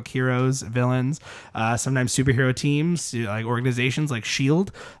comic book heroes, villains, sometimes superhero teams, like organizations like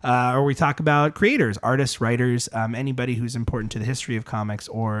S.H.I.E.L.D., or we talk about creators, artists, writers, anybody who's important to the history of comics,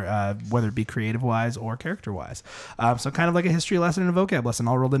 or whether it be creative-wise or character-wise. So kind of like a history lesson and a vocab lesson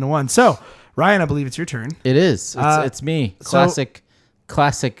all rolled into one. So, Ryan, I believe it's your turn. It is. It's me.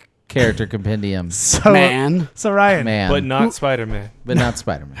 Classic character compendium. So, Man. So, Ryan. Man. but not Spider-Man. But not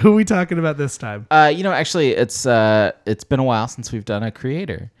Spider-Man. Who are we talking about this time? You know, actually, it's been a while since we've done a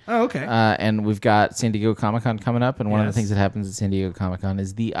creator. Oh, okay. And we've got San Diego Comic-Con coming up, and one of the Yes. things that happens at San Diego Comic-Con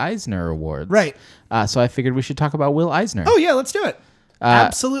is the Eisner Awards. Right. So I figured we should talk about Will Eisner. Oh, yeah, let's do it.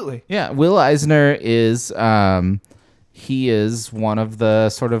 Absolutely. Yeah, Will Eisner is he is one of the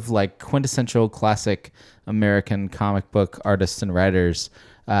sort of like quintessential classic American comic book artists and writers.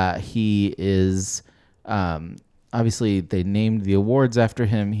 He is obviously they named the awards after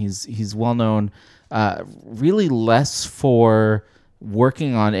him. He's well known, really less for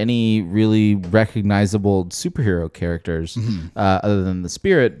working on any really recognizable superhero characters other than the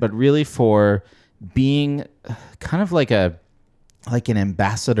Spirit, but really for being kind of like an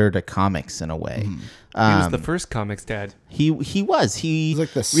ambassador to comics in a way. He was the first comics dad. He was. He's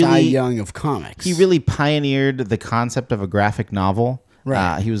like the Cy Young of comics. He really pioneered the concept of a graphic novel.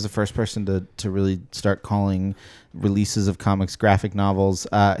 Right. He was the first person to really start calling releases of comics graphic novels.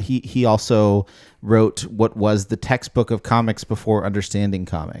 He also wrote what was the textbook of comics before understanding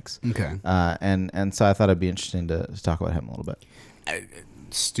comics. Okay. And so I thought it'd be interesting to talk about him a little bit.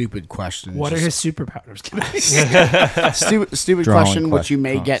 Stupid question. What are Just his superpowers? stupid Drawing question, which you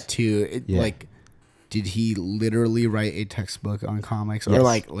may questions. get to. Yeah. Like, did he literally write a textbook on comics, or Yes.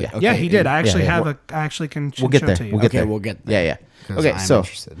 like Yeah. okay, Yeah, he did. I actually yeah. have a. I actually can. We'll get show there. it to you. We'll get Okay, there. we'll get there. Yeah. 'Cause Okay, I'm so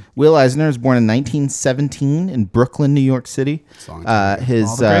interested. Will Eisner was born in 1917 in Brooklyn, New York City. It's a long time ago. His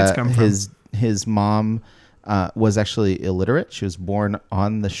All the greats come from. his mom was actually illiterate. She was born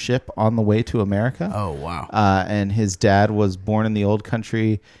on the ship on the way to America. Oh wow. And his dad was born in the old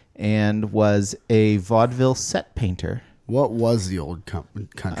country and was a vaudeville set painter. What was the old country?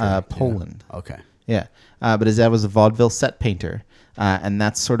 Poland. Yeah. Okay. Yeah, but his dad was a vaudeville set painter, and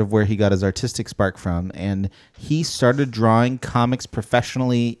that's sort of where he got his artistic spark from. And he started drawing comics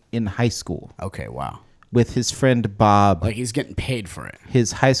professionally in high school Okay. Wow. with his friend Bob, Like he's getting paid for it.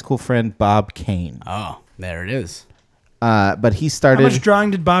 his high school friend Bob Kane. Oh, there it is. But he How started. much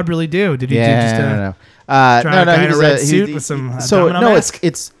drawing did Bob really do? Did he do Yeah, just a? no. draw a guy he in a was red suit with some, so domino no, mask?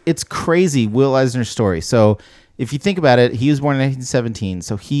 it's crazy. Will Eisner's story. So if you think about it, he was born in 1917,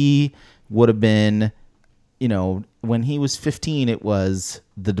 so he would have been, when he was 15, it was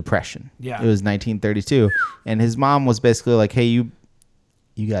the Depression. Yeah. It was 1932, and his mom was basically like, "Hey, you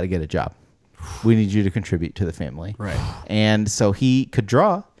got to get a job. We need you to contribute to the family." Right. And so he could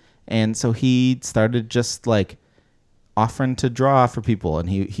draw, and so he started just like offering to draw for people. And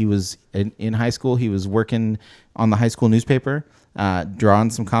he was in high school. He was working on the high school newspaper, drawing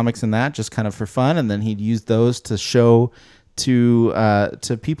some comics in that, just kind of for fun. And then he'd use those to show to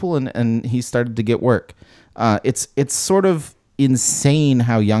people, and he started to get work. It's sort of insane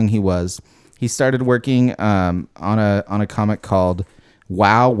how young he was. He started working on a comic called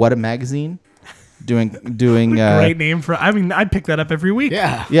Wow, What a Magazine. Doing Great name for. I mean, I'd pick that up every week.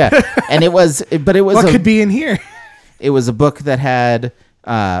 Yeah. yeah, and it was What could be in here? it was a book that had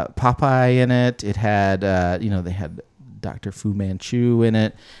Popeye in it. It had they had Dr. Fu Manchu in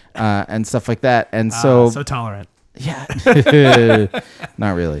it, and stuff like that. And so tolerant. yeah,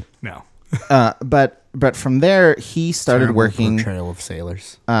 not really. No. But from there he started Terrible working. portrayal of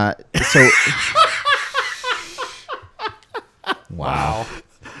sailors. So Wow.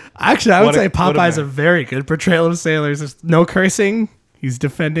 Actually, I would What a- say what a Popeye's man. a very good portrayal of sailors. There's no cursing. He's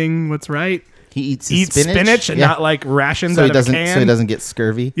defending what's right. he eats his Eats spinach and Yeah. not like rations so out he of doesn't a can. so he doesn't get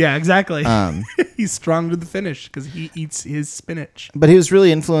scurvy. Yeah, exactly. Um, He's strong to the finish because he eats his spinach. But he was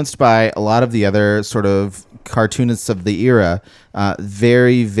really influenced by a lot of the other sort of cartoonists of the era,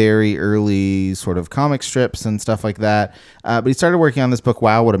 very, very early sort of comic strips and stuff like that. But he started working on this book,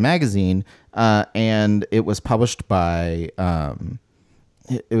 Wow, What a Magazine, and it was published by a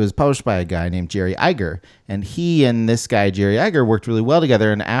guy named Jerry Iger, and he and this guy Jerry Iger worked really well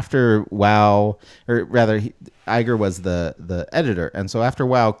together. And after Wow, or rather, Iger was the editor, and so after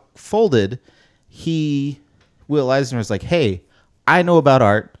Wow folded, Will Eisner was like, "Hey, I know about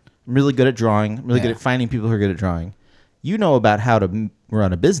art. I'm really good at drawing. I'm really good at finding people who are good at drawing. You know about how to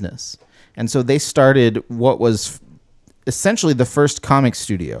run a business." And so they started what was essentially the first comic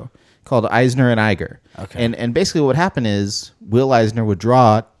studio called Eisner and Iger. Okay. And basically what happened is Will Eisner would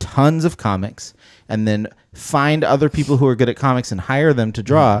draw tons of comics and then find other people who are good at comics and hire them to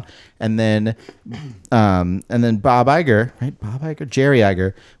draw. And then Bob Iger, right? Jerry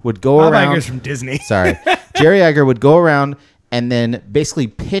Iger would go Bob around. Iger's from Disney. Sorry. Jerry Iger would go around and then basically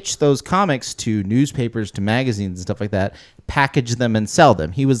pitch those comics to newspapers, to magazines and stuff like that, package them and sell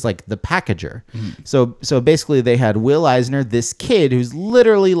them. He was like the packager. So basically they had Will Eisner, this kid who's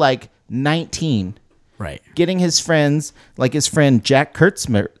literally like 19, Right. getting his friends, like his friend Jack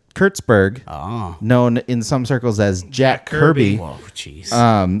Kurtzberg, Oh. known in some circles as Jack Kirby, Whoa, jeez.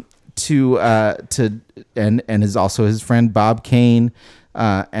 and is also his friend Bob Kane,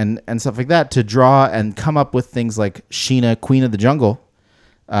 and stuff like that, to draw and come up with things like Sheena, Queen of the Jungle,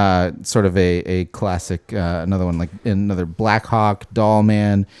 sort of a classic, another one, like another Black Hawk, Doll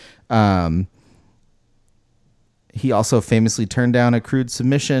Man. He also famously turned down a crude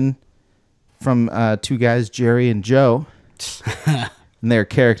submission from two guys, Jerry and Joe, and their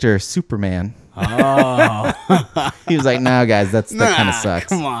character Superman. Oh. He was like, "No, guys, that kind of sucks."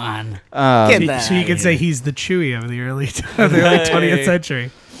 Come on. So you could say he's the Chewy of the early 20th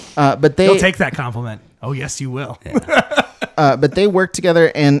century. But You'll they take that compliment. Oh, yes, you will. but they worked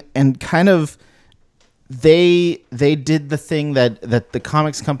together and kind of they did the thing that the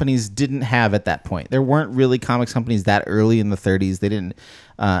comics companies didn't have at that point. There weren't really comics companies that early in the 30s. They didn't.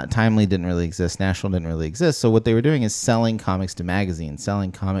 Timely didn't really exist. National didn't really exist. So what they were doing is selling comics to magazines,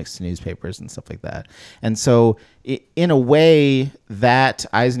 selling comics to newspapers and stuff like that. And so in a way, that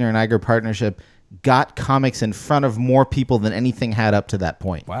Eisner and Iger partnership got comics in front of more people than anything had up to that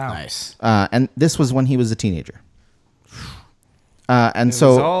point. Wow. Nice. And this was when he was a teenager. And It was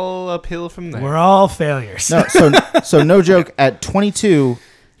so all uphill from there. We're all failures. no, so no joke. At 22,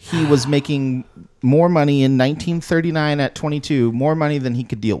 he was making more money in 1939. At 22, more money than he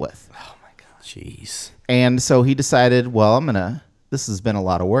could deal with. Jeez. And so he decided, well, this has been a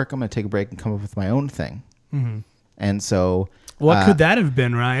lot of work. I'm gonna take a break and come up with my own thing. Mm-hmm. And so, What could that have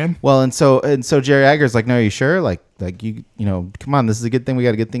been, Ryan? well, and so Jerry Iger's like, "No, are you sure? Like you come on, this is a good thing. We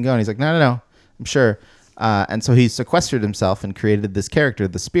got a good thing going." He's like, "No, I'm sure." And so he sequestered himself and created this character,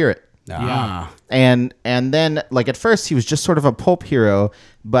 the Spirit. Ah. And then, like, at first he was just sort of a pulp hero,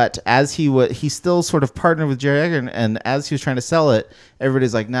 but as he still sort of partnered with Jerry Iger, and as he was trying to sell it,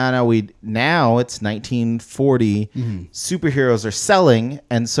 everybody's like, now it's 1940, superheroes are selling,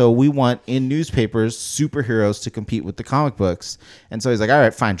 and so we want in newspapers superheroes to compete with the comic books. And so he's like, all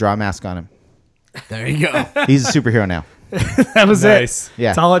right, fine, draw a mask on him. There you go. He's a superhero now. That was Nice. it. Yeah.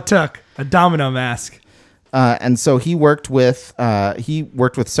 That's all it took. A domino mask. And so he worked with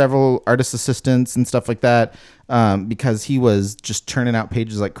several artist assistants and stuff like that, because he was just churning out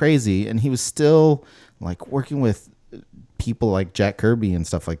pages like crazy, and he was still like working with people like Jack Kirby and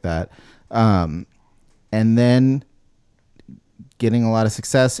stuff like that. And then getting a lot of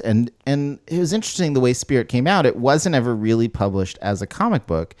success. And it was interesting the way Spirit came out. It wasn't ever really published as a comic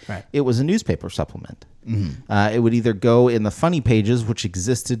book. Right. It was a newspaper supplement. It would either go in the funny pages, which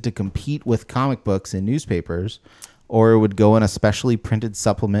existed to compete with comic books in newspapers, or it would go in a specially printed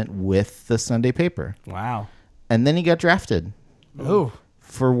supplement with the Sunday paper. Wow. And then he got drafted Oh.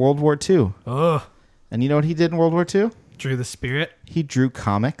 for World War II. Oh. And you know what he did in World War II? Drew the Spirit. He drew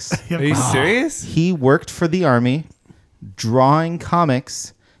comics. Are you serious? He worked for the Army drawing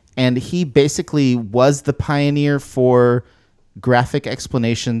comics, and he basically was the pioneer for graphic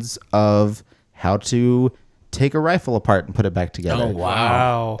explanations of how to take a rifle apart and put it back together.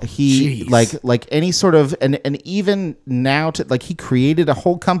 Wow. He Jeez. like any sort of and even now to like he created a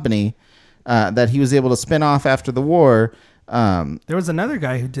whole company that he was able to spin off after the war. There was another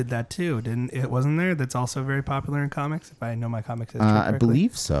guy who did that too, wasn't there? That's also very popular in comics. If I know my comics history I correctly.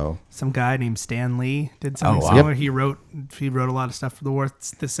 believe so. Some guy named Stan Lee did something wow. similar. He wrote a lot of stuff for the war,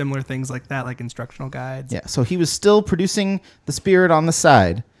 the similar things like that, like instructional guides. Yeah, so he was still producing the Spirit on the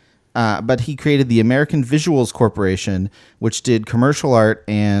side, but he created the American Visuals Corporation, which did commercial art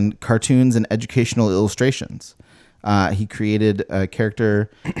and cartoons and educational illustrations. He created a character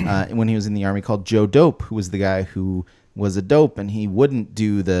when he was in the Army called Joe Dope, who was the guy who was a dope, and he wouldn't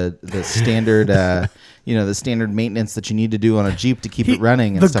do the standard the standard maintenance that you need to do on a Jeep to keep it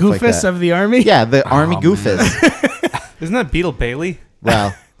running and The stuff like goofus that. of the Army. Yeah, the Army goofus. Isn't that Beetle Bailey?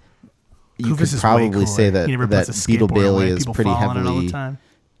 Well, you Goofus could is way probably cooler. say that He never that puts a Beetle skateboard Bailey away. is People pretty fall on it all heavily. the time.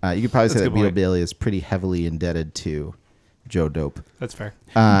 You could probably That's say a that good Beetle point. Bailey is pretty heavily indebted to Joe Dope. That's fair.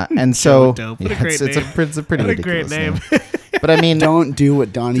 And so Joe Dope. What a great it's name. it's a pretty What a great ridiculous name. But I mean, Don't do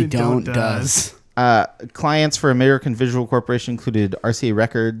what Donnie Don't Don't does. clients for American Visual Corporation included RCA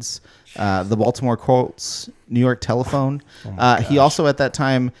Records, the Baltimore Colts, New York Telephone. He also at that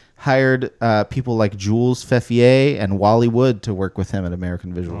time hired people like Jules Feffier and Wally Wood to work with him at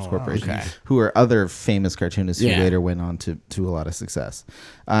American Visuals Corporation, who are other famous cartoonists who Yeah. later went on to a lot of success.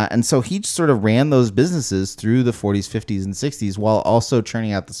 And so he just sort of ran those businesses through the 40s, 50s, and 60s while also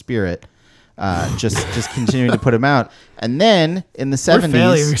churning out the Spirit, just continuing to put him out. And then in the We're 70s...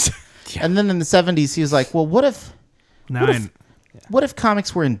 failures. And then in the 70s, he was like, well, what if Nine. what if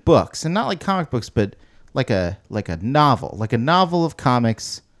comics were in books, and not like comic books, but like a novel of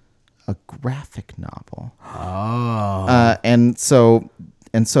comics, a graphic novel. Oh. And so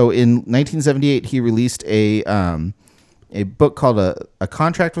in 1978, he released a book called A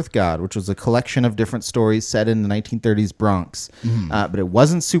Contract with God, which was a collection of different stories set in the 1930s Bronx. But it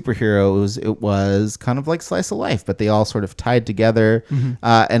wasn't superhero. It was kind of like slice of life, but they all sort of tied together.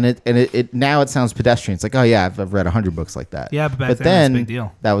 And it now it sounds pedestrian. It's like, oh yeah, I've read 100 books like that. Yeah, but back then, that's a big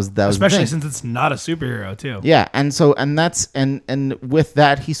deal. That was the Especially thing. since it's not a superhero too. Yeah, and with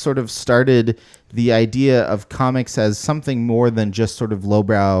that, he sort of started the idea of comics as something more than just sort of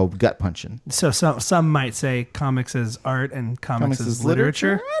lowbrow gut punching. So some might say comics as art and comics as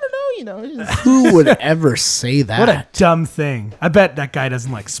literature. I don't know, it's- Who would ever say that? What a dumb thing. I bet that guy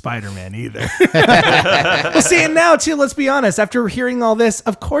doesn't like Spider-Man either. Well, see, and now, too, let's be honest. After hearing all this,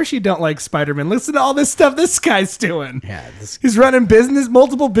 of course you don't like Spider-Man. Listen to all this stuff this guy's doing. Yeah, this He's running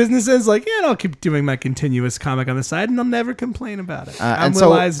multiple businesses. Like, yeah, I'll keep doing my continuous comic on the side, and I'll never complain about it. I'm and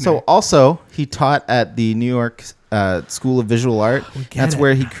Will Eisner. so also he taught at the New York School of Visual Art. That's it.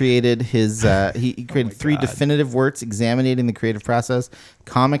 where he created his he created three definitive works examining the creative process: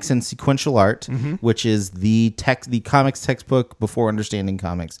 comics and sequential art, which is the comics textbook before understanding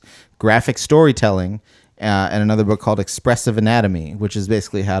comics; graphic storytelling, and another book called Expressive Anatomy, which is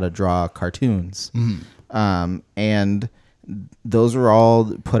basically how to draw cartoons. And those were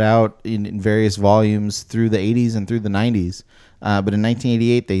all put out in various volumes through the 80s and through the 90s. But in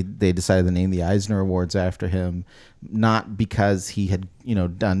 1988, they decided to name the Eisner Awards after him, not because he had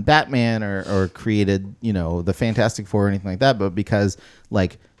done Batman or created the Fantastic Four or anything like that, but because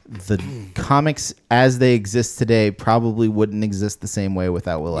like the comics as they exist today probably wouldn't exist the same way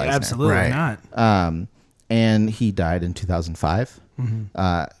without Will Eisner. Absolutely Right. not. And he died in 2005.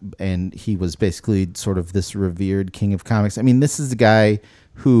 And he was basically sort of this revered king of comics. I mean, this is the guy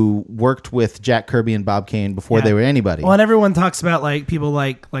who worked with Jack Kirby and Bob Kane before Yeah. they were anybody. Well, and everyone talks about like people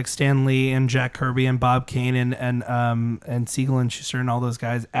like Stan Lee and Jack Kirby and Bob Kane and Siegel and Schuster and all those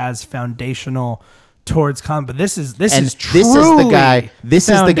guys as foundational towards comic. But this is truly the guy. This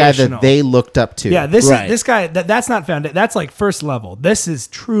is the guy foundational. that they looked up to. Yeah, this Right. is this guy. That's not that's like first level. This is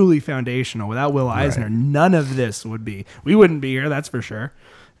truly foundational. Without Will Eisner, none of this would be. We wouldn't be here. That's for sure.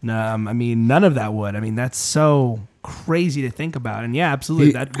 No, I mean, none of that would. I mean, that's so crazy to think about. And yeah,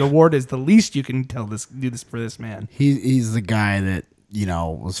 absolutely, that award is the least you can do this for this man. He's the guy that, you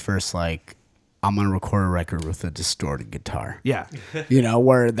know, was first like, I'm going to record a record with a distorted guitar. Yeah. You know,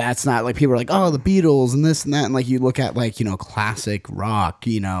 where that's not like people are like, oh, the Beatles and this and that. And like you look at like, you know, classic rock,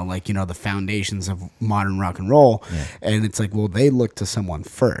 you know, like, you know, the foundations of modern rock and roll. Yeah. And it's like, well, they look to someone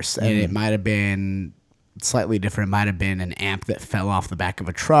first. And it might have been slightly different. It might have been an amp that fell off the back of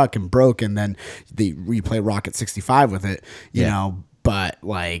a truck and broke. And then you play Rocket 65 with it, you know, but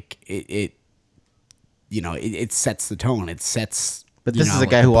like it you know, it sets the tone. It sets. But this is a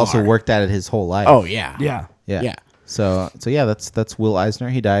guy who also worked at it his whole life. Oh yeah, Yeah. So yeah, that's Will Eisner.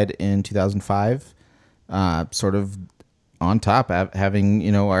 He died in 2005, sort of on top, having,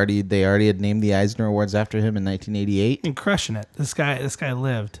 you know, they already had named the Eisner Awards after him in 1988. And crushing it. This guy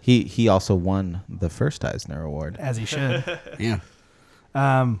lived. He also won the first Eisner Award, As he should. yeah.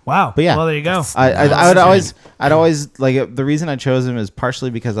 Wow. But yeah, Well, there you go. I'd always like, the reason I chose him is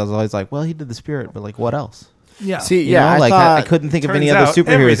partially because I was always like, well, he did The Spirit, but like, what else? Yeah. See, You yeah, know, like I couldn't think of any other turns out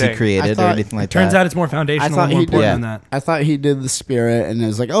superheroes he everything. created or anything like that. Turns out it's more foundational and more important than that. I thought he did The Spirit, and it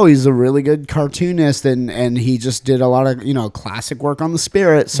was like, oh, he's a really good cartoonist, and he just did a lot of, you know, classic work on The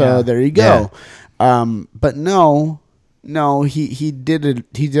Spirit. So Yeah. there you go. But no, he did it.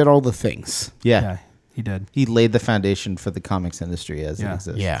 He did all the things. Yeah, he did. He laid the foundation for the comics industry as it Yeah.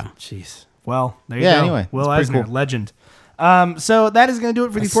 exists. Yeah. Jeez. Well, there you Yeah, go. anyway, Will that's pretty Eisner, cool. legend. So that is going to do it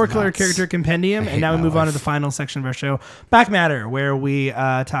for the That's 4-color nuts. character compendium. I And hate now we my move on to life. the final section of our show, Back Matter, where we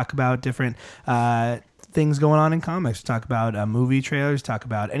talk about different things going on in comics. Talk about movie trailers, talk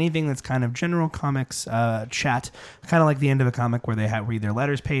about anything that's kind of general comics chat, kind of like the end of a comic where they read their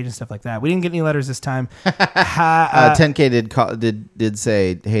letters page and stuff like that. We didn't get any letters this time. 10K did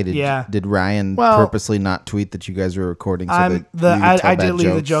say, hey, did Ryan purposely not tweet that you guys were recording? So that you would tell I bad did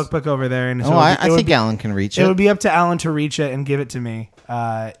leave the jokes? joke book over there. And Oh, I think Alan can reach it. It would be up to Alan to reach it and give it to me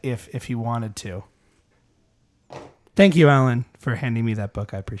if he wanted to. Thank you, Alan, for handing me that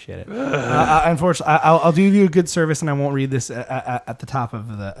book. I appreciate it. Unfortunately, I'll do you a good service, and I won't read this at the top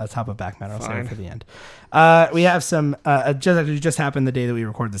of Back Matter. I'll save it for the end. We have some just happened the day that we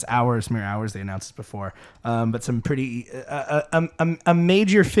recorded this. Mere hours. They announced this before, but some pretty a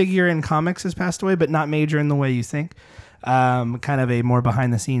major figure in comics has passed away, but not major in the way you think. Kind of a more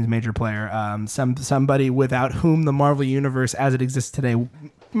behind the scenes major player. Somebody without whom the Marvel Universe as it exists today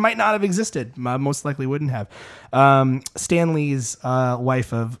might not have existed. Most likely wouldn't have. Stan Lee's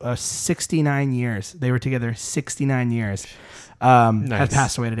wife of 69 years. They were together 69 years. Has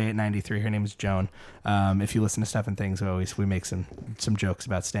passed away today at 93. Her name is Joan. If you listen to Stuff and Things, we make some jokes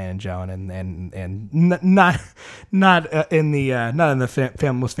about Stan and Joan, and not in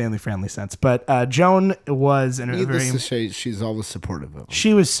the most family friendly sense. But Joan was in a Needless very. to say, she's always supportive of him.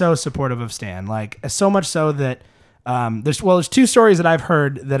 She was so supportive of Stan, like so much so that. There's two stories that I've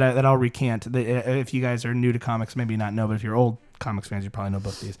heard that I'll recant. If you guys are new to comics, maybe not know, but if you're old comics fans, you probably know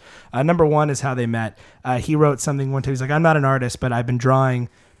both these. Number one is how they met. He wrote something one time. He's like, I'm not an artist, but I've been drawing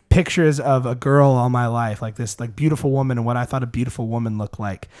pictures of a girl all my life, like this, like beautiful woman and what I thought a beautiful woman looked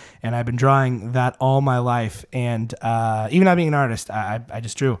like. And I've been drawing that all my life. And even not being an artist, I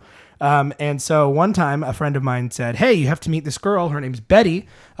just drew. And so one time a friend of mine said, hey, you have to meet this girl. Her name's Betty.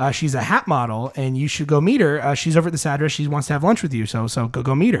 She's a hat model and you should go meet her. She's over at this address. She wants to have lunch with you. So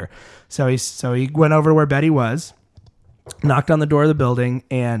go meet her. So he went over to where Betty was, knocked on the door of the building,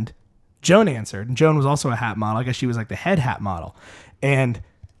 and Joan answered. And Joan was also a hat model. I guess she was like the head hat model. And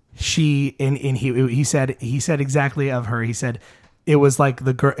he said exactly of her. He said, it was like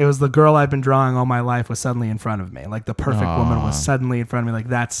the girl I've been drawing all my life was suddenly in front of me. Like the perfect woman was suddenly in front of me. Like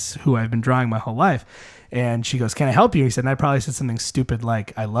that's who I've been drawing my whole life. And she goes, can I help you? He said, and I probably said something stupid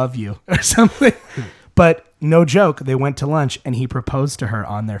like, I love you or something. But no joke, they wwent to lunch and he proposed to her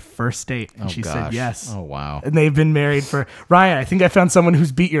on their first date. And she said yes. Oh, wow. And they've been married for, Ryan, I think I found someone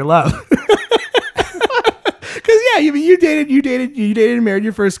who's beat your love. Because you dated and married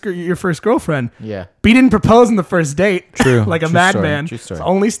your first girlfriend. Yeah. But you didn't propose on the first date. True. Like a True madman. story. True story. So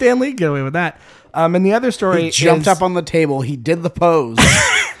only Stan Lee get away with that. And the other story He jumped is, up on the table. He did the pose.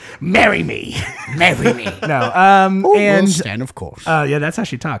 marry me. Marry me. No. Oh, And well, Stan, of course. yeah, that's how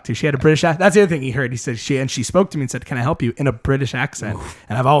she talked too. She had a British accent. That's the other thing he heard. He said she spoke to me and said, "Can I help you?" in a British accent.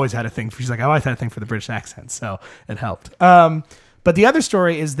 And I've always had a thing. She's like, I always had a thing for the British accent, so it helped. But the other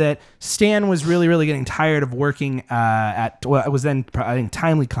story is that Stan was really, really getting tired of working it was then, I think,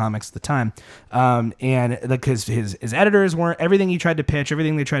 Timely Comics at the time. And because his editors weren't, everything he tried to pitch,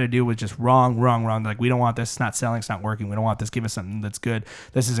 everything they tried to do was just wrong. Like, we don't want this. It's not selling. It's not working. We don't want this. Give us something that's good.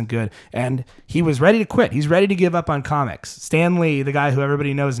 This isn't good. And he was ready to quit. He's ready to give up on comics. Stan Lee, the guy who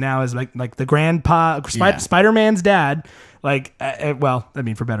everybody knows now is like the grandpa, Spider-Man's dad. Like, well, I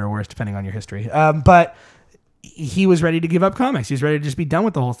mean, for better or worse, depending on your history. But he was ready to give up comics. He was ready to just be done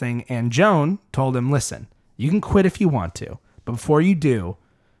with the whole thing. And Joan told him, listen, you can quit if you want to, but before you do,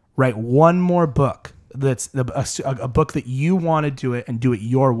 write one more book that's a book that you want to do it and do it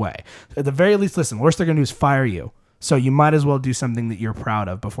your way. At the very least, listen, the worst they're going to do is fire you. So you might as well do something that you're proud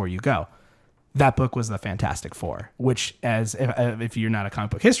of before you go. That book was the Fantastic Four, which, as if you're not a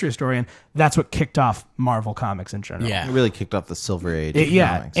comic book history historian, that's what kicked off Marvel Comics in general. Yeah. It really kicked off the Silver Age. Of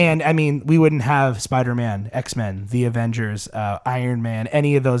comics. And I mean, we wouldn't have Spider-Man, X-Men, The Avengers, Iron Man,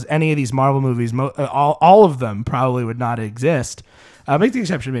 any of these Marvel movies. All of them probably would not exist. Make the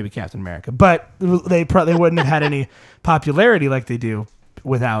exception of maybe Captain America, but they wouldn't have had any popularity like they do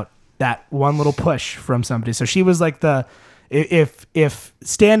without that one little push from somebody. So she was like if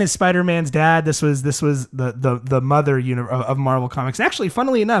Stan is Spider-Man's dad, this was the mother of Marvel Comics. And actually,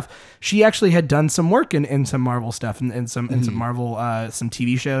 funnily enough, she actually had done some work in some Marvel stuff and some Marvel some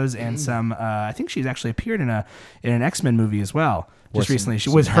TV shows and some I think she's actually appeared in an X-Men movie as well. Just recently, she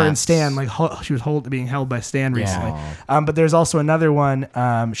was her and Stan, like she was being held by Stan recently. But there's also another one.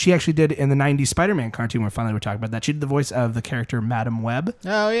 She actually did in the '90s Spider-Man cartoon. We're talking about that. She did the voice of the character Madam Web.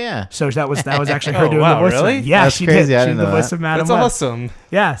 Oh yeah. So that was actually her doing the voice. Really? Yeah, That's she crazy. did. I She didn't did the know voice that. of Madam That's Web. awesome.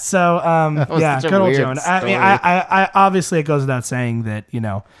 Yeah. So was such good a old weird Joan. I mean, story. I obviously it goes without saying that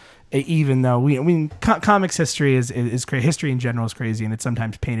even though comics history is crazy, history in general is crazy, and it's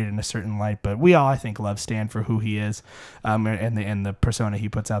sometimes painted in a certain light. But we all, I think, love Stan for who he is, and the persona he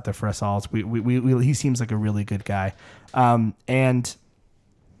puts out there for us all. He seems like a really good guy, and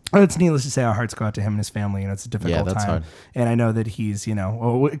it's needless to say, our hearts go out to him and his family. It's a difficult that's time, hard. and I know that he's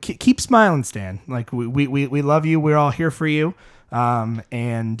keep smiling, Stan. Like we love you. We're all here for you,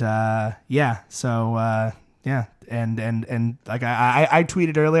 yeah. And like I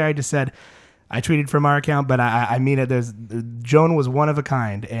tweeted earlier, I just said I tweeted from our account, but I mean it. Joan was one of a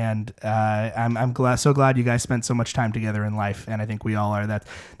kind, and I'm so glad you guys spent so much time together in life, and I think we all are.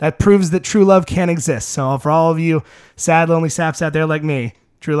 That proves that true love can exist. So for all of you sad, lonely saps out there like me,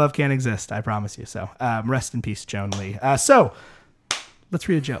 true love can exist. I promise you. So rest in peace, Joan Lee. So let's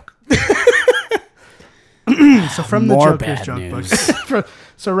read a joke. So from the More Joker's bad joke news. book.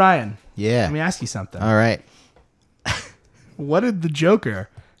 So Ryan, Yeah. let me ask you something. All right. What did the Joker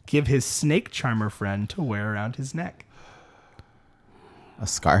give his snake charmer friend to wear around his neck? A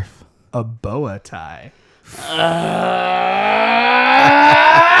scarf. A boa tie.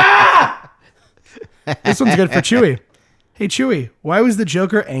 This one's good for Chewy. Hey, Chewy, why was the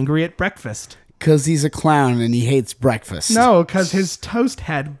Joker angry at breakfast? Because he's a clown and he hates breakfast. No, because his toast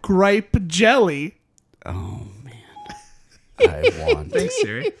had gripe jelly. Oh, man. I want Thanks,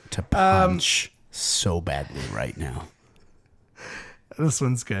 Siri. to punch so badly right now. This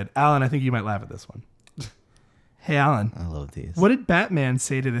one's good. Alan, I think you might laugh at this one. Hey, Alan. I love these. What did Batman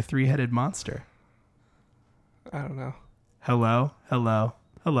say to the three-headed monster? I don't know. Hello, hello,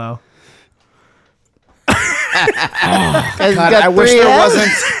 hello. God, I wish there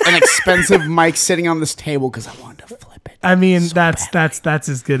wasn't an expensive mic sitting on this table because I wanted to flip it. I mean, that's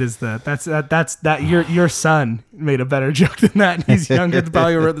as good as that. Your son made a better joke than that. And he's younger than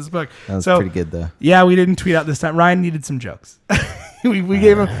probably who wrote this book. That was So, pretty good though. Yeah, we didn't tweet out this time. Ryan needed some jokes. we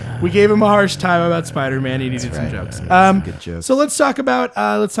gave him a harsh time about Spider-Man. He needed some jokes. Good jokes. So let's talk about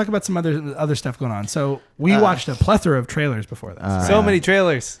some other stuff going on. So we watched a plethora of trailers before this. So many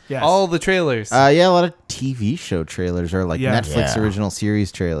trailers. Yes. All the trailers. Yeah, a lot of TV show trailers or like Yeah. Netflix Yeah. original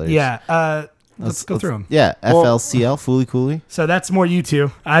series trailers. Yeah. Let's go through them. Yeah, FLCL, Fooly Cooley. So that's more you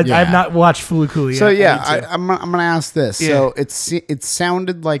two. I've Yeah. not watched Fooly Cooley yet. So I yeah, need to. I'm gonna ask this. Yeah. So it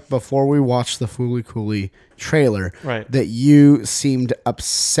sounded like before we watched the Fooly Cooley trailer, Right. that you seemed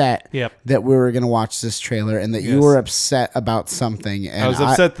upset Yep. that we were gonna watch this trailer and that you Yes. were upset about something. And I was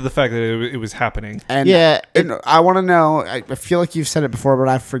upset to the fact that it was happening. And Yeah, and I want to know. I feel like you've said it before, but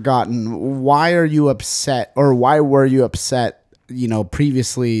I've forgotten. Why are you upset, or why were you upset?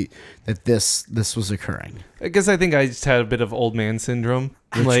 Previously that this was occurring. I guess I think I just had a bit of old man syndrome.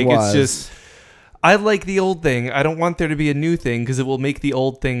 Which It's was- just, I like the old thing. I don't want there to be a new thing because it will make the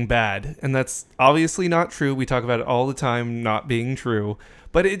old thing bad. And that's obviously not true. We talk about it all the time not being true.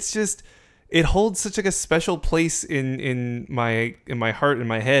 But it's just, it holds such like a special place in my heart and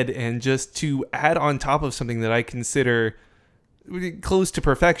my head. And just to add on top of something that I consider close to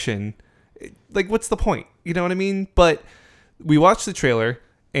perfection, like what's the point? You know what I mean? But we watched the trailer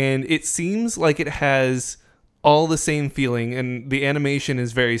and it seems like it has all the same feeling, and the animation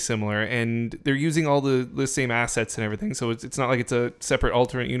is very similar, and they're using all the same assets and everything, so it's not like it's a separate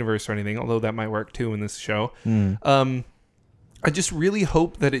alternate universe or anything, although that might work too in this show. I just really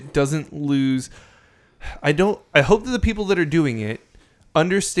hope that it doesn't lose. I hope that the people that are doing it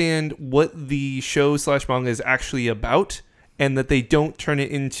understand what the show / manga is actually about, and that they don't turn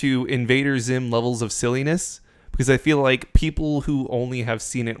it into Invader Zim levels of silliness, because I feel like people who only have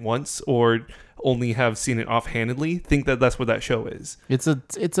seen it once or only have seen it offhandedly think that that's what that show is. It's a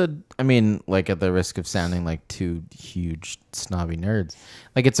I mean, like, at the risk of sounding like two huge snobby nerds,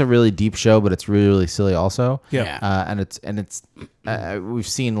 like, it's a really deep show, but it's really, really silly also. Yeah. And it's we've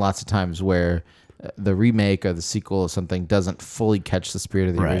seen lots of times where the remake or the sequel of something doesn't fully catch the spirit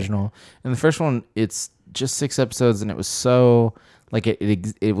of the original. And the first one, it's just 6 episodes, and it was so like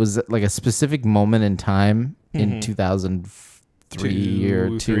it was like a specific moment in time in 2003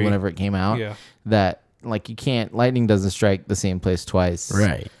 or 2, whenever it came out. Yeah. That, like, you can't, lightning doesn't strike the same place twice.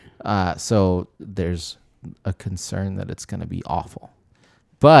 Right. So there's a concern that it's going to be awful.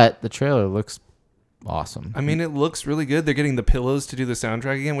 But the trailer looks awesome. I mean, it looks really good. They're getting the Pillows to do the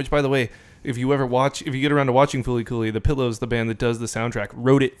soundtrack again, which, by the way, if you get around to watching Fooly Cooly, the Pillows, the band that does the soundtrack,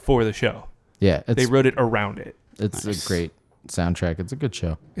 wrote it for the show. Yeah. They wrote it around it. It's a great soundtrack. It's a good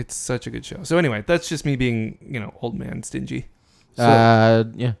show. It's such a good show. So anyway, that's just me being, old man stingy. Yeah,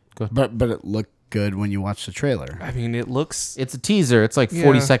 go ahead. But it looked good when you watched the trailer. I mean, it looks... It's a teaser. It's like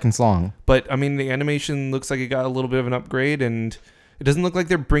 40 seconds long. But, I mean, the animation looks like it got a little bit of an upgrade, and it doesn't look like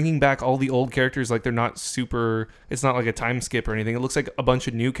they're bringing back all the old characters. Like, they're not super... It's not like a time skip or anything. It looks like a bunch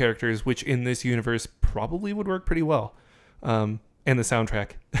of new characters, which in this universe probably would work pretty well. And the soundtrack.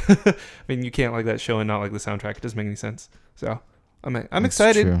 I mean, you can't like that show and not like the soundtrack. It doesn't make any sense. So, I'm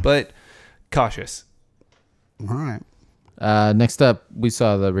excited, true. but cautious. All right. Next up, we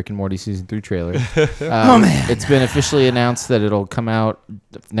saw the Rick and Morty season 3 trailer. Oh man! It's been officially announced that it'll come out.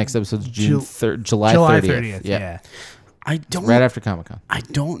 Next episode's July 30th. Yeah. I don't Right after Comic-Con. I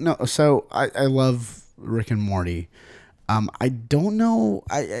don't know. So I love Rick and Morty. I don't know.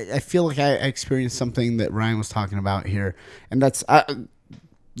 I feel like I experienced something that Ryan was talking about here, and that's.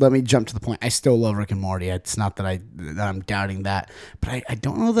 Let me jump to the point. I still love Rick and Morty. It's not that I'm doubting that, but I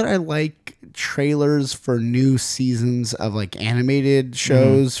don't know that I like trailers for new seasons of like animated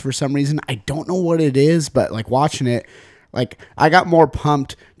shows for some reason. I don't know what it is, but like watching it, like I got more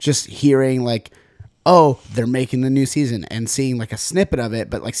pumped just hearing like, oh, they're making the new season and seeing like a snippet of it,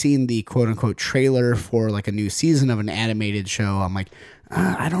 but like seeing the quote unquote trailer for like a new season of an animated show, I'm like,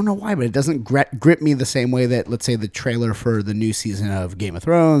 I don't know why, but it doesn't grip me the same way that, let's say, the trailer for the new season of Game of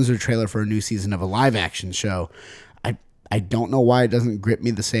Thrones or trailer for a new season of a live action show. I don't know why it doesn't grip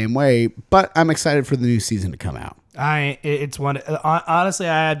me the same way, but I'm excited for the new season to come out. Honestly,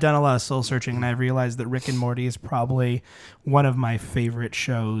 I have done a lot of soul searching, and I've realized that Rick and Morty is probably one of my favorite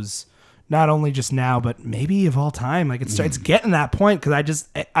shows. Not only just now, but maybe of all time. Like it's getting to that point because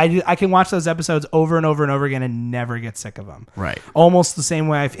I can watch those episodes over and over and over again and never get sick of them. Right. Almost the same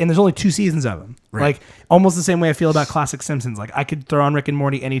way. And there's only 2 seasons of them. Right. Like almost the same way I feel about classic Simpsons. Like I could throw on Rick and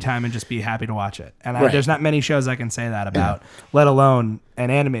Morty anytime and just be happy to watch it. And Right. there's not many shows I can say that about, let alone an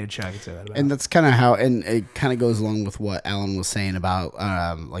animated show I can say that about. And that's kind of how, and it kind of goes along with what Alan was saying about,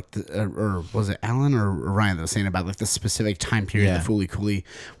 or was it Alan or Ryan that was saying about like the specific time period that Fooly Cooly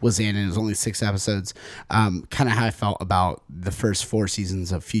was in, and it was only 6 episodes. Kind of how I felt about the first 4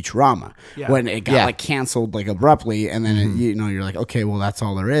 seasons of Futurama when it got like canceled like abruptly, and then you're like, okay, well that's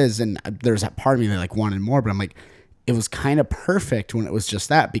all there is, and there's that part of me that like wanted more, but I'm like, it was kind of perfect when it was just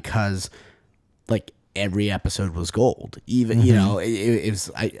that because like every episode was gold. Even it was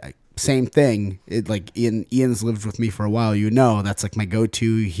same thing. It like Ian's lived with me for a while. That's like my go-to.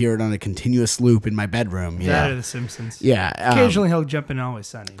 You hear it on a continuous loop in my bedroom. That or The Simpsons. Yeah. Occasionally he'll jump in Always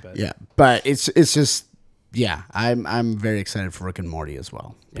Sunny, but but it's just I'm very excited for Rick and Morty as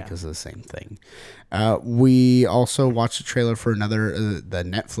well because of the same thing. We also watched a trailer for another the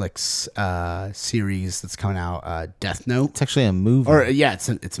Netflix series that's coming out, Death Note. It's actually a movie. Or it's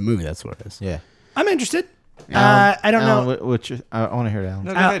a movie. That's what it is. Yeah. I'm interested. I don't know. I want to hear Alan.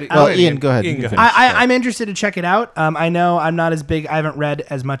 No, go ahead. Well, Ian, go ahead. Ian, You go can ahead. finish. I'm interested to check it out. I know I'm not as big. I haven't read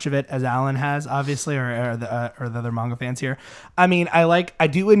as much of it as Alan has, obviously, or the other manga fans here. I mean, I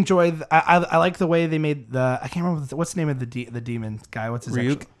do enjoy. I like the way they made the. I can't remember what's the name of the demon guy. What's his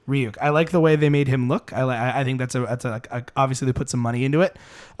Ryuk? Ryuk. I like the way they made him look. I think that's obviously they put some money into it,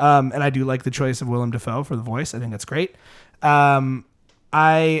 and I do like the choice of Willem Dafoe for the voice. I think that's great.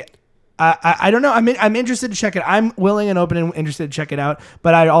 I don't know. I'm interested to check it. I'm willing and open and interested to check it out.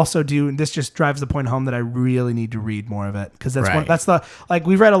 But I also do. This just drives the point home that I really need to read more of it because that's the like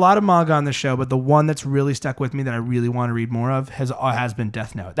we've read a lot of manga on the show, but the one that's really stuck with me that I really want to read more of has been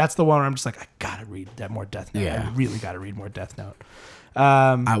Death Note. That's the one where I'm just like I gotta read more Death Note. Yeah. I really gotta read more Death Note.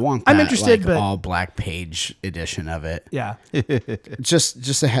 I want that, I'm interested, but all black page edition of it. Yeah.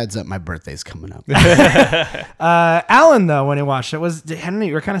 Just a heads up, my birthday's coming up. Alan, though, when he watched it, I don't know,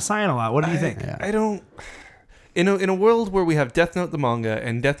 you were kind of sighing a lot. What do you think? I don't. In a world where we have Death Note the manga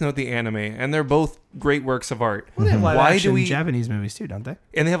and Death Note the anime, and they're both great works of art, Well, they have live why action do we? Japanese movies too, don't they?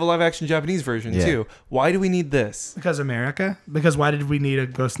 And they have a live action Japanese version Yeah. too. Why do we need this? Because America. Because why did we need a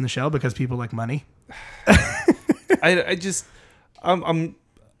Ghost in the Shell? Because people like money. I just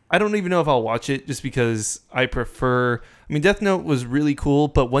I don't even know if I'll watch it just because I prefer. I mean, Death Note was really cool,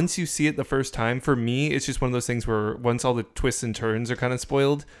 but once you see it the first time, for me, it's just one of those things where once all the twists and turns are kind of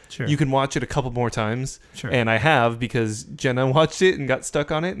spoiled, Sure. you can watch it a couple more times. Sure. And I have because Jenna watched it and got stuck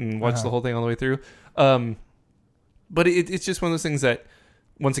on it and watched the whole thing all the way through. But it's just one of those things that,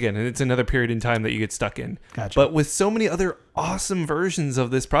 once again, it's another period in time that you get stuck in. Gotcha. But with so many other awesome versions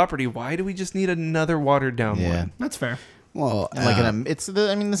of this property, why do we just need another watered down one? That's fair. Well, And like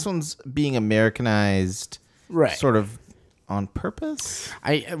this one's being Americanized, right. sort of on purpose.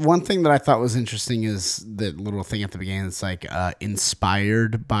 One thing that I thought was interesting is the little thing at the beginning. It's like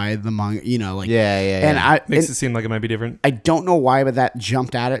inspired by the manga, like And Makes it seem like it might be different. I don't know why, but that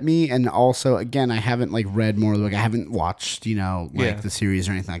jumped out at me. And also, again, I haven't like read more of the book. I haven't watched, the series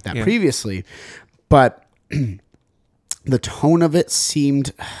or anything like that previously. But the tone of it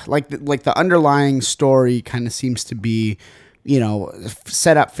seemed like the underlying story kind of seems to be,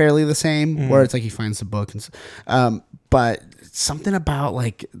 set up fairly the same. Where it's like he finds the book, but something about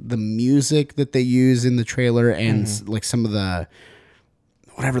like the music that they use in the trailer and like some of the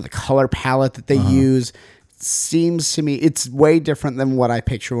the color palette that they use seems to me it's way different than what I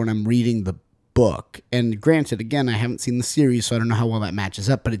picture when I'm reading the book. And granted, again, I haven't seen the series, so I don't know how well that matches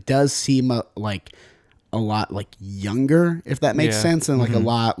up, but it does seem like a lot like younger, if that makes sense, and like a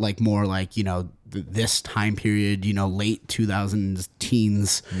lot like more like this time period, late 2000s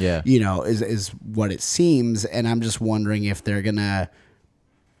teens, is what it seems. And I'm just wondering if they're gonna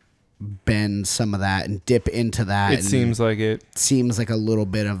bend some of that and dip into that. It seems like it. Seems like a little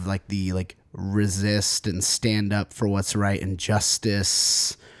bit of like the resist and stand up for what's right and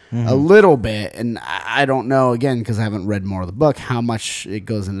justice. A little bit, and I don't know, again, because I haven't read more of the book, how much it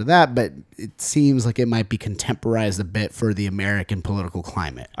goes into that, but it seems like it might be contemporized a bit for the American political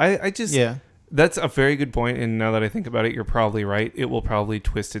climate. That's a very good point, and now that I think about it, you're probably right. It will probably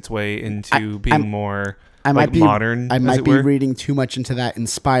twist its way into being more modern. I might be reading too much into that,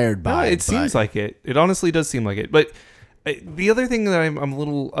 inspired by. No, it seems like it. It honestly does seem like it. But the other thing that I'm a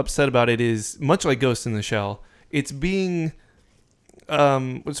little upset about it is, much like Ghost in the Shell, it's being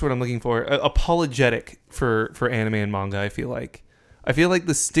what's what I'm looking for? Apologetic for anime and manga. I feel like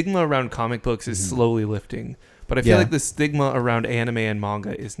the stigma around comic books is slowly lifting, but I feel like the stigma around anime and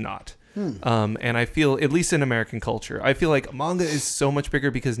manga is not. And I feel, at least in American culture, I feel like manga is so much bigger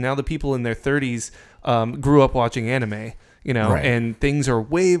because now the people in their 30s grew up watching anime, and things are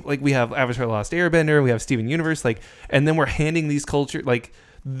way like we have Avatar: The Last Airbender, we have Steven Universe, and then we're handing these culture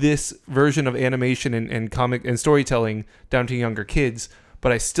this version of animation and comic and storytelling down to younger kids.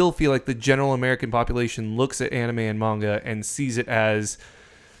 But I still feel like the general American population looks at anime and manga and sees it as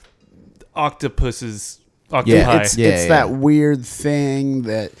octopi. It's that weird thing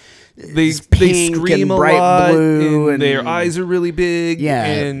that they pink scream and a bright lot, blue, and their eyes are really big.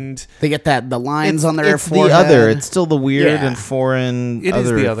 And they get the lines on their it's forehead. the other. It's still the weird and foreign. It is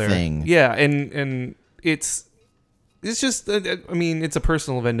the other thing. Yeah, and it's just, I mean, it's a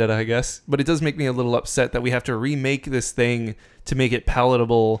personal vendetta, I guess, but it does make me a little upset that we have to remake this thing to make it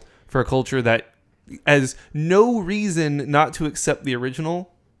palatable for a culture that has no reason not to accept the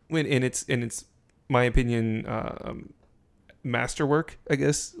original when in its my opinion masterwork, I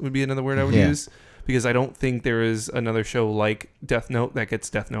guess would be another word I would use, because I don't think there is another show like Death Note that gets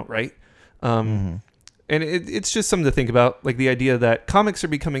Death Note right. And it's just something to think about, like the idea that comics are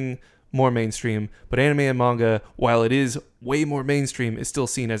becoming more mainstream, but anime and manga, while it is way more mainstream, is still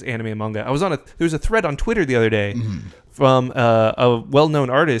seen as anime and manga. I was there was a thread on Twitter the other day from a well-known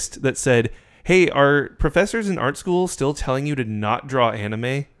artist that said, "Hey, are professors in art school still telling you to not draw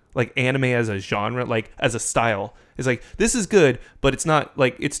anime? Like anime as a genre, like as a style? It's like, this is good, but it's not,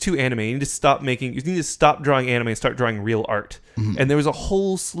 like, it's too anime. You need to stop drawing anime and start drawing real art." And there was a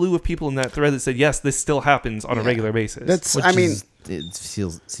whole slew of people in that thread that said, yes, this still happens on a regular basis. It seems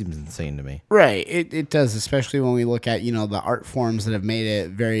insane to me. Right. It does, especially when we look at, the art forms that have made it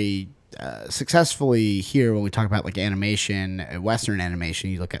very successfully here when we talk about like animation, Western animation.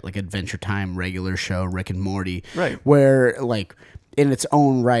 You look at like Adventure Time, regular show, Rick and Morty, Right. where like in its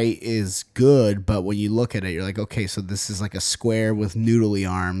own right is good, but when you look at it, you're like, okay, so this is like a square with noodly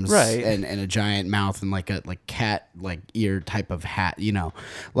arms, Right. and a giant mouth and like a cat like ear type of hat,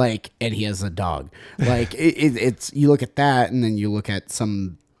 like, and he has a dog. Like it's you look at that, and then you look at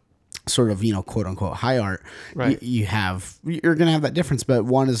some sort of quote unquote high art. Right. You're gonna have that difference, but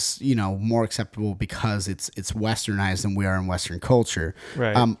one is more acceptable because it's westernized and we are in Western culture.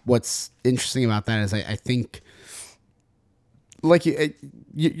 Right. What's interesting about that is I think. Like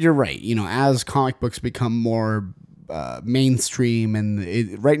you're right. As comic books become more mainstream,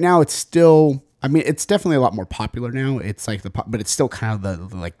 and right now it's still. I mean, it's definitely a lot more popular now. It's like but it's still kind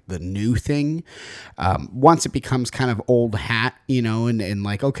of the new thing. Once it becomes kind of old hat, and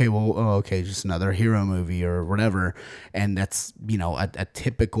like okay, well, okay, just another hero movie or whatever, and that's a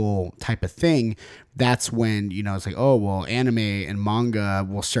typical type of thing. That's when it's like, oh well, anime and manga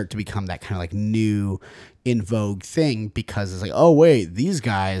will start to become that kind of like new in vogue thing, because it's like, oh wait, these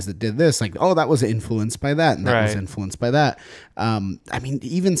guys that did this, like, oh, that was influenced by that, and that was Right. influenced by that. I mean,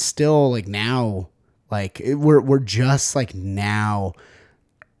 even still, like now, like we're just like now,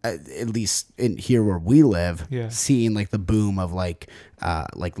 at least in here where we live, Yeah. seeing like the boom of like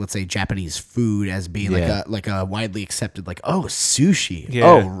let's say Japanese food as being Yeah. like a widely accepted, like, oh, sushi, Yeah.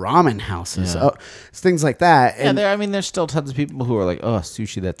 oh, ramen houses, Yeah. oh, things like that. Yeah, And there's still tons of people who are like, oh,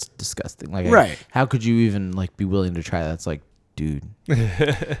 sushi, that's disgusting. Like, Right. how could you even like be willing to try that? It's like, dude.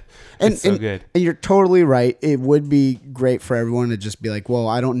 It's so good. And you're totally right. It would be great for everyone to just be like, well,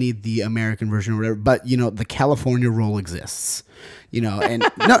 I don't need the American version or whatever, but the California roll exists. And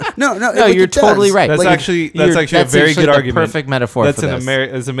no, No, like, you're it does. totally right. That's Like, actually a very good the argument. Perfect metaphor. That's for an this.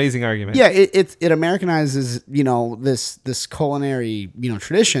 that's an amazing argument. Yeah, it Americanizes this culinary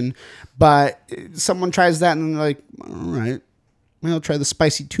tradition, but someone tries that and they're like, all right, well, I'll try the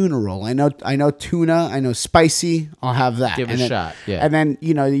spicy tuna roll. I know tuna, I know spicy. I'll have that. Give it and a then, shot, yeah. and then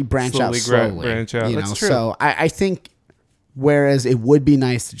you branch out slowly. branch out. That's true. So I think. Whereas it would be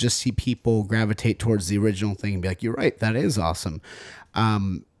nice to just see people gravitate towards the original thing and be like, you're right, that is awesome.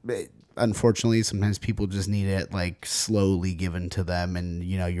 Unfortunately, sometimes people just need it like slowly given to them, and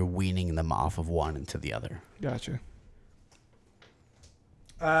you're weaning them off of one into the other. Gotcha.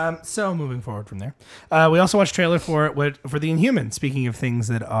 So moving forward from there, we also watched trailer for the Inhuman. Speaking of things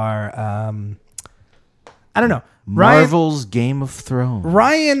that are, I don't know. Marvel's Game of Thrones.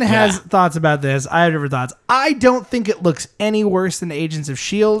 Ryan has thoughts about this. I have different thoughts. I don't think it looks any worse than Agents of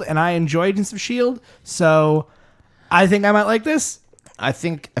S.H.I.E.L.D., and I enjoy Agents of S.H.I.E.L.D., so I think I might like this. I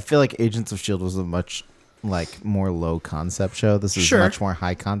feel like Agents of S.H.I.E.L.D. was a much like more low concept show. This is Sure. much more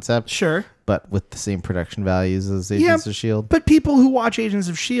high concept. Sure. But with the same production values as Agents of S.H.I.E.L.D. But people who watch Agents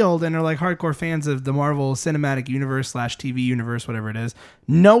of S.H.I.E.L.D. and are like hardcore fans of the Marvel Cinematic Universe / TV universe, whatever it is,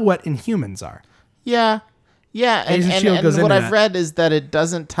 know what Inhumans are. Yeah. Yeah, Agents of and S.H.I.E.L.D. goes what into I've that. read is that it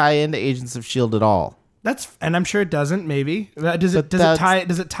doesn't tie into Agents of S.H.I.E.L.D. at all. And I'm sure it doesn't. Maybe does it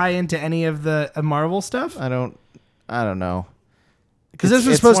tie into any of the Marvel stuff? I don't know. Because this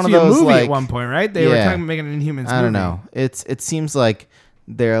was It's supposed to one be of a those, movie at like- one point, right? They were Yeah. talking about making an Inhumans movie. I don't know. It seems like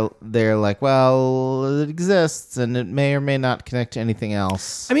they're like, well, it exists and it may or may not connect to anything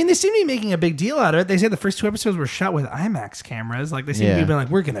else. I mean, they seem to be making a big deal out of it. They say the first 2 episodes were shot with IMAX cameras. Like they seem to be Yeah. being like,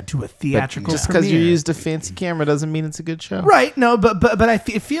 we're gonna do a But theatrical. just because you premiere. used a fancy camera doesn't mean it's a good show. Right, no, but I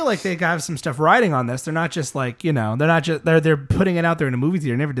feel like they have some stuff riding on this. They're not just like they're putting it out there in a movie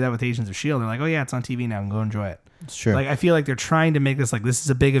theater. Never did that with Agents of S.H.I.E.L.D. They're like, oh yeah, it's on TV now, and go enjoy it. It's true. Like I feel like they're trying to make this like this is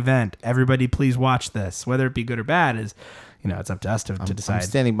a big event. Everybody, please watch this. Whether it be good or bad is, it's up to us to I'm decide.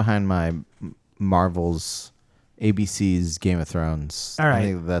 standing behind my Marvel's ABC's Game of Thrones. All right, I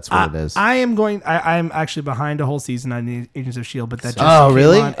think that's what it is. I'm actually behind a whole season on the Agents of S.H.I.E.L.D., but that just Oh, came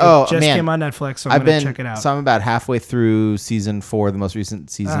really? on, Oh, it just man. came on Netflix, so I'm gonna check it out. So I'm about halfway through season 4, the most recent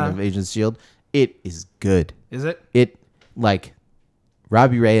season Uh-huh. of Agents of S.H.I.E.L.D. It is good. Is it? It like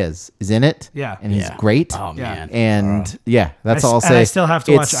Robbie Reyes is in it. Yeah. And he's Yeah. great. Oh Yeah. man. And that's all I'll And say. I still have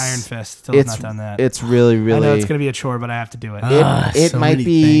to watch It's- Iron Fist. Still have not done that. It's really, I really. know it's gonna be a chore, but I have to do it. it so might many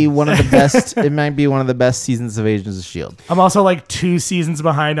be things. one of the best. It might be one of the best seasons of Agents of S.H.I.E.L.D. I'm also like 2 seasons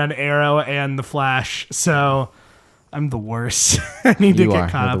behind on Arrow and The Flash, so I'm the worst. I need to You get are.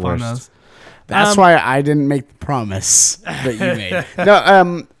 caught You're up the on worst. those. That's why I didn't make the promise that you made.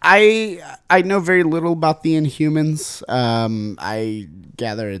 No, I know very little about the Inhumans. I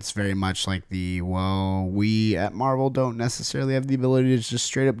gather it's very much like we at Marvel don't necessarily have the ability to just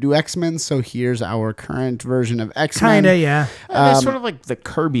straight up do X-Men, so here's our current version of X-Men. Kinda, yeah. They're sort of like the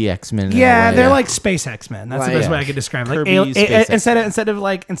Kirby X-Men. Yeah, they're like space X-Men. That's the best way I could describe it. Like Kirby space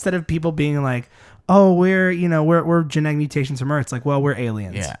instead of people being like, oh, we're genetic mutations from Earth. It's like, well, we're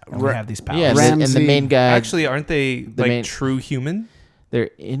aliens. Yeah. And we have these powers. Yeah, and the main guy. Actually, aren't they like main- true human? They're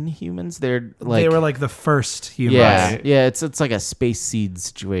Inhumans. They're like they were like the first humans. yeah, Right. yeah. It's like a space seed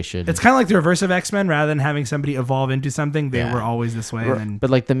situation. It's kind of like the reverse of X-Men. Rather than having somebody evolve into something, they Yeah. were always this way. And then, but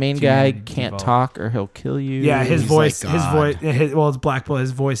like the main guy humanity can't evolved. talk or he'll kill you. yeah, his He's voice, like his God. voice. Well, it's Black Bolt.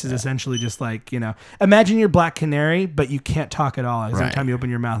 His voice is essentially just like, imagine you're Black Canary, but you can't talk at all. Every Right. time you open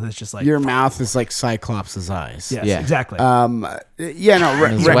your mouth, it's just like Your mouth is like Cyclops' eyes. Yes, Yeah. exactly. Yeah, no.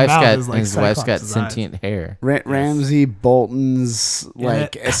 And his Red wife's Mouth got is like his wife's got Cyclops' eyes. sentient hair. Ramsey Bolton's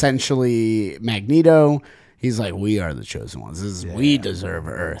like Yeah. essentially Magneto. He's like, we are the chosen ones. This is we deserve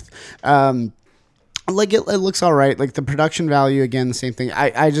Earth. Like it looks all right. Like the production value, again, the same thing.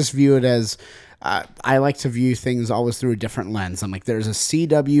 I just view it as I like to view things always through a different lens. I'm like, there's a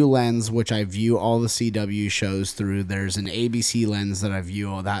CW lens, which I view all the CW shows through. There's an ABC lens that I view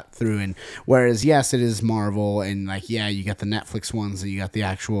all that through. And whereas, yes, it is Marvel, and like, yeah, you got the Netflix ones and you got the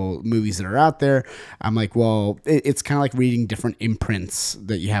actual movies that are out there. I'm like, well, it's kind of like reading different imprints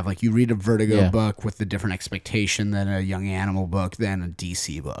that you have. Like you read a Vertigo book with a different expectation than a Young Animal book than a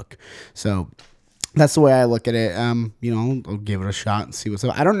DC book. So that's the way I look at it. I'll give it a shot and see what's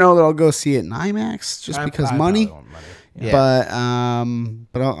up. I don't know that I'll go see it in IMAX just because money. But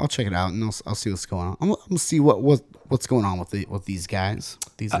I'll check it out and I'll see what's going on. I'm gonna see what's going on with these guys,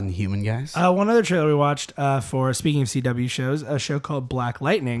 these Inhuman guys. One other trailer we watched for, speaking of CW shows, a show called Black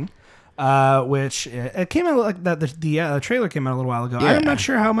Lightning, which it came out like that. The trailer came out a little while ago. Yeah. I'm not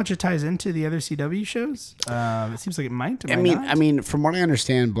sure how much it ties into the other CW shows. It seems like it might. I mean, from what I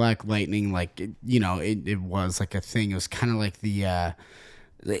understand, Black Lightning, like it was like a thing. It was kind of like the.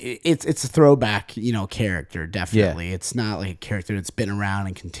 It's a throwback, character. Definitely, it's not like a character that's been around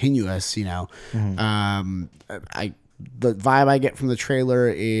and continuous. The vibe I get from the trailer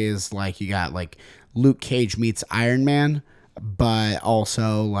is like you got like Luke Cage meets Iron Man, but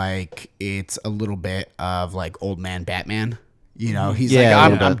also like it's a little bit of like old man Batman. He's like,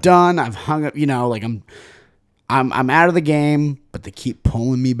 I'm done. I've hung up. Like I'm out of the game, but they keep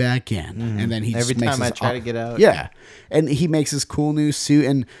pulling me back in. And then he Every just makes time I his try to get out. Yeah, and he makes his cool new suit,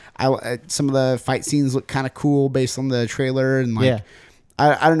 and some of the fight scenes look kind of cool based on the trailer, and like, Yeah.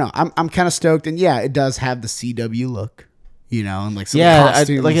 I don't know. I'm kind of stoked, and yeah, it does have the CW look, and like some of the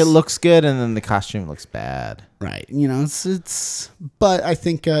costumes. like it looks good, and then the costume looks bad. Right, it's. But I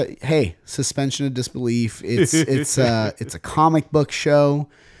think, hey, suspension of disbelief. It's a comic book show.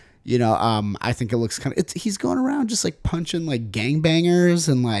 I think it looks kind of. He's going around just like punching like gangbangers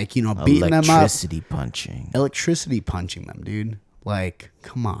and like beating them up. Electricity punching them, dude. Like,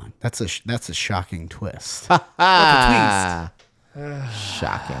 come on, that's a shocking twist.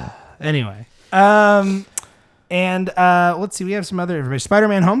 Shocking. anyway, and let's see. We have some other information.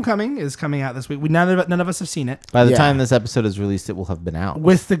 Spider-Man: Homecoming is coming out this week. None of us have seen it. By the Yeah. time this episode is released, it will have been out.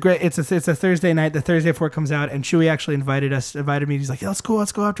 With the great, it's a Thursday night. The Thursday before it comes out, and Chewie actually invited me. He's like, yeah, let's go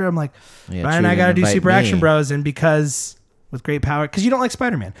after. I'm like, Yeah, Ryan and I Chewie got to do invite Super me. Action Bros. And because with great power, because you don't like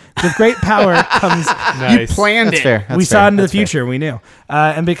Spider-Man, with great power comes. Nice. Planned That's it. fair. That's we fair. saw into the That's fair. future. We knew,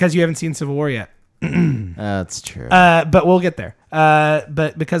 and because you haven't seen Civil War yet. That's true. But we'll get there.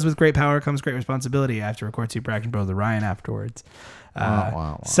 But because with great power comes great responsibility, I have to record Super Action Bros. with Ryan afterwards.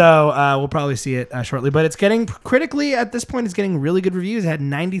 Wow. So we'll probably see it shortly. But it's getting critically at this point. It's getting really good reviews. It had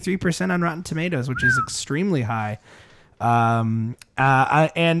 93% on Rotten Tomatoes, which is extremely high. I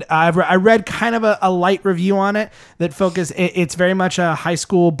read kind of a light review on it that focused. It's very much a high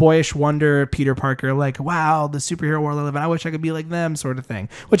school boyish wonder Peter Parker, like, wow, the superhero world I live in. I wish I could be like them, sort of thing.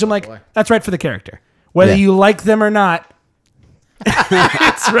 Which I'm like, that's right for the character, whether Yeah. you like them or not.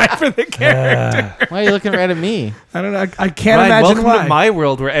 It's right for the character. Why are you looking right at me? I don't know. I can't Ryan, imagine welcome why. to my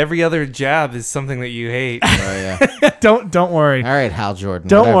world where every other jab is something that you hate. Oh yeah. Don't worry. All right, Hal Jordan.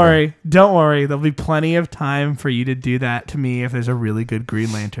 Don't whatever. worry. Don't worry. There'll be plenty of time for you to do that to me if there's a really good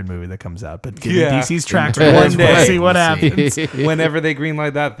Green Lantern movie that comes out. But given Yeah. DC's track One record, we'll day. see what happens. Whenever they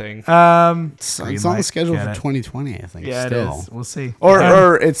greenlight that thing. It's on Greenlight, the schedule get for it. 2020, I think. Yeah, still. it is. We'll see.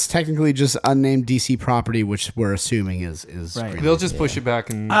 Or it's technically just unnamed DC property, which we're assuming is Right. Green They'll Lantern. just push it back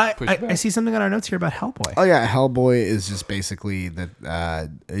can push I back. see something on our notes here about Hellboy. Oh yeah, Hellboy is just basically the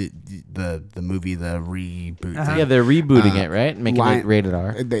movie, the reboot. Uh-huh. thing. Yeah, they're rebooting it, right? Making it rated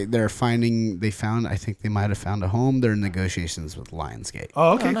R. They found. I think they might have found a home. They're in negotiations with Lionsgate.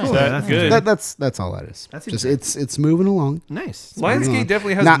 Oh, okay, nice. cool. That- That's good. That's all that is. That Just seems it's moving along. nice. Lionsgate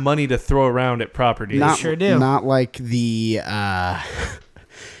definitely has Not- money to throw around at properties. Not, sure do. Not like the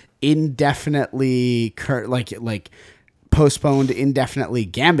indefinitely postponed indefinitely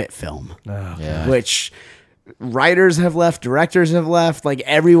Gambit film, Yeah. which writers have left, directors have left, like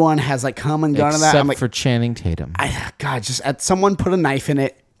everyone has like come and gone to that. Except I'm like, for Channing Tatum. God, just someone put a knife in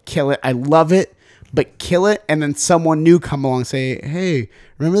it, kill it. I love it, but kill it, and then someone new come along and say, hey,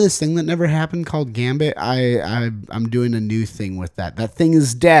 remember this thing that never happened called Gambit? I'm doing a new thing with that. That thing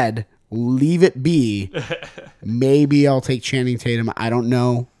is dead. Leave it be. Maybe I'll take Channing Tatum. I don't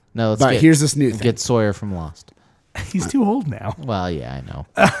know. No, let's But get, here's this new thing. Get Sawyer from Lost. He's too old now. Well, yeah, I know.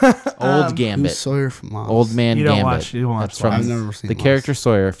 Old Gambit. Who's Sawyer from Lost? Old man You don't Gambit. watch- you don't watch That's from Lost. I've never seen the Lost. character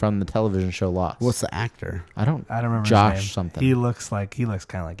Sawyer from the television show Lost. What's the actor? I don't Remember Josh his name. something. He looks kind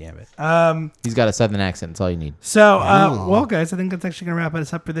of like Gambit. He's got a southern accent. That's all you need. So, Oh. well, guys, I think that's actually going to wrap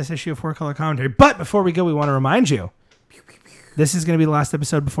us up for this issue of Four Color Commentary. But before we go, we want to remind you, this is going to be the last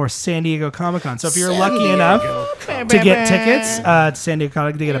episode before San Diego Comic-Con. So if you're lucky enough to get tickets to San Diego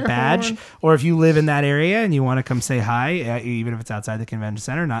Comic-Con, to get a badge, or if you live in that area and you want to come say hi, even if it's outside the convention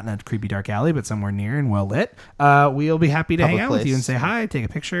center, not in a creepy dark alley, but somewhere near and well lit, we'll be happy to hang Public out with you place. and say hi, take a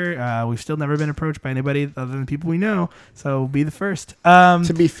picture. We've still never been approached by anybody other than people we know, so be the first.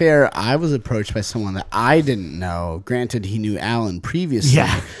 To be fair, I was approached by someone that I didn't know. Granted, he knew Alan previously.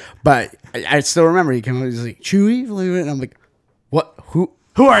 Yeah. But I still remember he came up, he's like, Chewy? And I'm like, what? Who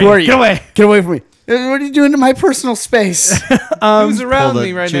are you? Get away. Get away from me. What are you doing to my personal space? Who's around pulled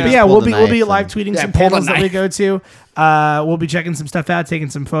me a right Chewy. now? But yeah, Pulled we'll a be knife live and- tweeting Yeah, some pulled a panels that we knife. go to. We'll be checking some stuff out, taking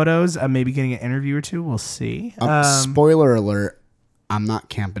some photos, maybe getting an interview or two. We'll see. Spoiler alert, I'm not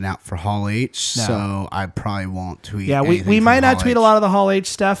camping out for Hall H, No. so I probably won't tweet. Yeah, we anything might from not Hall tweet H. a lot of the Hall H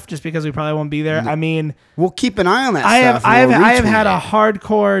stuff just because we probably won't be there. I mean, We'll keep an eye on that I stuff. have and we'll had retweet a it.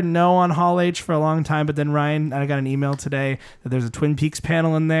 hardcore no on Hall H for a long time, but then Ryan, I got an email today that there's a Twin Peaks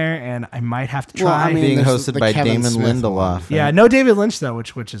panel in there, and I might have to Well, try. I mean, Being there's hosted the by Kevin Damon Smith Lindelof. one. yeah, no David Lynch though,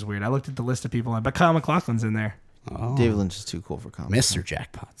 which is weird. I looked at the list of people, but Kyle MacLachlan's in there. David Lynch is too cool for comedy. Mr.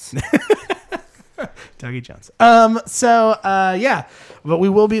 Jackpots. Dougie Jones. Yeah, but we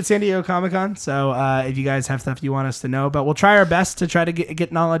will be at San Diego Comic Con. So if you guys have stuff you want us to know about, we'll try our best to try to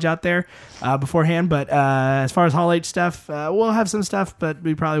get knowledge out there beforehand. But as far as Hall H stuff, we'll have some stuff, but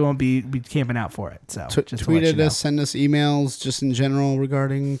we probably won't be camping out for it. So just to let Tweet you at know. us, send us emails just in general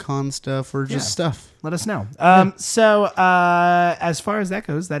regarding con stuff or just Yeah. stuff. Let us know. So as far as that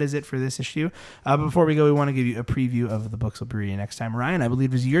goes, that is it for this issue. But before we go, we want to give you a preview of the books we'll be reading next time. Ryan, I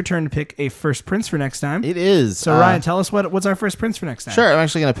believe it's your turn to pick a first prints for next time. It is. So Ryan, tell us what's our first prints for next time. Sure, I'm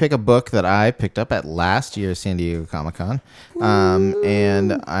actually going to pick a book that I picked up at last year's San Diego Comic-Con.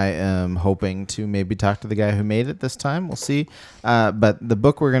 And I am hoping to maybe talk to the guy who made it this time. We'll see. But the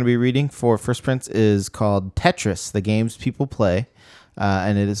book we're going to be reading for First Prints is called Tetris, The Games People Play.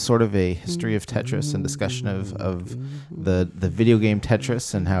 And it is sort of a history of Tetris and discussion of the video game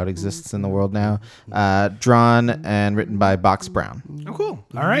Tetris and how it exists in the world now. Drawn and written by Box Brown. Oh, cool.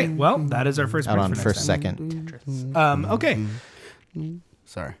 All right. Well, that is our first Out prints on for first, next time. second. Okay.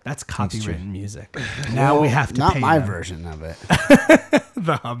 Sorry. That's copyrighted music. Now we have to Not pay my them. version of it.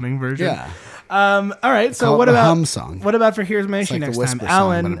 The humming version. Yeah. All right. So Call it what the about hum song. What about for Here's My It's Issue like the next whisper time,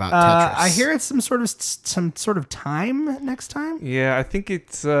 song, Alan? but about Tetris. I hear it's some sort of time next time. Yeah, I think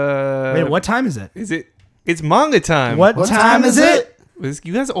it's. Wait, what time is it? is it? It's manga time. What time is it?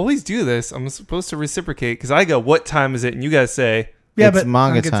 You guys always do this. I'm supposed to reciprocate because I go, "What time is it?" And you guys say, Yeah, It's but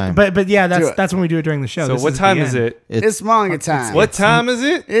manga time. But yeah, Do it. that's when we do it during the show. "So This what at time the is end. it?" It's manga time. What time is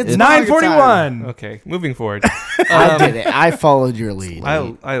it? It's It's manga time. 9:41. Okay, moving forward. I did it. I followed your lead.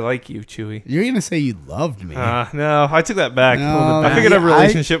 I like you, Chewy. You're gonna say you loved me. No, I took that back. No, I figured yeah, our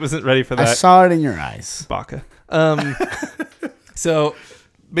relationship wasn't ready for I that. saw it in your eyes. Baka. So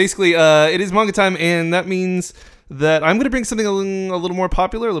basically, it is manga time, and that means that I'm going to bring something a little more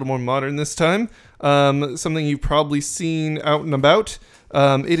popular, a little more modern this time. Something you've probably seen out and about.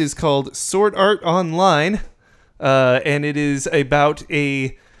 It is called Sword Art Online, and it is about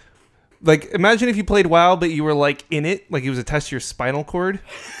imagine if you played WoW, but you were like in it, like it was attached to your spinal cord.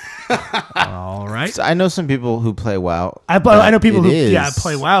 All right. So I know some people who play WoW. I know people it who is.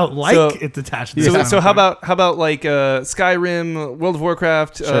 play WoW like So- it's attached. To So, the so how about like Skyrim, World of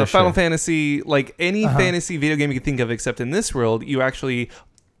Warcraft, Sure, Final sure. Fantasy, like any fantasy video game you can think of, except in this world,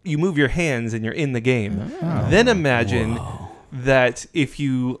 you move your hands and you're in the game. Then imagine that if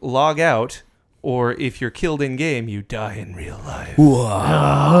you log out or if you're killed in game, you die in real life.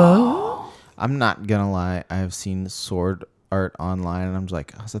 I'm not gonna lie. I have seen sword art online, and I'm just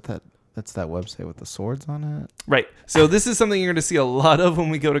like, oh, is that's that website with the swords on it? Right. So this is something you're going to see a lot of when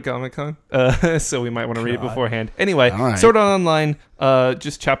we go to Comic-Con. So we might want to read it beforehand. Anyway, All right. Sword Art Online,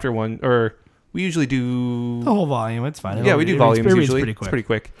 just chapter 1, or we usually do... The whole volume. It's fine. Yeah, we do volumes it reads usually. pretty It's quick. pretty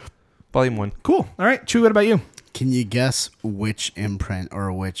quick. Volume 1. Cool. All right. Chew, what about you? Can you guess which imprint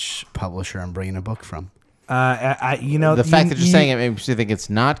or which publisher I'm bringing a book from? The fact that you're saying it makes you think it's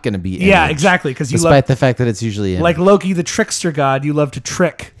not going to be. Yeah, Image, exactly. Because you despite love, the fact that it's usually Image. like Loki, the trickster god, you love to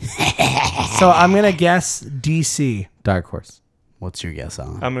trick. So I'm gonna guess DC. Dark Horse. What's your guess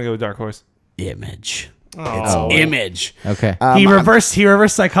on? I'm going to go with Dark Horse. Image. Oh. It's Image. Okay. He reversed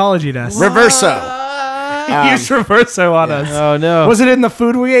psychology us. Reverso. He used reverso on us. oh no. Was it in the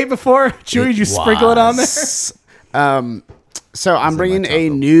food we ate before? Chewy, did you sprinkle it on there? So I'm bringing a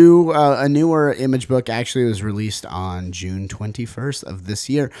newer Image book. Actually, it was released on June 21st of this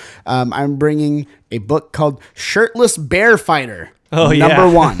year. I'm bringing a book called Shirtless Bear Fighter. Oh, yeah. Number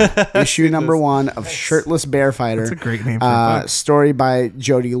 1. Issue number 1 of Shirtless Bear Fighter. That's a great name for a book. Story by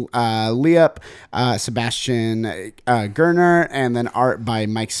Jody Leop, Sebastian Gerner, and then art by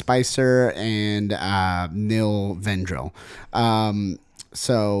Mike Spicer and Neil Vendrell.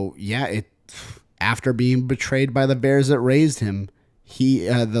 So, yeah, after being betrayed by the bears that raised him, he,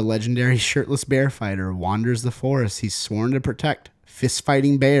 the legendary Shirtless Bear Fighter, wanders the forest he's sworn to protect,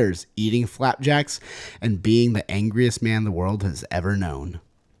 fist-fighting bears, eating flapjacks, and being the angriest man the world has ever known.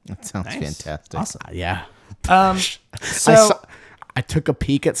 That sounds fantastic. Awesome. Yeah. So I took a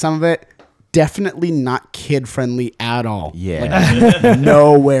peek at some of it. Definitely not kid-friendly at all. Yeah. Like,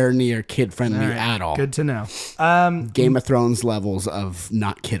 nowhere near kid-friendly at all. good to know. Game of Thrones levels of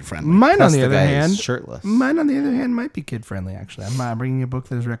not kid-friendly. Mine, Plus on the other guy is hand, shirtless. might be kid friendly. Actually, I'm bringing a book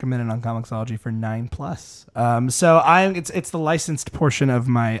that is recommended on Comixology for 9+. So it's the licensed portion of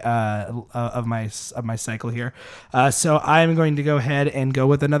my cycle here. So I'm going to go ahead and go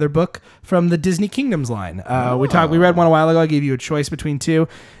with another book from the Disney Kingdoms line. We read one a while ago. I gave you a choice between two.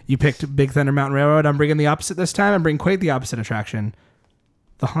 You picked Big Thunder Mountain Railroad. I'm bringing the opposite this time. I'm bringing quite the opposite attraction.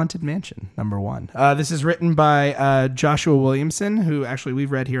 The Haunted Mansion, number 1. This is written by Joshua Williamson, who actually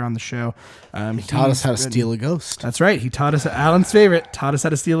we've read here on the show. He Taught us how to steal a ghost. That's right. He taught us, Alan's favorite, taught us how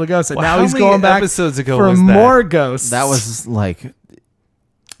to steal a ghost. And Well, now how he's many going back episodes ago for was that? more ghosts. That was like.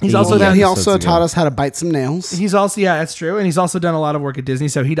 He's also Well, done. he episodes also ago. taught us how to bite some nails. He's also, yeah, that's true. And he's also done a lot of work at Disney.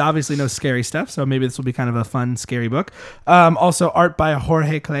 So he obviously knows scary stuff. So maybe this will be kind of a fun, scary book. Also art by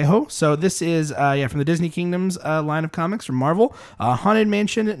Jorge Calejo. So this is, from the Disney Kingdoms line of comics from Marvel. Haunted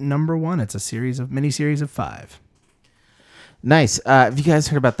Mansion, number 1. It's a miniseries of 5. Nice. Have you guys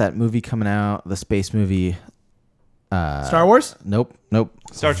heard about that movie coming out? The space movie? Star Wars? Nope.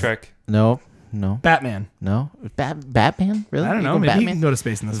 Star Trek. No. Batman. Batman? Really? I don't know. You go Maybe he Batman? can go to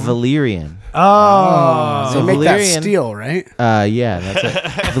space in this one. Valerian. Oh. They make Valerian- that steel, right? Yeah, that's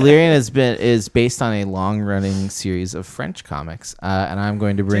it. Valerian is based on a long-running series of French comics, and I'm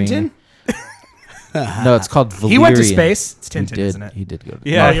going to bring. Tintin? No, it's called Valerian. He went to space. It's He Tintin, did. isn't it? He did go. To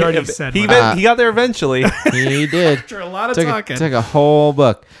Yeah, you already said he one. got there eventually. He did. After a lot of took, talking. took a whole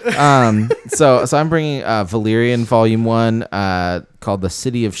book. So I'm bringing Valerian Volume 1, called "The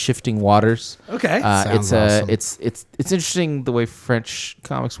City of Shifting Waters." Okay. Sounds awesome. It's interesting the way French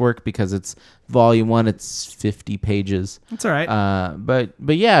comics work because it's Volume 1. It's 50 pages. That's all right. But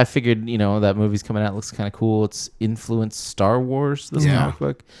yeah, I figured that movie's coming out. Looks kind of cool. It's influenced Star Wars. This comic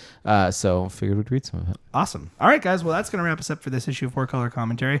book. So figured we'd read some of it. Awesome. All right, guys. Well, that's going to wrap us up for this issue of 4-Color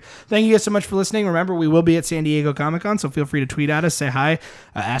Commentary. Thank you guys so much for listening. Remember, we will be at San Diego Comic-Con, so feel free to tweet at us, say hi,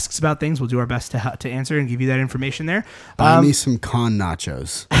 ask us about things. We'll do our best to answer and give you that information there. Buy me some con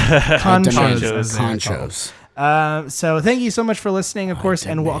nachos. Conchos. Conchos. So thank you so much for listening, of course,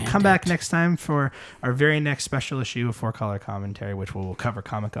 and we'll come back next time for our very next special issue of 4-Color Commentary, which will cover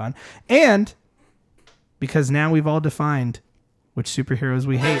Comic-Con. And because now we've all defined which superheroes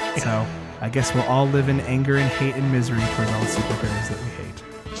we hate, so I guess we'll all live in anger and hate and misery towards all the superheroes that we hate.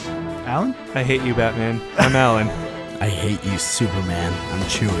 Alan? I hate you, Batman. I'm Alan. I hate you, Superman. I'm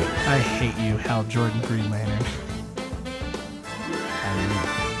Chewie. I hate you, Hal Jordan Green Lantern.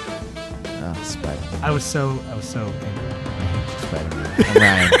 Spider-Man. I was so angry. Spider-Man. I'm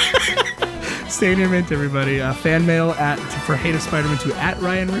Ryan. Stay in your mint, everybody. Fan mail for Hate of Spider-Man 2 at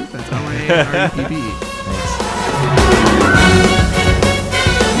Ryan Root. That's RyanRUPPE. Thanks.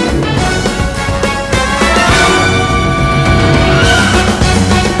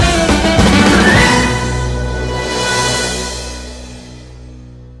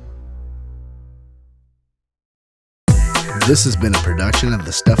 This has been a production of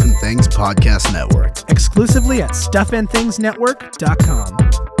the Stuff and Things Podcast Network. Exclusively at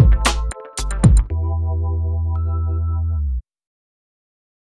stuffandthingsnetwork.com.